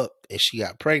boo up, and she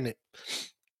got pregnant,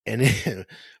 and then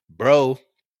bro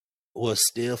was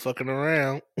still fucking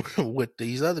around with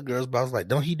these other girls. But I was like,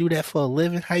 don't he do that for a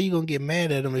living? How you gonna get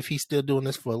mad at him if he's still doing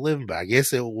this for a living? But I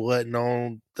guess it wasn't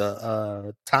on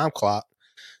the time clock,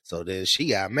 so then she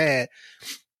got mad.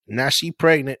 Now she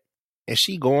pregnant, and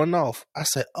she going off. I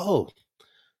said, oh,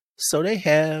 so they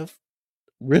have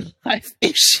real life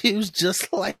issues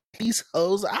just like these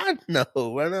hoes I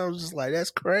know. And I was just like, that's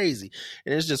crazy.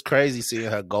 And it's just crazy seeing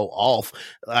her go off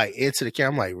like into the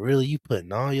camera. I'm like, really? You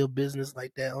putting all your business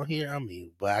like that on here? I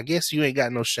mean, but I guess you ain't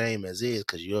got no shame as is,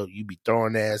 because you be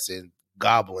throwing ass and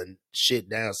gobbling shit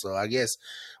down. So I guess,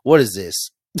 what is this?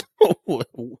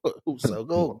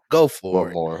 So go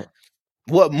for it.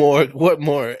 What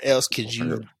more else could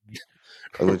you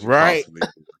right?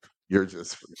 You're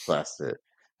just plastic.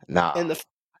 Nah. And I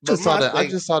just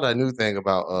saw that new thing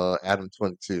about Adam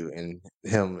 22 and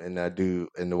him and that dude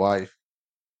and the wife.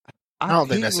 I don't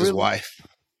think that's his wife.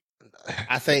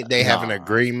 I think they have an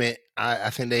agreement.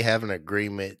 I think they have an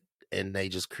agreement, and they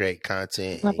just create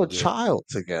content. They have a child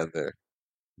together.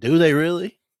 Do they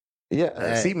really?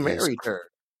 Yeah, he married her.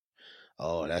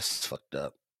 Oh, that's fucked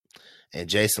up. And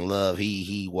Jason Love,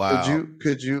 he wild.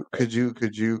 Could you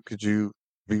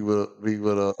be with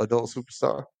an adult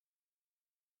superstar?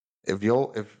 If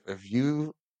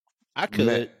you I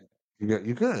could.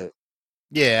 You could.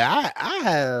 Yeah, I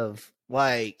have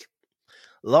like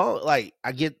I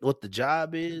get what the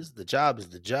job is. The job is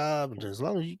the job, and as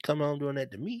long as you come on doing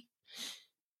that to me,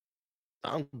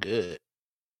 I'm good.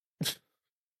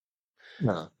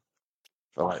 No.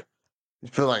 You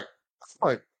feel like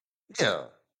yeah.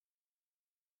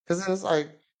 Because then it's like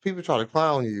people try to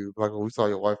clown you, like when we saw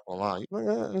your wife online. You're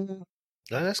like,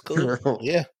 No, that's cool.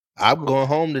 Yeah, I'm going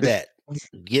home to that.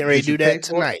 Getting ready to do that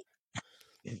tonight.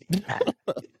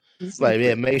 It's like,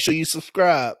 yeah, make sure you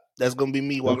subscribe. That's gonna be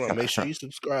me walking around. Make sure you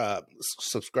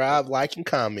subscribe, like, and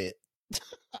comment.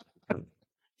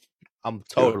 I'm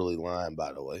totally lying,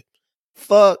 by the way.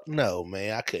 Fuck no,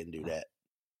 man. I couldn't do that.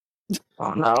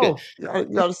 Oh no, you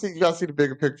gotta see the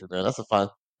bigger picture, man. That's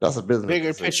a business Bigger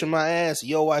decision. picture, my ass.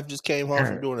 Your wife just came home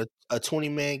from doing a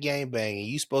 20-man gangbang, and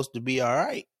you supposed to be all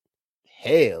right.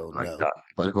 Hell Like, no.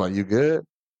 but you good?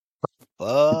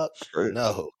 Fuck Straight.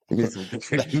 no. You need some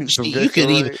You could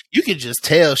Gatorade? just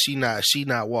tell she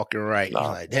not walking right. You're Nah.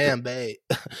 like, damn, babe.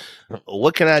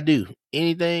 What can I do?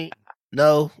 Anything?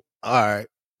 No. All right.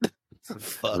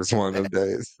 Fuck. It's one of them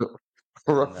days.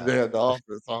 Rough Nah. day at the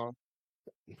office, huh?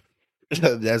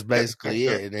 That's basically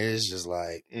it. And then it's just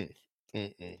like,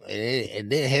 and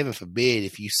then heaven forbid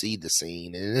if you see the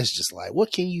scene, and it's just like,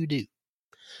 what can you do?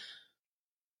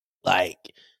 Like,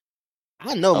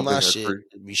 I know I my think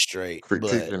shit to be straight, but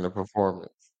critiquing the performance.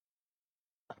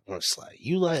 it's like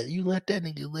you let that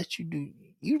nigga let you do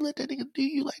you like that.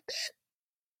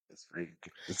 It's freak.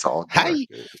 It's all How directed.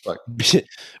 you It's like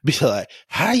be like,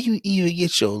 how you even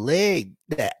get your leg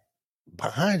that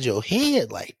behind your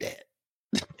head like that?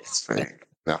 it's fake.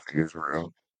 Nothing is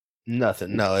real.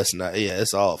 Nothing. No, it's not. Yeah,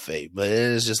 it's all fake. But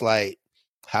it's just like,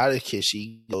 how can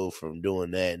she go from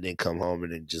doing that and then come home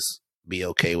and then just be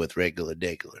okay with regular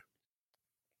degular?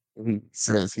 He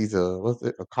says he's a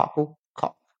cockle?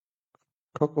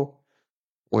 Cockle?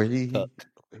 Where he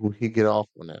get off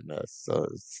on that mess. So I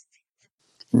guess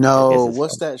No, it's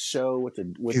what's that show with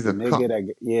the he's a nigga cuck.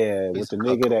 that with He's the a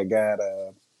nigga cuckold. that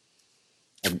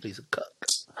got He's a cuck.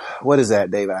 what is that,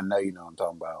 David? I know you know what I'm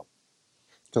talking about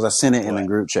because I sent it in the What?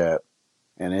 group chat,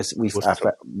 and What's the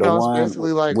the No, it's one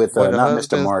basically like with when the not Mr.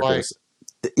 husband's like Marcus.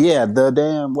 Yeah, the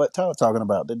damn what Tyler talking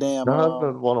about the damn the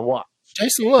husband want to watch.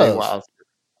 Jason They Love? watch.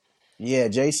 yeah,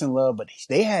 Jason Love, but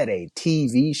they had a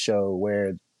TV show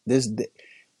where this shit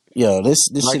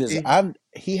Like is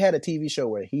he had a TV show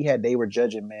where they were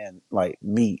judging men like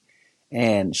meat,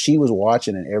 and she was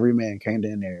watching, and every man came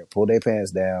in there, pulled their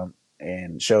pants down,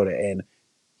 and showed it, and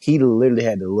he literally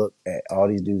had to look at all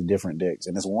these dudes' different dicks,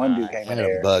 and this one dude came in Adam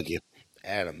there, bugging.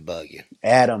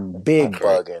 Adam big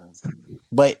Correct. bugging,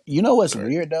 but you know what's Correct.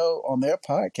 weird though on their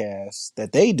podcast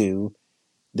that they do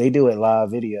it live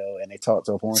video and they talk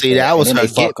to a porn See, star that and was then her they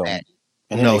get fuck them, back.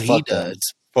 and then No, they he fuck them.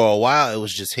 does. For a while, it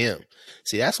was just him.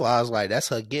 See, that's why I was like, that's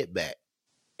her get back.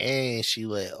 And she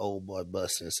let old boy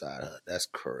bust inside her. That's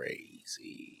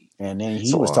crazy. And then he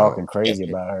So, was talking crazy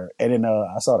about her. And then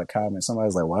I saw the comment. Somebody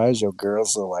was like, "Why is your girl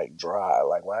so like dry?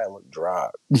 Like, why it look dry?"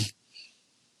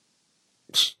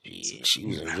 She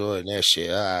was enjoying that shit.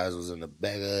 Her eyes was in the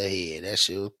back of her head. That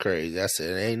shit was crazy. I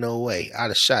said, ain't no way. I'd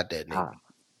have shot that nigga.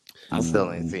 I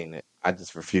still ain't seen it. I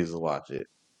just refuse to watch it.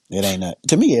 It ain't not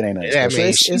to me. It ain't nothing I special.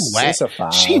 mean, It's a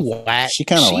 5. She whack. She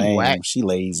kind of She lame. whack. She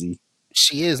lazy.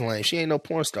 She is lame. She ain't no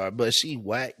porn star, but she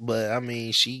whack. But I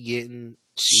mean, she getting.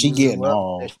 She was in getting love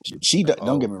off. with that shit. She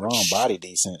don't get me wrong. Body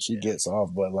decent. She gets off,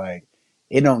 but like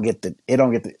it don't get the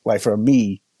like for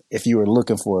me. If you were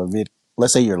looking for a vid,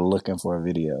 let's say you're looking for a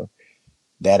video,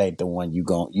 that ain't the one you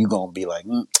gonna be like.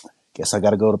 Guess I got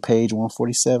to go to page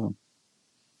 147.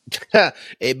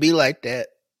 It be like that,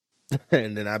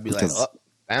 and then I'd be like, "Oh,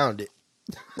 found it."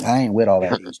 I ain't with all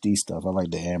that HD stuff. I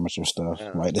like the amateur stuff,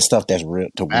 like the stuff that's real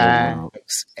to real world.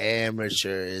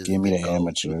 Amateur is Give me the go-to.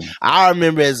 amateur. I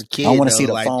remember as a kid, I want to though, see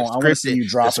the like phone. I want to see you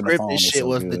dropping the phone. scripted shit so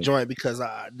was good. the joint because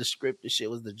the scripted shit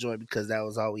was the joint because that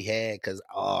was all we had. Because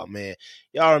oh man,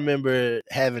 y'all remember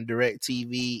having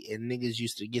DirecTV and niggas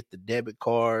used to get the debit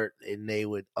card and they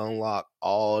would unlock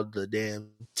all the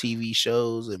damn TV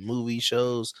shows and movie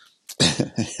shows.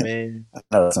 Man, I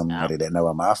know somebody that know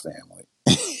of my family.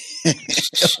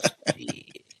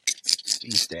 We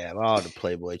used to have all the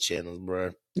Playboy channels,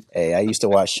 bro. Hey, I used to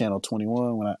watch Channel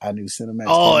 21 when I knew Cinemax.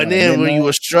 Oh, and then when you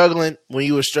were struggling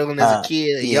as a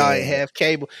kid, and y'all ain't have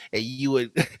cable, and you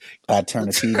would I'd turn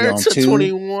the TV on 2,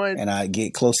 21, and I'd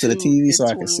get close to the TV so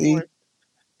I could see.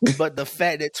 But the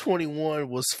fact that 21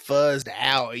 was fuzzed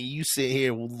out, and you sit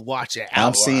here watching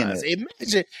Outlaws, I'm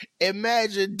seeing it.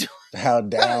 Imagine how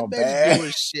down bad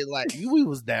doing shit like we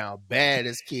was down bad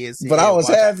as kids. But I was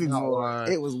happy for it.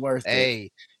 It was worth it.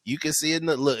 Hey, you can see it.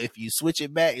 Look, if you switch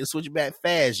it back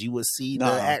fast, you would see the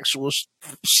actual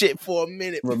shit for a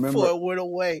minute before it went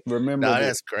away. Remember,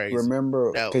 that's crazy.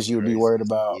 Remember, because you'd be worried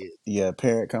about your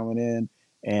parent coming in,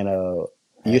 and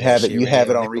you'd have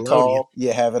it on recall.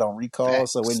 You have it on recall.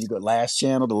 Facts. So when you go the last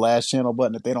channel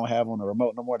button that they don't have on the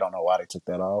remote no more, don't know why they took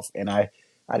that off. And I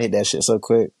hit that shit so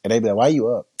quick, and they'd be like, "Why you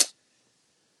up?"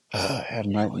 I had a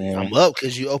nightmare. I'm up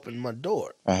because you opened my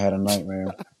door. I had a nightmare.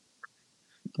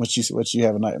 What you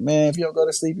have a night, man? If you don't go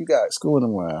to sleep, you got school in the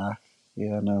morning.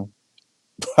 Yeah, I know.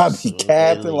 I be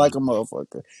capping like a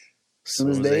motherfucker. As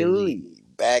soon as they leave,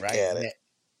 back at it.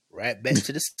 Right back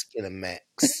to the Cinemax.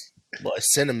 Boy,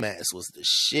 Cinemax was the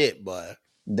shit, boy.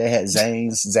 They had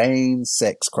Zane's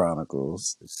Sex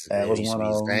Chronicles. That There was used to one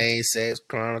be of them. Zane Sex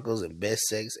Chronicles and Best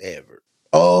Sex Ever.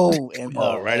 Oh, Come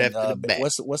on, right after the back.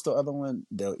 what's the other one?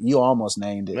 You almost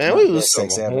named it. Man, Not we was Best some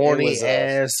Sex Ever. horny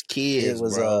ass It kids,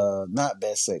 was bro. not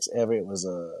Best Sex Ever. It was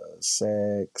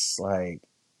sex like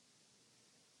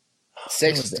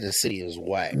Sex in the City is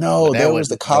whack. no. But that There was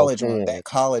wasn't the no college one. porn. That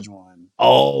college one.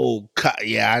 Oh,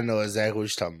 yeah, I know exactly what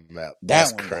you're talking about.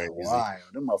 That's That one crazy. got wild.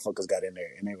 Them motherfuckers got in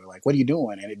there and they were like, "What are you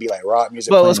doing?" And it'd be like rock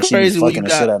music But playing, what's and she be crazy when fucking you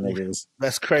the shit got out of niggas.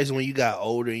 that's crazy when you got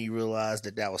older and you realize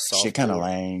that was softcore. Shit kind of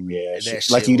lame, yeah. And that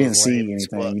Like shit you was didn't see lame as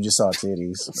anything, fuck. you just saw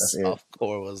titties. That's it.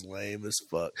 Softcore was lame as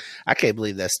fuck. I can't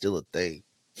believe that's still a thing.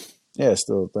 Yeah, it's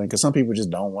still a thing because some people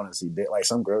just don't want to see dick. Like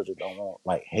some girls just don't want,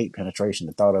 like, hate penetration.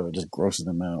 The thought of it just grosses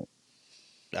them out.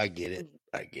 I get it.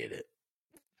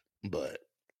 But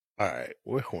all right,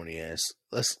 we're horny ass.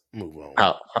 Let's move on.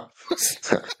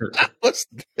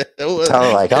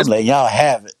 Tyler, like, I'm letting y'all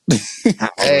have it.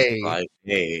 Hey, like,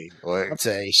 hey, what? I'll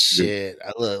tell you shit.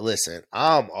 Listen,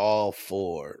 I'm all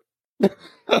for.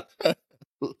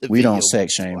 We don't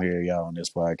sex shame here, y'all, on this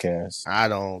podcast. I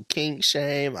don't kink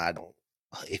shame. I don't.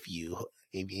 If you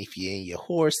in your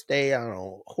horse day, I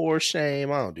don't horse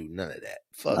shame. I don't do none of that.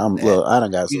 Fuck that. Look, I done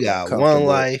got You so got comfortable. one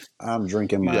life. I'm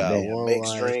drinking You my got damn one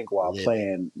mixed life, drink while live it.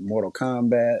 playing Mortal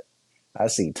Kombat. I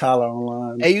see Tyler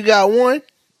online. Hey, you got one?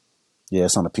 Yeah,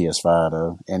 it's on the PS5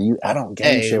 though. And I don't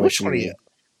game share with which one you. are you?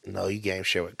 No, you game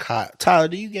share with Kyle. Tyler,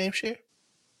 do you game share?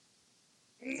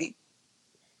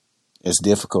 It's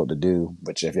difficult to do,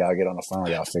 but if y'all get on the phone,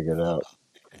 y'all figure it out.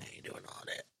 I ain't doing all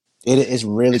that. It's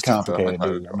really complicated,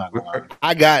 dude. I'm not gonna lie.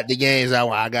 I got the games I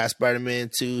want. I got Spider-Man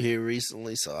 2 here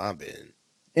recently, so I've been.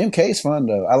 MK's fun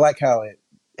though. I like how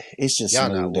it's just Y'all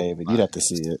smooth, not David. my You'd have to games.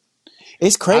 see it.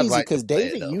 It's crazy like to because play it,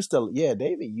 David though. used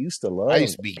to love. I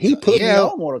used to be. He put me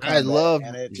on Mortal Kombat. I loved.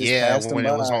 And it just passed him when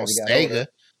by it was on as he got Sega. older.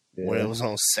 When Yeah. it was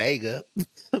on Sega,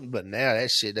 but now that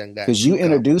shit done got. Because you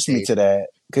introduced me to that.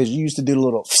 Because you used to do the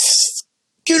little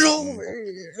get over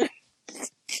here.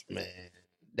 Man,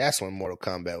 that's when Mortal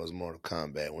Kombat was Mortal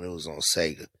Kombat, when it was on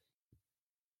Sega.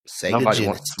 Nobody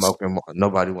wants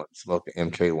smoking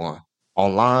MK1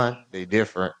 online. They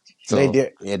different. So they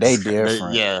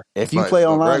different. yeah. If you play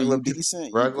online, regular you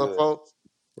decent. regular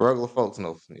folks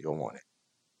know you don't want it.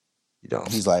 You don't.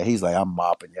 He's like, I'm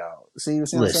mopping y'all. See what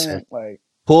I'm saying? Like,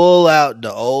 pull out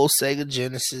the old Sega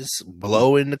Genesis,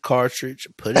 blow in the cartridge,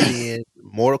 put it in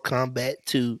Mortal Kombat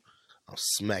 2. I'm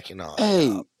smacking off.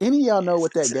 Hey, any of y'all know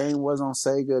what that game was on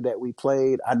Sega that we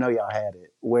played? I know y'all had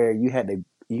it, where you had to.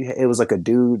 It was like a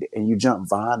dude, and you jump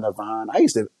vine to vine. I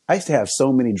used to have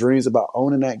so many dreams about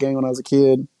owning that game when I was a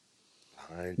kid.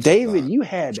 David, you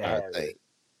had to have it.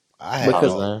 I had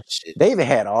because David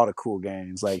had all the cool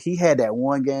games. Like he had that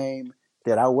one game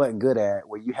that I wasn't good at,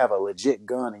 where you have a legit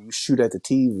gun and you shoot at the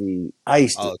TV. I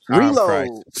used to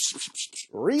reload.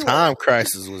 Time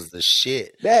Crisis was the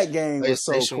shit. That game was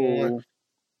so cool.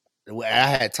 I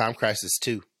had Time Crisis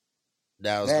 2.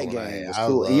 That game was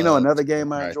cool. And you know another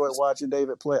game I enjoyed watching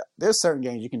David play? There's certain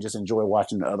games you can just enjoy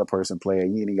watching the other person play it.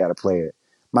 You ain't got to play it.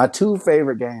 My two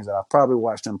favorite games that I've probably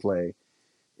watched him play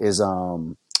is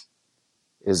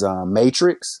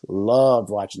Matrix. Loved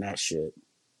watching that shit.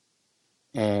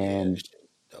 And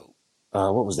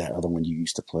what was that other one you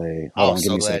used to play? Hold on,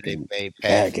 give me a second.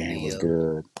 That game was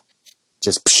good.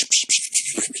 Just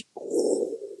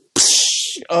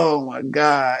oh my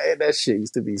god, that shit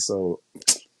used to be so.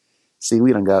 See,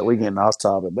 we getting off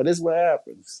topic, but it's what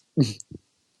happens. I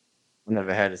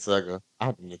never had a Sega. I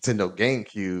had a Nintendo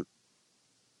GameCube.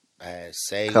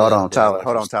 Sega. Hold on, Tyler.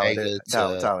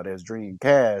 Tyler, there's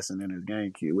Dreamcast and then there's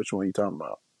GameCube. Which one are you talking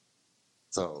about?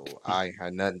 So I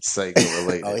had nothing Sega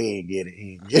related. Oh, he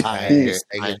didn't get it.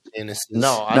 Sega Genesis.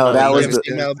 No,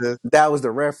 that was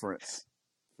the reference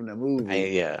from the movie.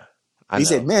 He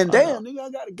said, "Man, damn, nigga, I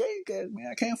got a Gamecast, man.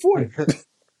 I can't afford it."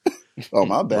 Oh,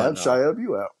 my bad. I'm trying to help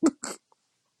you out.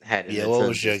 What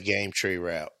was your game tree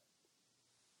route?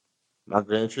 My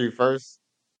game tree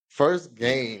first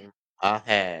game I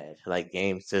had, like,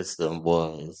 game system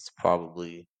was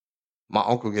probably my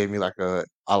uncle gave me like a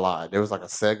lot. There was like a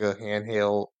Sega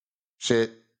handheld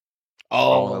shit.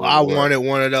 Oh, I wanted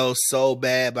one of those so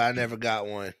bad, but I never got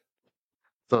one.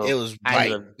 So it was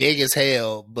big as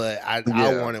hell, but I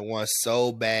wanted one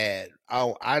so bad.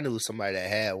 I knew somebody that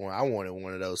had one. I wanted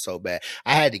one of those so bad.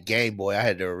 I had the Game Boy. I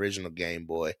had the original Game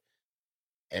Boy,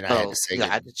 and I had the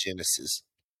Sega Genesis.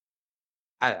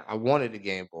 I wanted the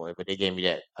Game Boy, but they gave me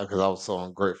that because I was so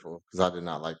ungrateful because I did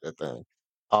not like that thing.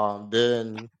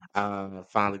 Then I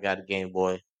finally got a Game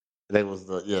Boy. That was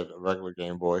the regular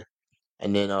Game Boy,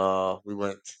 and then we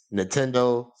went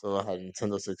Nintendo. So I had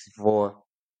Nintendo 64.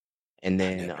 And I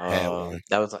then never had one.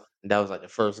 that was like the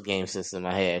first game system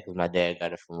I had because my dad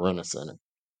got it from Rent Center.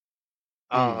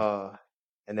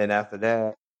 And then after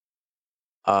that,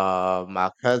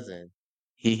 my cousin,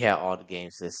 he had all the game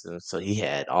systems, so he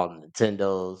had all the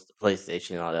Nintendos, the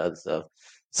PlayStation, all the other stuff.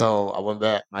 So I went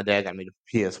back. My dad got me the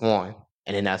PS1,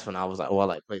 and then that's when I was like, "Oh, I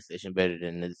like PlayStation better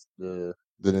than the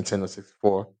Nintendo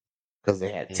 64 because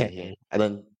they had Tekken." And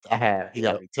then he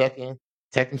got Yep. me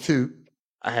Tekken 2.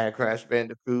 I had Crash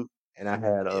Bandicoot, and I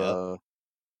had Yep. what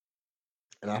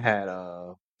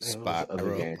was the other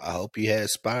Spyro. game? I hope you had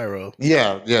Spyro.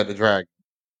 Yeah, the Dragon.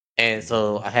 And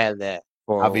so I had that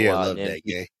for a Javier while. loved Then that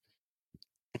game.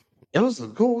 it was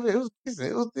cool. It was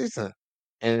decent. It was decent.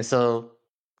 And so,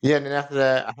 yeah. And then after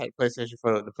that, I had PlayStation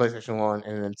for the PlayStation 1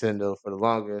 and Nintendo for the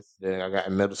longest. Then I got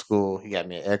in middle school. He got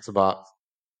me an Xbox,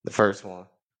 the first one.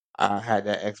 I had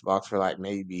that Xbox for like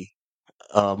maybe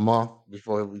a month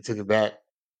before we took it back.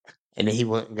 And then he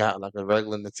went and got like a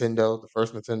regular Nintendo, the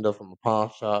first Nintendo from a pawn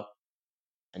shop.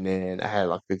 And then I had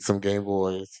like some Game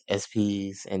Boys,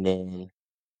 SPs, and then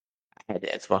I had the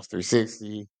Xbox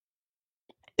 360.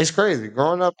 It's crazy.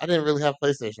 Growing up, I didn't really have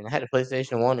PlayStation. I had a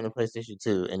PlayStation 1 and a PlayStation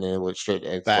 2, and then it went straight to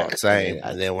Xbox. Fact, same.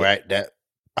 And then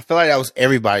I feel like that was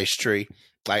everybody's tree.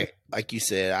 Like you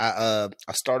said, I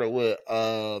started with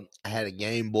I had a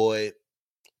Game Boy,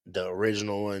 the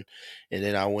original one, and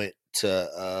then I went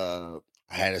to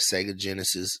I had a Sega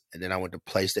Genesis, and then I went to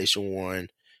PlayStation 1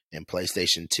 and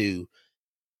PlayStation 2.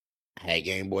 I had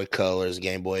Game Boy Colors,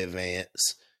 Game Boy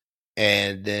Advance,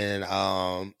 and then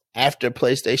after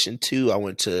PlayStation 2, I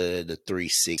went to the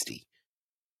 360.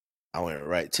 I went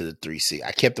right to the 360.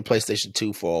 I kept the PlayStation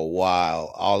 2 for a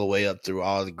while, all the way up through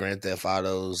all the Grand Theft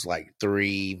Autos, like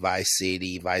 3, Vice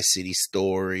City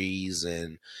Stories,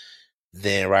 and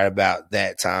then right about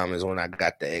that time is when I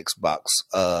got the Xbox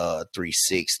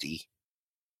 360.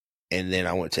 And then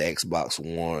I went to Xbox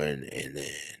One and then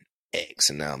X,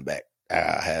 and now I'm back.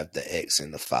 I have the X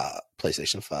and the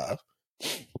PlayStation 5.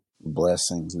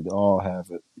 Blessings. We all have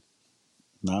it.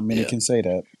 Not many Yeah. can say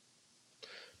that.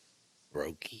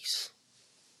 Rokies.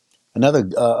 Another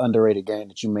underrated game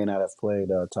that you may not have played,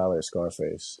 Tyler, is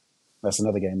Scarface. That's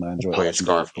another game I enjoyed. Played watching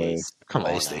you play. Scarface. Come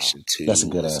on now. PlayStation 2. That's a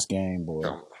good ass game, boy.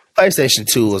 PlayStation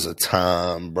 2 was a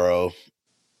time, bro.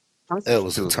 It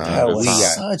was a PlayStation 2 time. That good was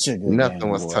time. such a good Nothing game,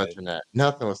 was boy. touching that.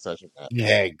 Nothing was touching that. You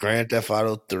had Grand Theft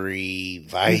Auto 3,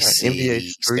 Vice NBA City,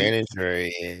 Street. San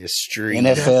Andreas, Street,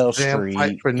 NFL Damn Fight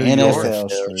Street, for New York. NFL NFL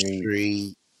Street.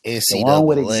 Street, The one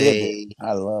with NCAA, Exhibit.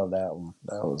 I love that one.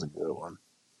 That was a good one.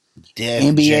 Def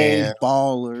NBA Jam.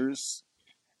 Ballers.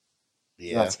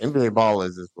 Yeah, Yes, NBA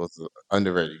Ballers was an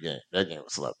underrated game. That game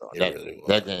was slept on. it really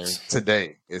That game was.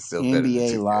 today is still better than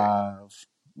NBA 2K. Live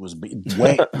was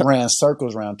ran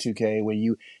circles around 2K where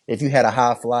if you had a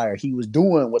high flyer, he was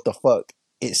doing what the fuck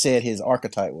it said his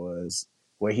archetype was,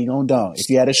 where he gonna dunk. If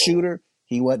you had a shooter,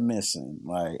 he wasn't missing.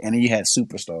 And then you had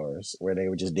superstars where they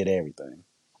just did everything.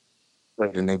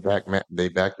 And they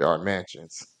backyard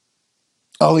mansions.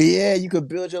 Oh yeah, you could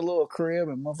build your little crib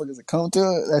and motherfuckers would come to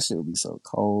it. That shit would be so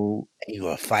cold. You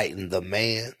were fighting the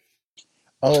man.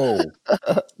 Oh,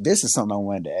 this is something I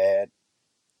wanted to add.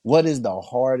 What is the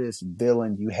hardest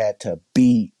villain you had to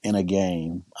beat in a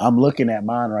game? I'm looking at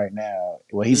mine right now.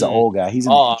 Well, he's an old guy. He's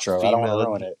in the intro. I don't want to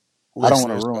ruin it. I don't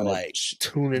want to ruin it.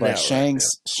 Tuning but out Shang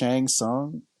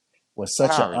Tsung was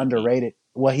such an underrated.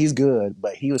 Well, he's good,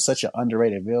 but he was such an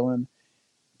underrated villain.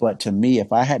 But to me,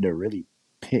 if I had to really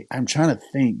pick, I'm trying to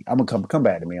think. I'm gonna come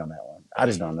back to me on that one. I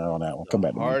just don't know on that one. Come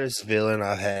back to me. The hardest villain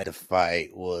I had to fight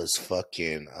was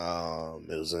fucking.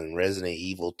 It was in Resident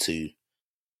Evil 2,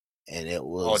 and it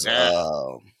was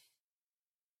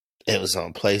it was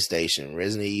on PlayStation,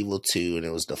 Resident Evil 2, and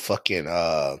it was the fucking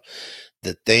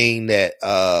the thing that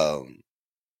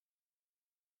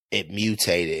it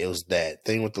mutated. It was that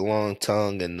thing with the long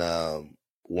tongue and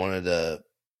one of the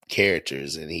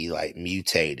characters, and he like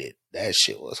mutated. That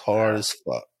shit was hard as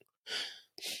fuck.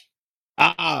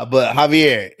 But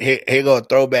Javier, here go a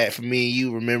throwback for me and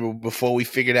you. Remember before we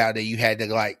figured out that you had to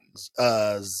like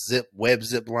zip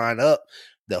line up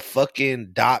the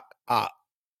fucking Doc Ock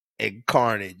and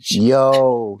Carnage.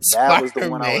 Yo, that was the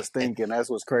one I was thinking. That's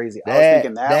what's crazy. I was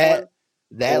thinking that one.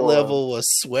 That level was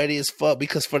sweaty as fuck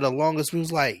because for the longest we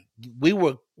was like we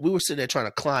were sitting there trying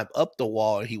to climb up the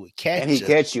wall and he would catch us. And he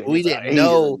catch you. We didn't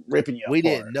know ripping you apart. We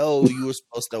didn't know you were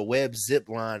supposed to web zip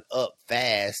line up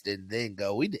fast and then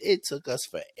go. It took us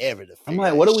forever to figure I'm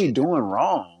like, what are we doing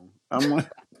wrong? I'm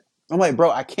like,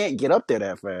 bro, I can't get up there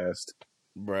that fast.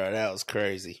 Bro, that was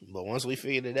crazy. But once we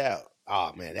figured it out,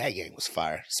 oh man, that game was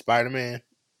fire. Spider-Man.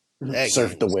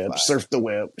 Surf the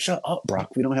web. Shut up, Brock.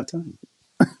 We don't have time.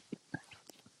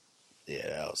 Yeah,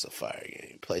 that was a fire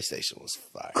game. PlayStation was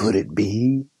fire. Could it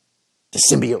be the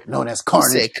symbiote known as He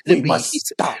Carnage? said, "Could We it be?" must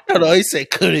stop. No, he said,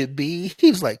 "Could it be?" He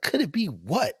was like, "Could it be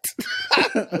what?"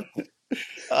 The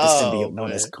Oh symbiote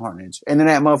known as man, Carnage. And then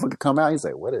that motherfucker come out. He's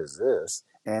like, "What is this?"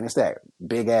 And it's that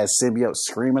big ass symbiote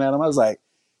screaming at him. I was like,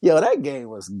 "Yo, that game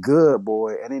was good,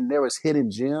 boy." And then there was hidden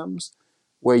gems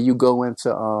where you go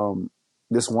into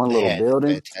this one they little had the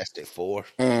building, Fantastic Four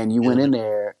and you went in building.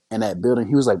 there, and that building,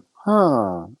 he was like,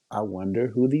 "Huh, I wonder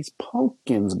who these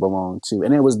pumpkins belong to."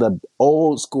 And it was the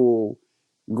old school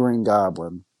Green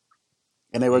Goblin,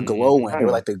 and they were glowing. They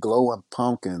were like the glowing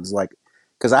pumpkins, like.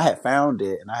 Because I had found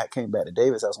it, and I had came back to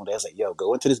David's house one day. I was like, "Yo,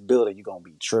 go into this building. You're gonna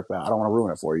be tripping. I don't want to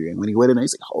ruin it for you." And when he went in there,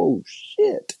 he's like, "Oh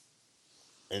shit!"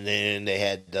 And then they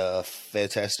had the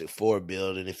Fantastic Four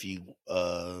building. If you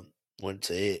went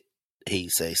to it,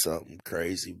 he'd say something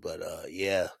crazy. But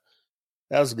yeah,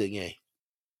 that was a good game.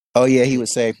 Oh yeah, he would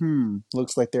say,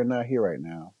 looks like they're not here right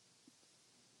now."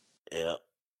 Yeah.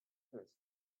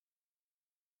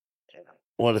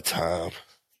 What a time.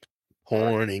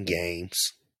 Porn and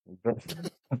games.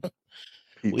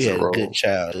 We Pizza had a good roll.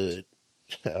 childhood.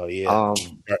 Oh yeah.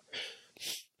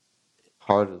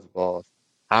 Hardest boss.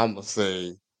 I'm gonna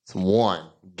say it's one.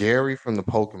 Gary from the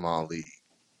Pokemon League.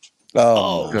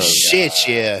 Oh Oh my shit,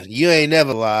 god! yeah. You ain't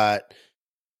never lied.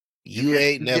 You You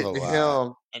ain't get never to lied.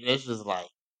 him, and it's just like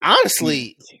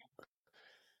Honestly,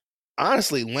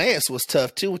 Lance was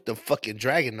tough too with the fucking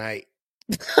Dragonite.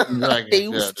 Dragons. He Yeah,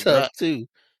 was tough too.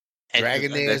 at that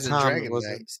Dragonairs and time it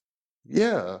wasn't. Dragonites.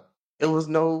 Yeah, it was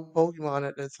no Pokemon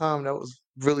at that time that was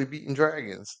really beating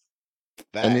dragons.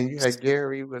 And then you Facts. had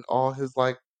Gary with all his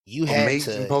like You had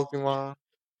amazing to Pokemon.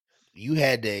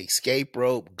 escape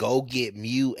rope, go get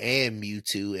Mew and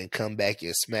Mewtwo, and come back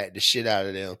and smack the shit out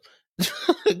of them.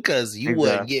 Because you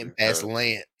wasn't getting past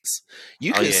Lance.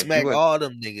 You could smack all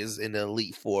them niggas in the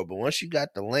Elite Four, but once you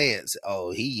got the Lance,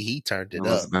 oh, he turned it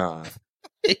up.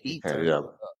 He turned it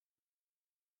up.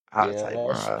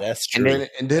 Yeah, that's true.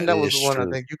 And then that was the one I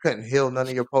true. think you couldn't heal none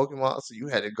of your Pokemon, so you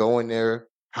had to go in there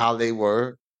how they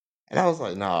were. And I was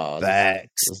like, nah,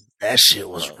 Facts. That shit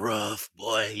was rough,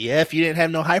 boy. Yeah, if you didn't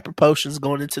have no hyper potions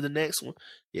going into the next one,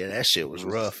 yeah, that shit was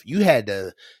rough. You had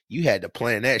to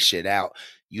plan that shit out.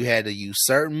 You had to use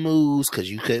certain moves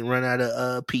because you couldn't run out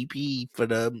of PP for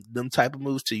them type of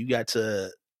moves till you got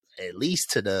to at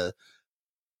least to the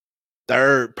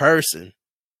third person.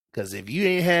 Because if you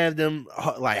didn't have them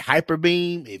like hyper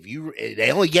beam,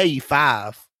 they only gave you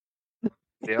 5.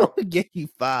 They only gave you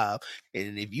 5,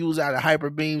 and if you was out of hyper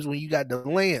beams when you got the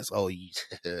Lance, oh,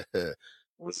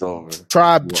 it's over.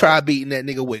 Try beating that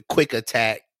nigga with quick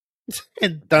attack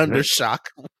and thunder shock.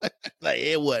 Like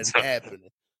it wasn't happening.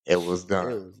 It was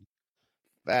done. It was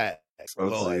facts.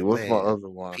 Boy, what's my other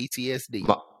one? PTSD.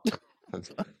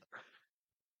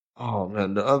 Oh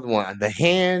man, the other one, the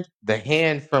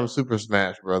hand from Super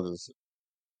Smash Brothers.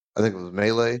 I think it was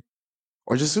Melee,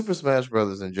 or just Super Smash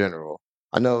Brothers in general.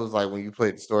 I know it was like when you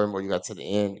played the story mode, you got to the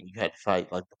end and you had to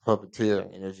fight like the puppeteer,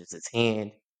 and it was just his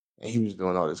hand, and he was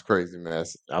doing all this crazy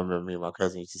mess. I remember me and my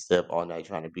cousin used to stay up all night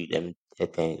trying to beat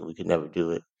that thing. We could never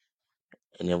do it,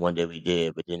 and then one day we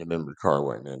did, but then the memory card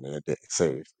went in and it didn't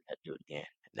save. We had to do it again.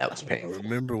 And that was painful.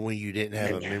 Remember when you didn't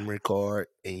have a memory card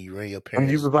and you rang your And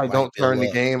parents? he was like, "Don't turn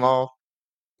the game off."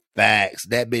 Facts.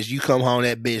 That bitch, you come home,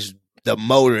 that bitch, the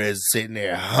motor is sitting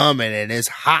there humming and it's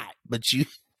hot, but you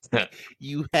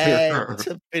had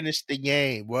to finish the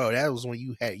game, bro. That was when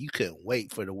you couldn't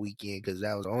wait for the weekend because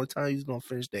that was the only time you was gonna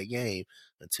finish that game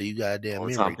until you got a damn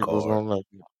memory card.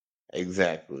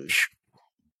 Exactly.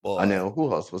 Boy. I know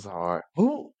who else was hard.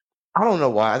 I don't know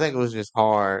why. I think it was just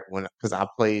hard because I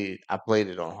played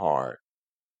it on hard.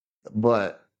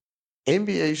 But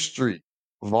NBA Street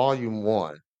Volume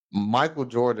 1, Michael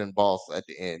Jordan boss at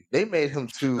the end. They made him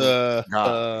too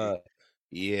godly.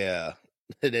 Yeah.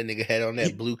 That nigga had on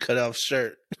that blue cutoff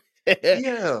shirt.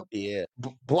 Yeah. Yeah.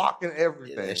 Blocking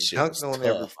everything. That shit dunking on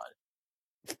everybody.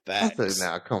 Facts. I said,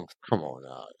 now come on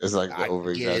now. It's like the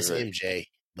over get it's MJ,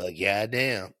 but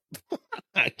goddamn.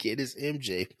 I get it's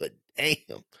MJ, but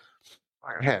damn.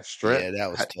 I had strength. Yeah,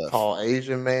 that was tough. Tall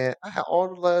Asian man. I had all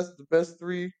the best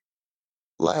 3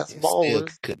 last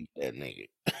ballers. Couldn't beat that nigga.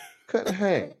 Couldn't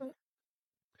hang.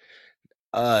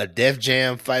 Def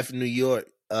Jam Fight for New York.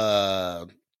 Def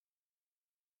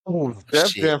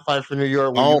Jam Fight for New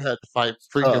York when you had to fight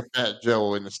freaking Fat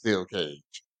Joe in the steel cage.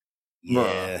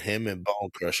 Yeah, him and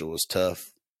Bone Crusher was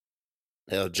tough.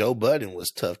 Hell, Joe Budden was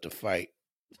tough to fight.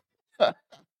 That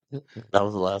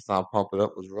was the last time Pump It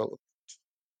Up was relevant.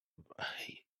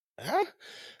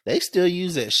 They still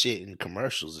use that shit in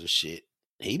commercials and shit.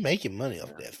 He making money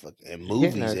off that fucking and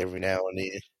movies every now and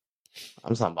then.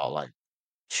 I'm talking about like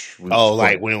We Oh, just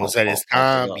like pump, when it was pump, at his pump it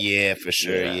time? up. Yeah, for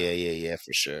sure. Yeah. Yeah,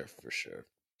 for sure.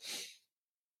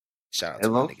 Shout out to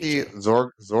And my low nigga key,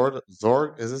 Joe.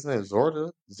 Zorg, is his name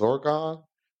Zorda?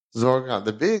 Zorgon,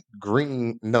 the big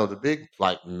green, no, the big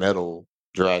like metal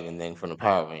dragon thing from the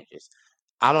Power Rangers.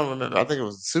 I don't remember. I think it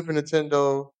was Super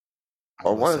Nintendo I was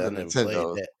or about to one of say I the never played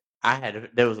Nintendos. that.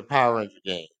 There was a Power Ranger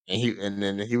game, and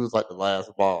then he was like the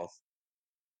last boss,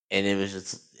 and it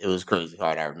was crazy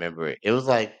hard. I remember it. It was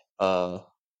like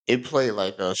it played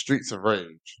like Streets of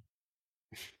Rage.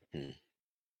 Hmm,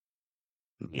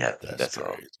 Yeah, that's that's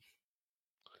all. crazy.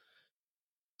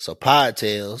 So Pod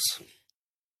Tales,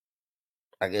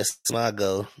 I guess it's my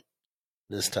go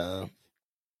this time.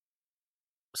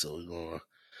 So we're gonna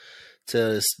tell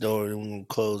this story and we're gonna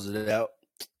close it out.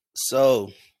 So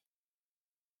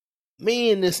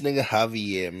me and this nigga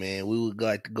Javier, man, we would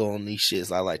like to go on these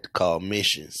shits I like to call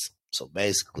missions. So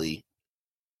basically,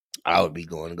 I would be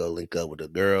going to go link up with a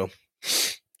girl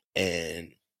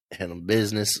and handle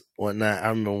business, whatnot. I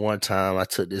remember one time I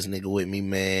took this nigga with me,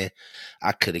 man.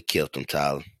 I could have killed him,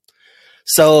 Tyler.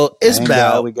 So it's Thank God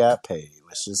about we got paid.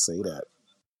 Let's just say that.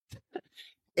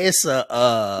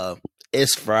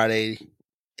 it's Friday.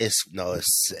 It's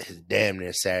damn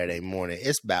near Saturday morning.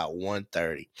 It's about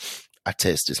 1:30. I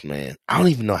text this man. I don't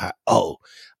even know how.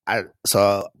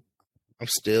 So I'm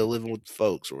still living with the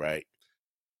folks, right?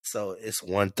 So it's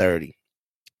 1:30.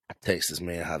 I text this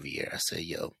man Javier. I say,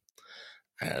 yo,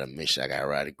 I had a mission. I got to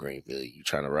ride to Greenville. You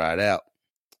trying to ride out?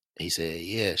 He said,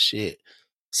 yeah, shit.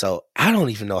 So I don't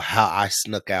even know how I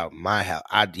snuck out my house.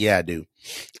 I do.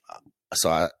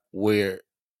 So we're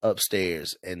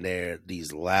upstairs and there are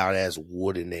these loud ass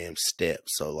wooden damn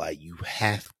steps. So like you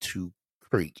have to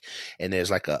creak. And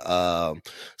there's like there's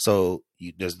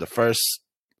the first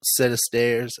set of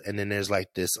stairs and then there's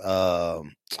like this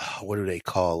what do they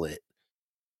call it?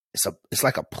 It's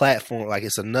like a platform, like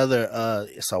it's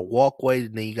a walkway,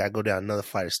 and then you gotta go down another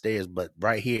flight of stairs. But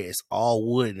right here, it's all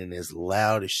wood and it's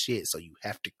loud as shit, so you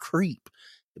have to creep.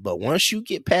 But once you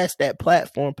get past that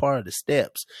platform part of the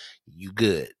steps, you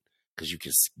good because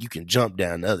you can jump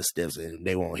down the other steps and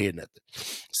they won't hear nothing.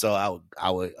 So I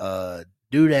would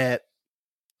do that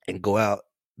and go out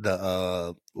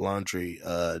the laundry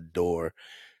door.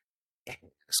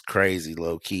 It's crazy,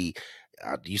 low key.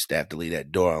 I used to have to leave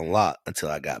that door unlocked until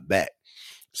I got back.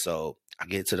 So I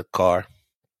get to the car.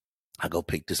 I go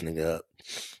pick this nigga up.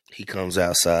 He comes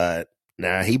outside.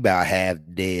 Now he about half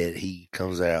dead. He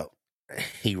comes out.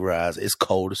 He rides. It's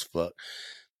cold as fuck.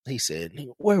 He said,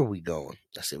 where are we going?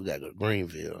 I said, we got to go to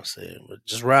Greenville. I said, well,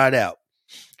 just ride out.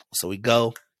 So we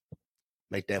go.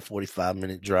 Make that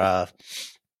 45-minute drive.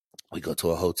 We go to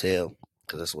a hotel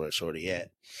because that's where Shorty at.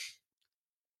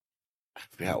 I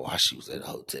forgot why she was at a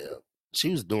hotel.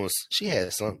 She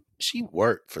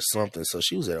worked for something, so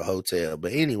she was at a hotel.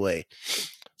 But anyway,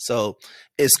 so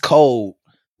it's cold.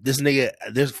 This nigga,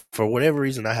 for whatever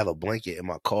reason, I have a blanket in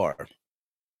my car.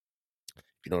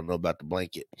 If you don't know about the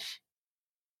blanket,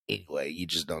 anyway, you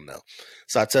just don't know.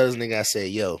 So I tell this nigga, I said,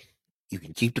 yo, you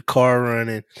can keep the car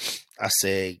running. I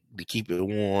said, to keep it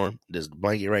warm, there's the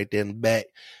blanket right there in the back.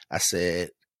 I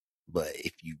said, but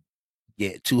if you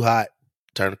get too hot,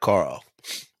 turn the car off.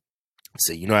 I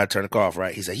said, you know how to turn the car off,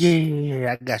 right? He said,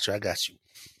 yeah, I got you.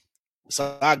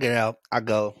 So I get out, I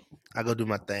go do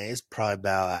my thing. It's probably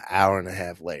about an hour and a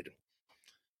half later.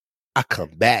 I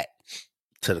come back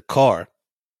to the car.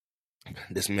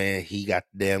 This man, he got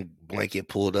the damn blanket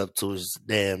pulled up to his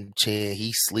damn chin.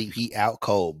 He sleep, he out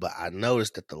cold. But I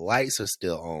noticed that the lights are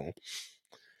still on.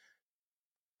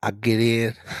 I get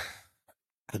in,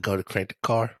 I go to crank the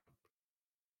car.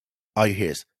 All you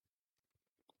hear is,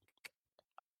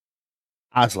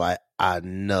 I was like, I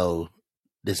know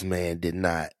this man did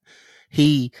not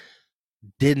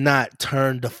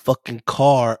turn the fucking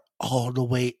car all the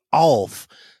way off.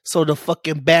 So the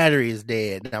fucking battery is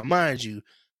dead. Now, mind you,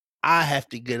 I have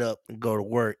to get up and go to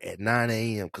work at 9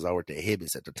 a.m. because I worked at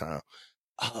Hibbins at the time.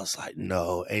 I was like,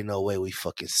 no, ain't no way we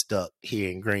fucking stuck here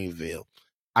in Greenville.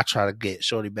 I try to get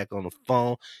Shorty back on the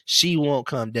phone. She won't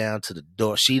come down to the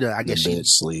door. I guess she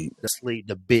sleep.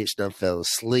 The bitch done fell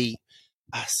asleep.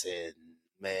 I said,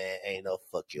 man, ain't no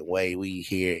fucking way we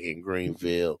here in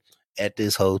Greenville at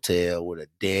this hotel with a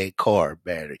dead car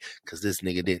battery because this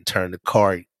nigga didn't turn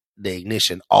the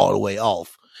ignition all the way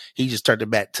off. He just turned it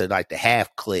back to like the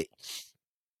half click.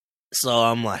 So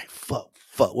I'm like, fuck,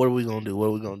 what are we gonna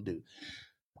do?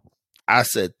 I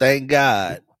said, thank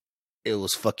God it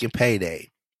was fucking payday.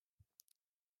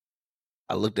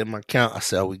 I looked at my account. I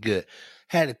said, are we good?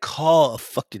 Had to call a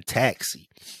fucking taxi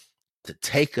to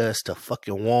take us to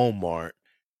fucking Walmart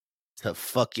to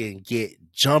fucking get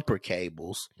jumper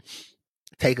cables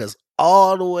take us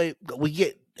all the way. We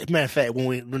get, matter of fact,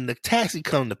 when the taxi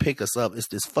come to pick us up, it's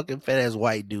this fucking fat ass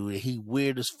white dude. And he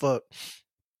weird as fuck.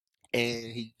 And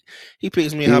he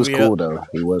picks me and He was Javier cool up. though.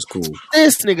 He was cool.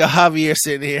 This nigga Javier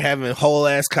sitting here having whole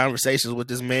ass conversations with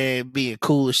this man, being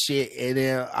cool as shit. And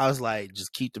then I was like,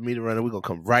 just keep the meter running. We're gonna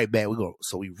come right back.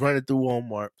 So we run it through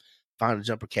Walmart, find a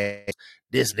jumper case.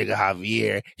 This nigga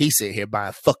Javier, he sitting here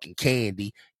buying fucking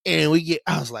candy. And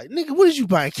I was like, nigga, what is you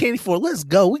buying candy for? Let's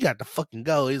go. We got to fucking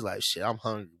go. He's like, shit, I'm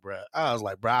hungry, bro. I was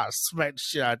like, bro, I'll smack the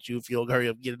shit out you if you don't hurry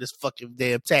up and get in this fucking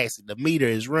damn taxi. The meter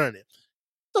is running.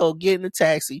 So get in the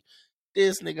taxi.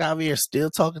 This nigga Javier still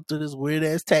talking to this weird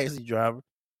ass taxi driver.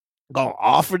 Gonna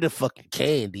offer the fucking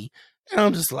candy. And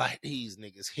I'm just like, these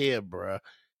niggas here, bro.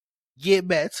 Get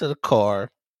back to the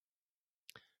car.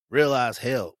 Realize,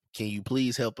 help. Can you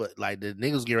please help us? Like, the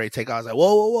niggas get ready to take off. I was like,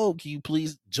 whoa. Can you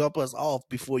please jump us off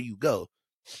before you go?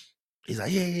 He's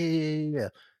like, yeah.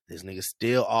 This nigga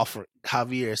still offering,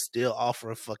 Javier is still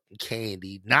offering fucking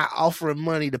candy. Not offering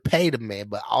money to pay the man,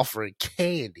 but offering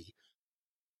candy.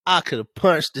 I could have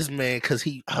punched this man because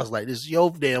I was like, this is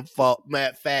your damn fault.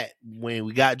 Matter of fact, when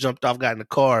we got jumped off, got in the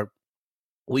car,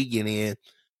 we get in.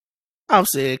 I'm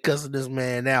saying, because of this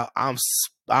man now, I'm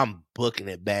booking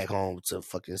it back home to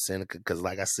fucking Seneca because,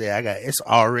 like I said, it's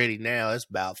already now. It's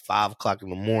about 5 o'clock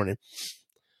in the morning.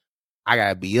 I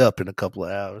gotta be up in a couple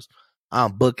of hours.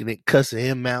 I'm booking it, cussing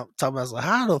him out, talking about, like,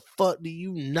 how the fuck do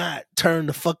you not turn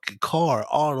the fucking car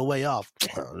all the way off?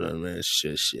 Oh, man,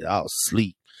 shit, I was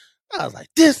asleep. I was like,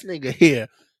 this nigga here,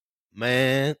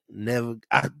 man, never.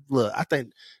 I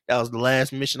think that was the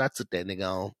last mission I took that nigga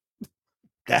on.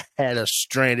 I had us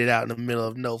stranded out in the middle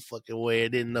of no fucking way. I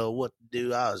didn't know what to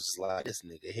do. I was just like, this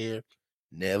nigga here,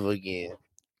 never again.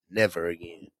 Never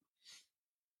again.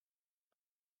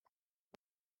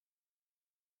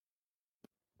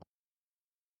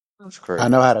 That's crazy. I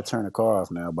know how to turn a car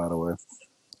off now, by the way.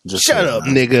 Just shut up,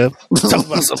 nigga. Talk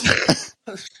about something.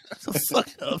 Shut the fuck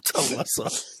up. Talk about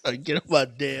something. Get on my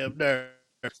damn nerve.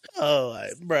 Oh,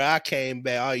 like, bro, I came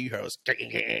back. All you heard was,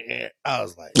 I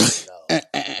was like,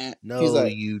 no,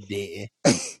 like, you didn't.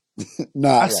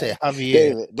 I said,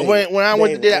 Javier. David, when I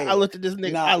went to that, I looked at this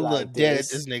nigga. I looked dead at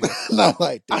this nigga. Not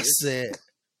like this. I said,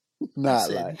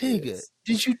 nigga, this.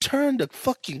 Did you turn the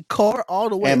fucking car all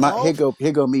the way off?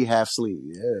 Here go me half asleep.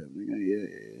 Yeah.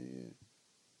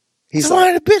 He's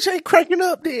like, the bitch ain't cranking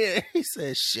up there. He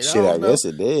said, shit, I guess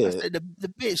it did. I said, the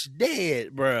bitch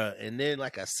dead, bruh. And then,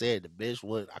 like I said, the bitch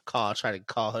tried to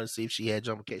call her to see if she had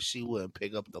jumper case. She wouldn't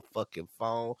pick up the fucking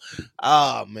phone.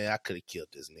 Oh, man, I could have killed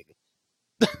this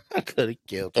nigga. I could have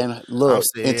killed him. And look,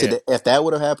 if that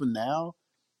would have happened now,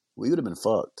 we would have been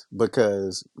fucked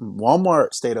because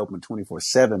Walmart stayed open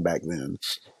 24/7 back then.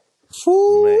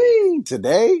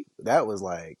 Today, that was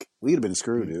like, we'd have been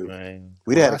screwed, dude. Man.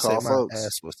 We'd have had to call folks. My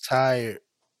ass was tired.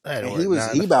 And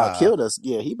he about killed us.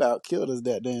 Yeah, he about killed us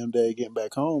that damn day getting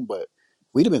back home, but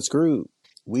we'd have been screwed.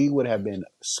 We would have been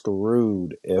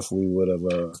screwed if we would have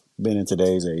been in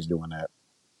today's age doing that.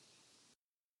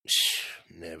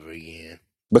 Never again.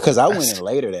 Because I went in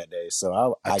later that day,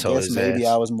 so I guess maybe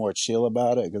I was more chill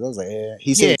about it because I was like, yeah.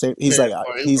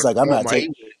 He's like, I'm not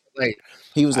taking.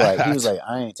 He was like,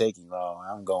 I ain't taking you long.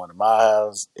 I'm going to my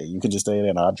house. And you can just stay there,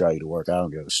 and I'll drive you to work. I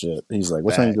don't give a shit. He's like,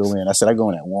 what time you go in? I said, I go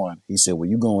in at 1. He said, well,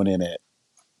 you going in at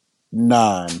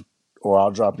 9, or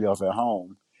I'll drop you off at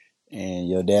home, and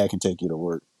your dad can take you to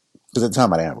work. Because at the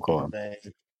time I didn't have a car.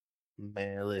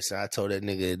 Man, listen, I told that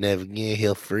nigga never again.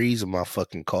 He'll freeze in my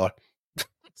fucking car.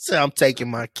 So I'm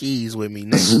taking my keys with me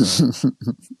next time.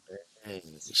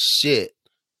 Shit.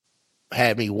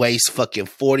 Had me waste fucking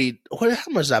 40. How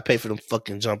much did I pay for them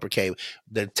fucking jumper cable?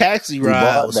 The taxi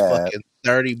ride was fucking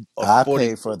 30 or 40. I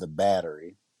paid for the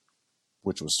battery,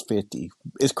 which was $50.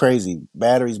 It's crazy.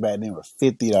 Batteries back then were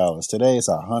 $50. Today it's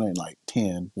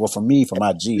 $110. Well, for me, for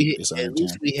my Jeep, it's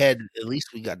 $110. At least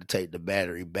we got to take the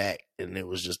battery back, and it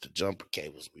was just the jumper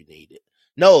cables we needed.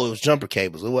 No, it was jumper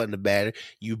cables. It wasn't the battery.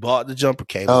 You bought the jumper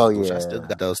cables. Oh, yeah. Which I still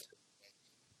got those.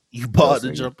 You bought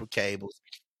the jumper cables.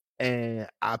 And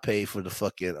I paid for the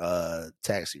fucking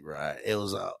taxi ride. It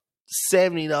was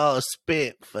 $70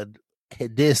 spent for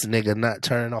this nigga not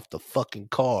turning off the fucking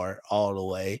car all the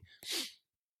way.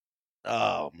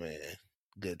 Oh, man.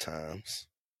 Good times.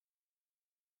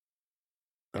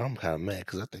 And I'm kind of mad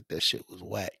because I think that shit was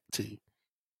whack, too.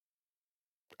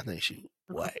 I think she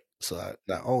was whack. So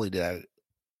not only did I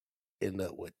end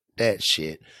up with that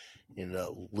shit, ended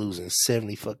up losing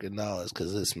 $70 fucking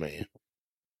because this man.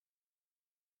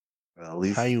 Well, at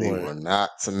least they were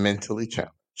not mentally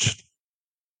challenged.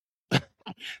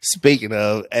 Speaking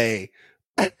of, hey,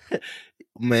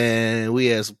 Man, we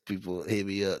had some people hit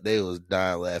me up. They was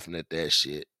dying laughing at that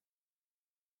shit.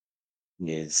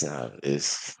 Yeah,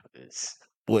 it's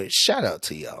But shout out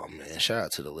to y'all, man. Shout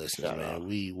out to the listeners, Shout man. out.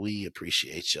 We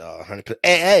appreciate y'all 100%.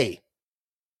 Hey,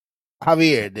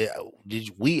 Javier,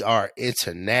 we are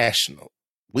international.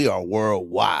 We are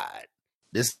worldwide.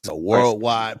 This is a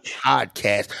worldwide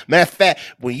podcast. Matter of fact,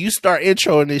 when you start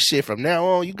introing this shit from now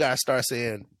on, you gotta start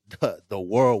saying the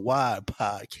worldwide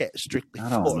podcast, strictly I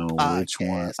don't for know podcast. which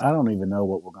one. I don't even know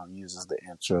what we're gonna use as the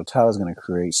intro. Tyler's gonna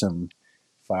create some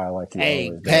fire like he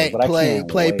always does, but I can't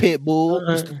play wait. Pitbull,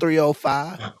 Mr.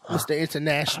 305, Mr. I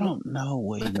International. don't know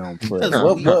what he's gonna put. Because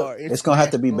What? we What? are It's gonna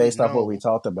have to be internationally based off what we known.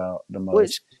 talked about the most.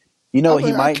 Which You know what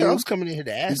he I might do was coming in here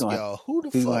to ask gonna- y'all, who the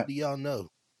he's fuck gonna- do y'all know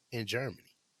in Germany?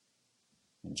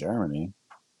 in Germany.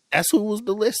 That's who was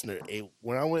the listener.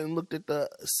 When I went and looked at the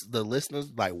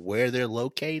listeners, like where they're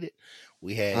located,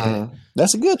 we had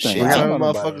That's a good thing. shit I ton don't of know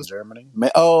nobody in motherfuckers. Germany.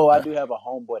 I do have a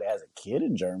homeboy that has a kid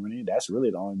in Germany. That's really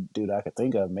the only dude I could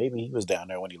think of. Maybe he was down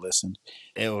there when he listened.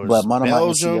 It was But one of my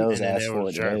Belgium, NCOs and then asked there for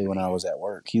was it today Germany. when I was at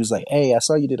work. He was like, "Hey, I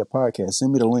saw you did a podcast.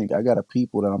 Send me the link. I got a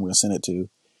people that I'm going to send it to.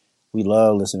 We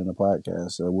love listening to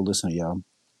podcasts, so we'll listen to y'all."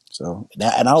 So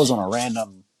and I was on a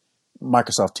random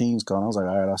Microsoft Teams call. And I was like,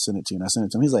 "All right, I'll send it to you." And I sent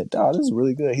it to him. He's like, "Dog, this is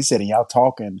really good." He said, "And y'all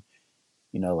talking,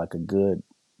 like a good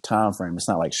time frame. It's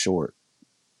not like short."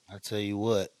 I tell you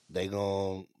what, they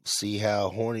gonna see how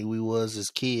horny we was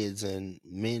as kids and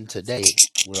men today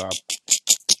with our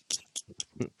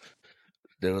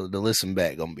the listen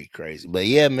back gonna be crazy. But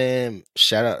yeah, man,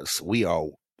 shout out. We are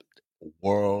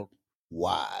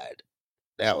worldwide.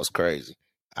 That was crazy.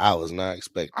 I was not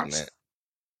expecting that.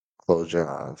 Close your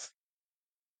eyes.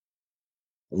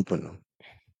 Open them.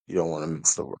 You don't want to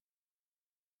miss the word.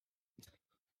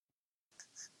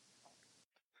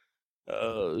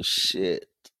 Oh shit.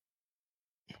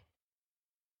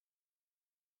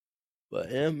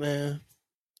 But yeah, man.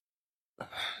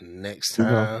 Next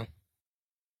time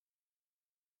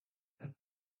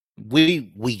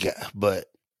we got, but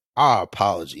our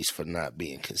apologies for not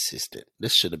being consistent.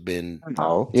 This should have been.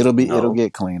 No, It'll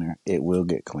get cleaner. It will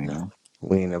get cleaner.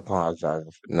 We ain't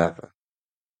apologizing for nothing.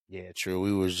 Yeah, true.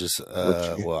 We was just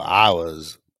I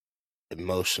was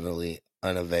emotionally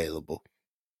unavailable.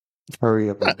 Hurry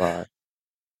up and buy.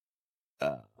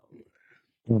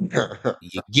 You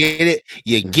get it.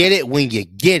 You get it when you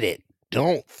get it.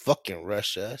 Don't fucking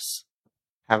rush us.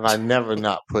 Have I never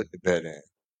not put the bed in?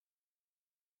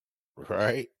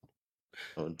 Right?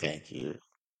 Oh, thank you.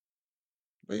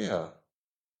 But yeah,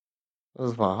 that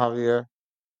was my Javier.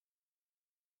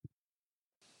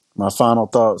 My final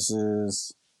thoughts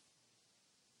is,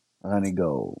 honey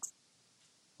gold.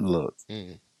 Look,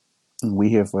 we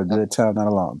here for a good time, not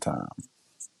a long time.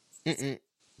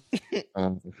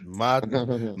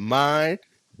 Mine.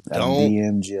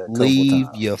 Don't leave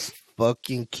your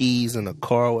fucking keys in the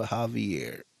car with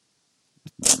Javier.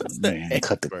 Man,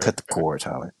 cut the cord,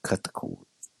 Tyler. Cut the cord.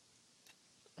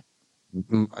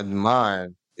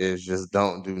 Mine is just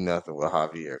don't do nothing with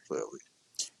Javier. Clearly,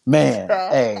 man.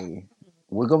 Hey,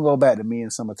 we're gonna go back to me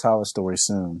and some of Tyler's stories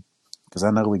soon because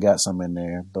I know we got some in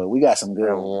there, but we got some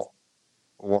good ones.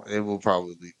 It will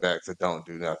probably be back to don't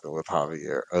do nothing with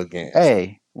Javier again.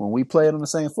 Hey, when we played on the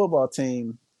same football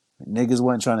team, niggas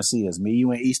wasn't trying to see us. Me,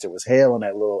 you, and Easter was hell on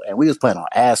that little, and we was playing on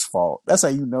asphalt. That's how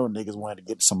you know niggas wanted to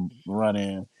get some run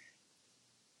in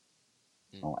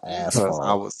on asphalt. Because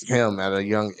I was him at a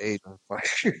young age.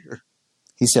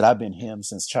 He said, "I've been him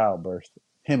since childbirth."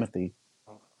 Himothy.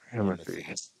 Hemi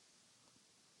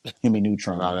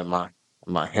Neutron. Not in my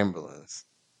Himberlands.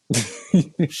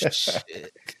 Shit.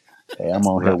 Hey, I'm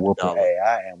on here whooping. Hey,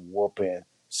 I am whooping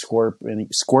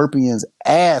Scorpion's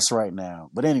ass right now.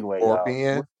 But anyway, y'all,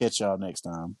 we'll catch y'all next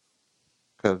time.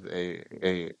 Because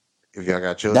if y'all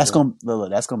got children, that's gonna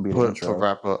be the intro. Put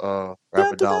rap a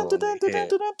dollar on their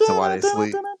head. So while they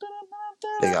sleep,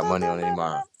 they got money on their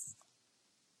mind.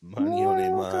 Money on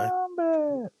their mind.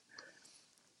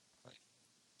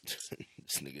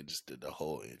 This nigga just did the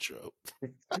whole intro.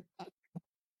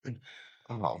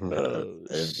 Oh man,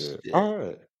 all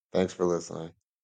right. Thanks for listening.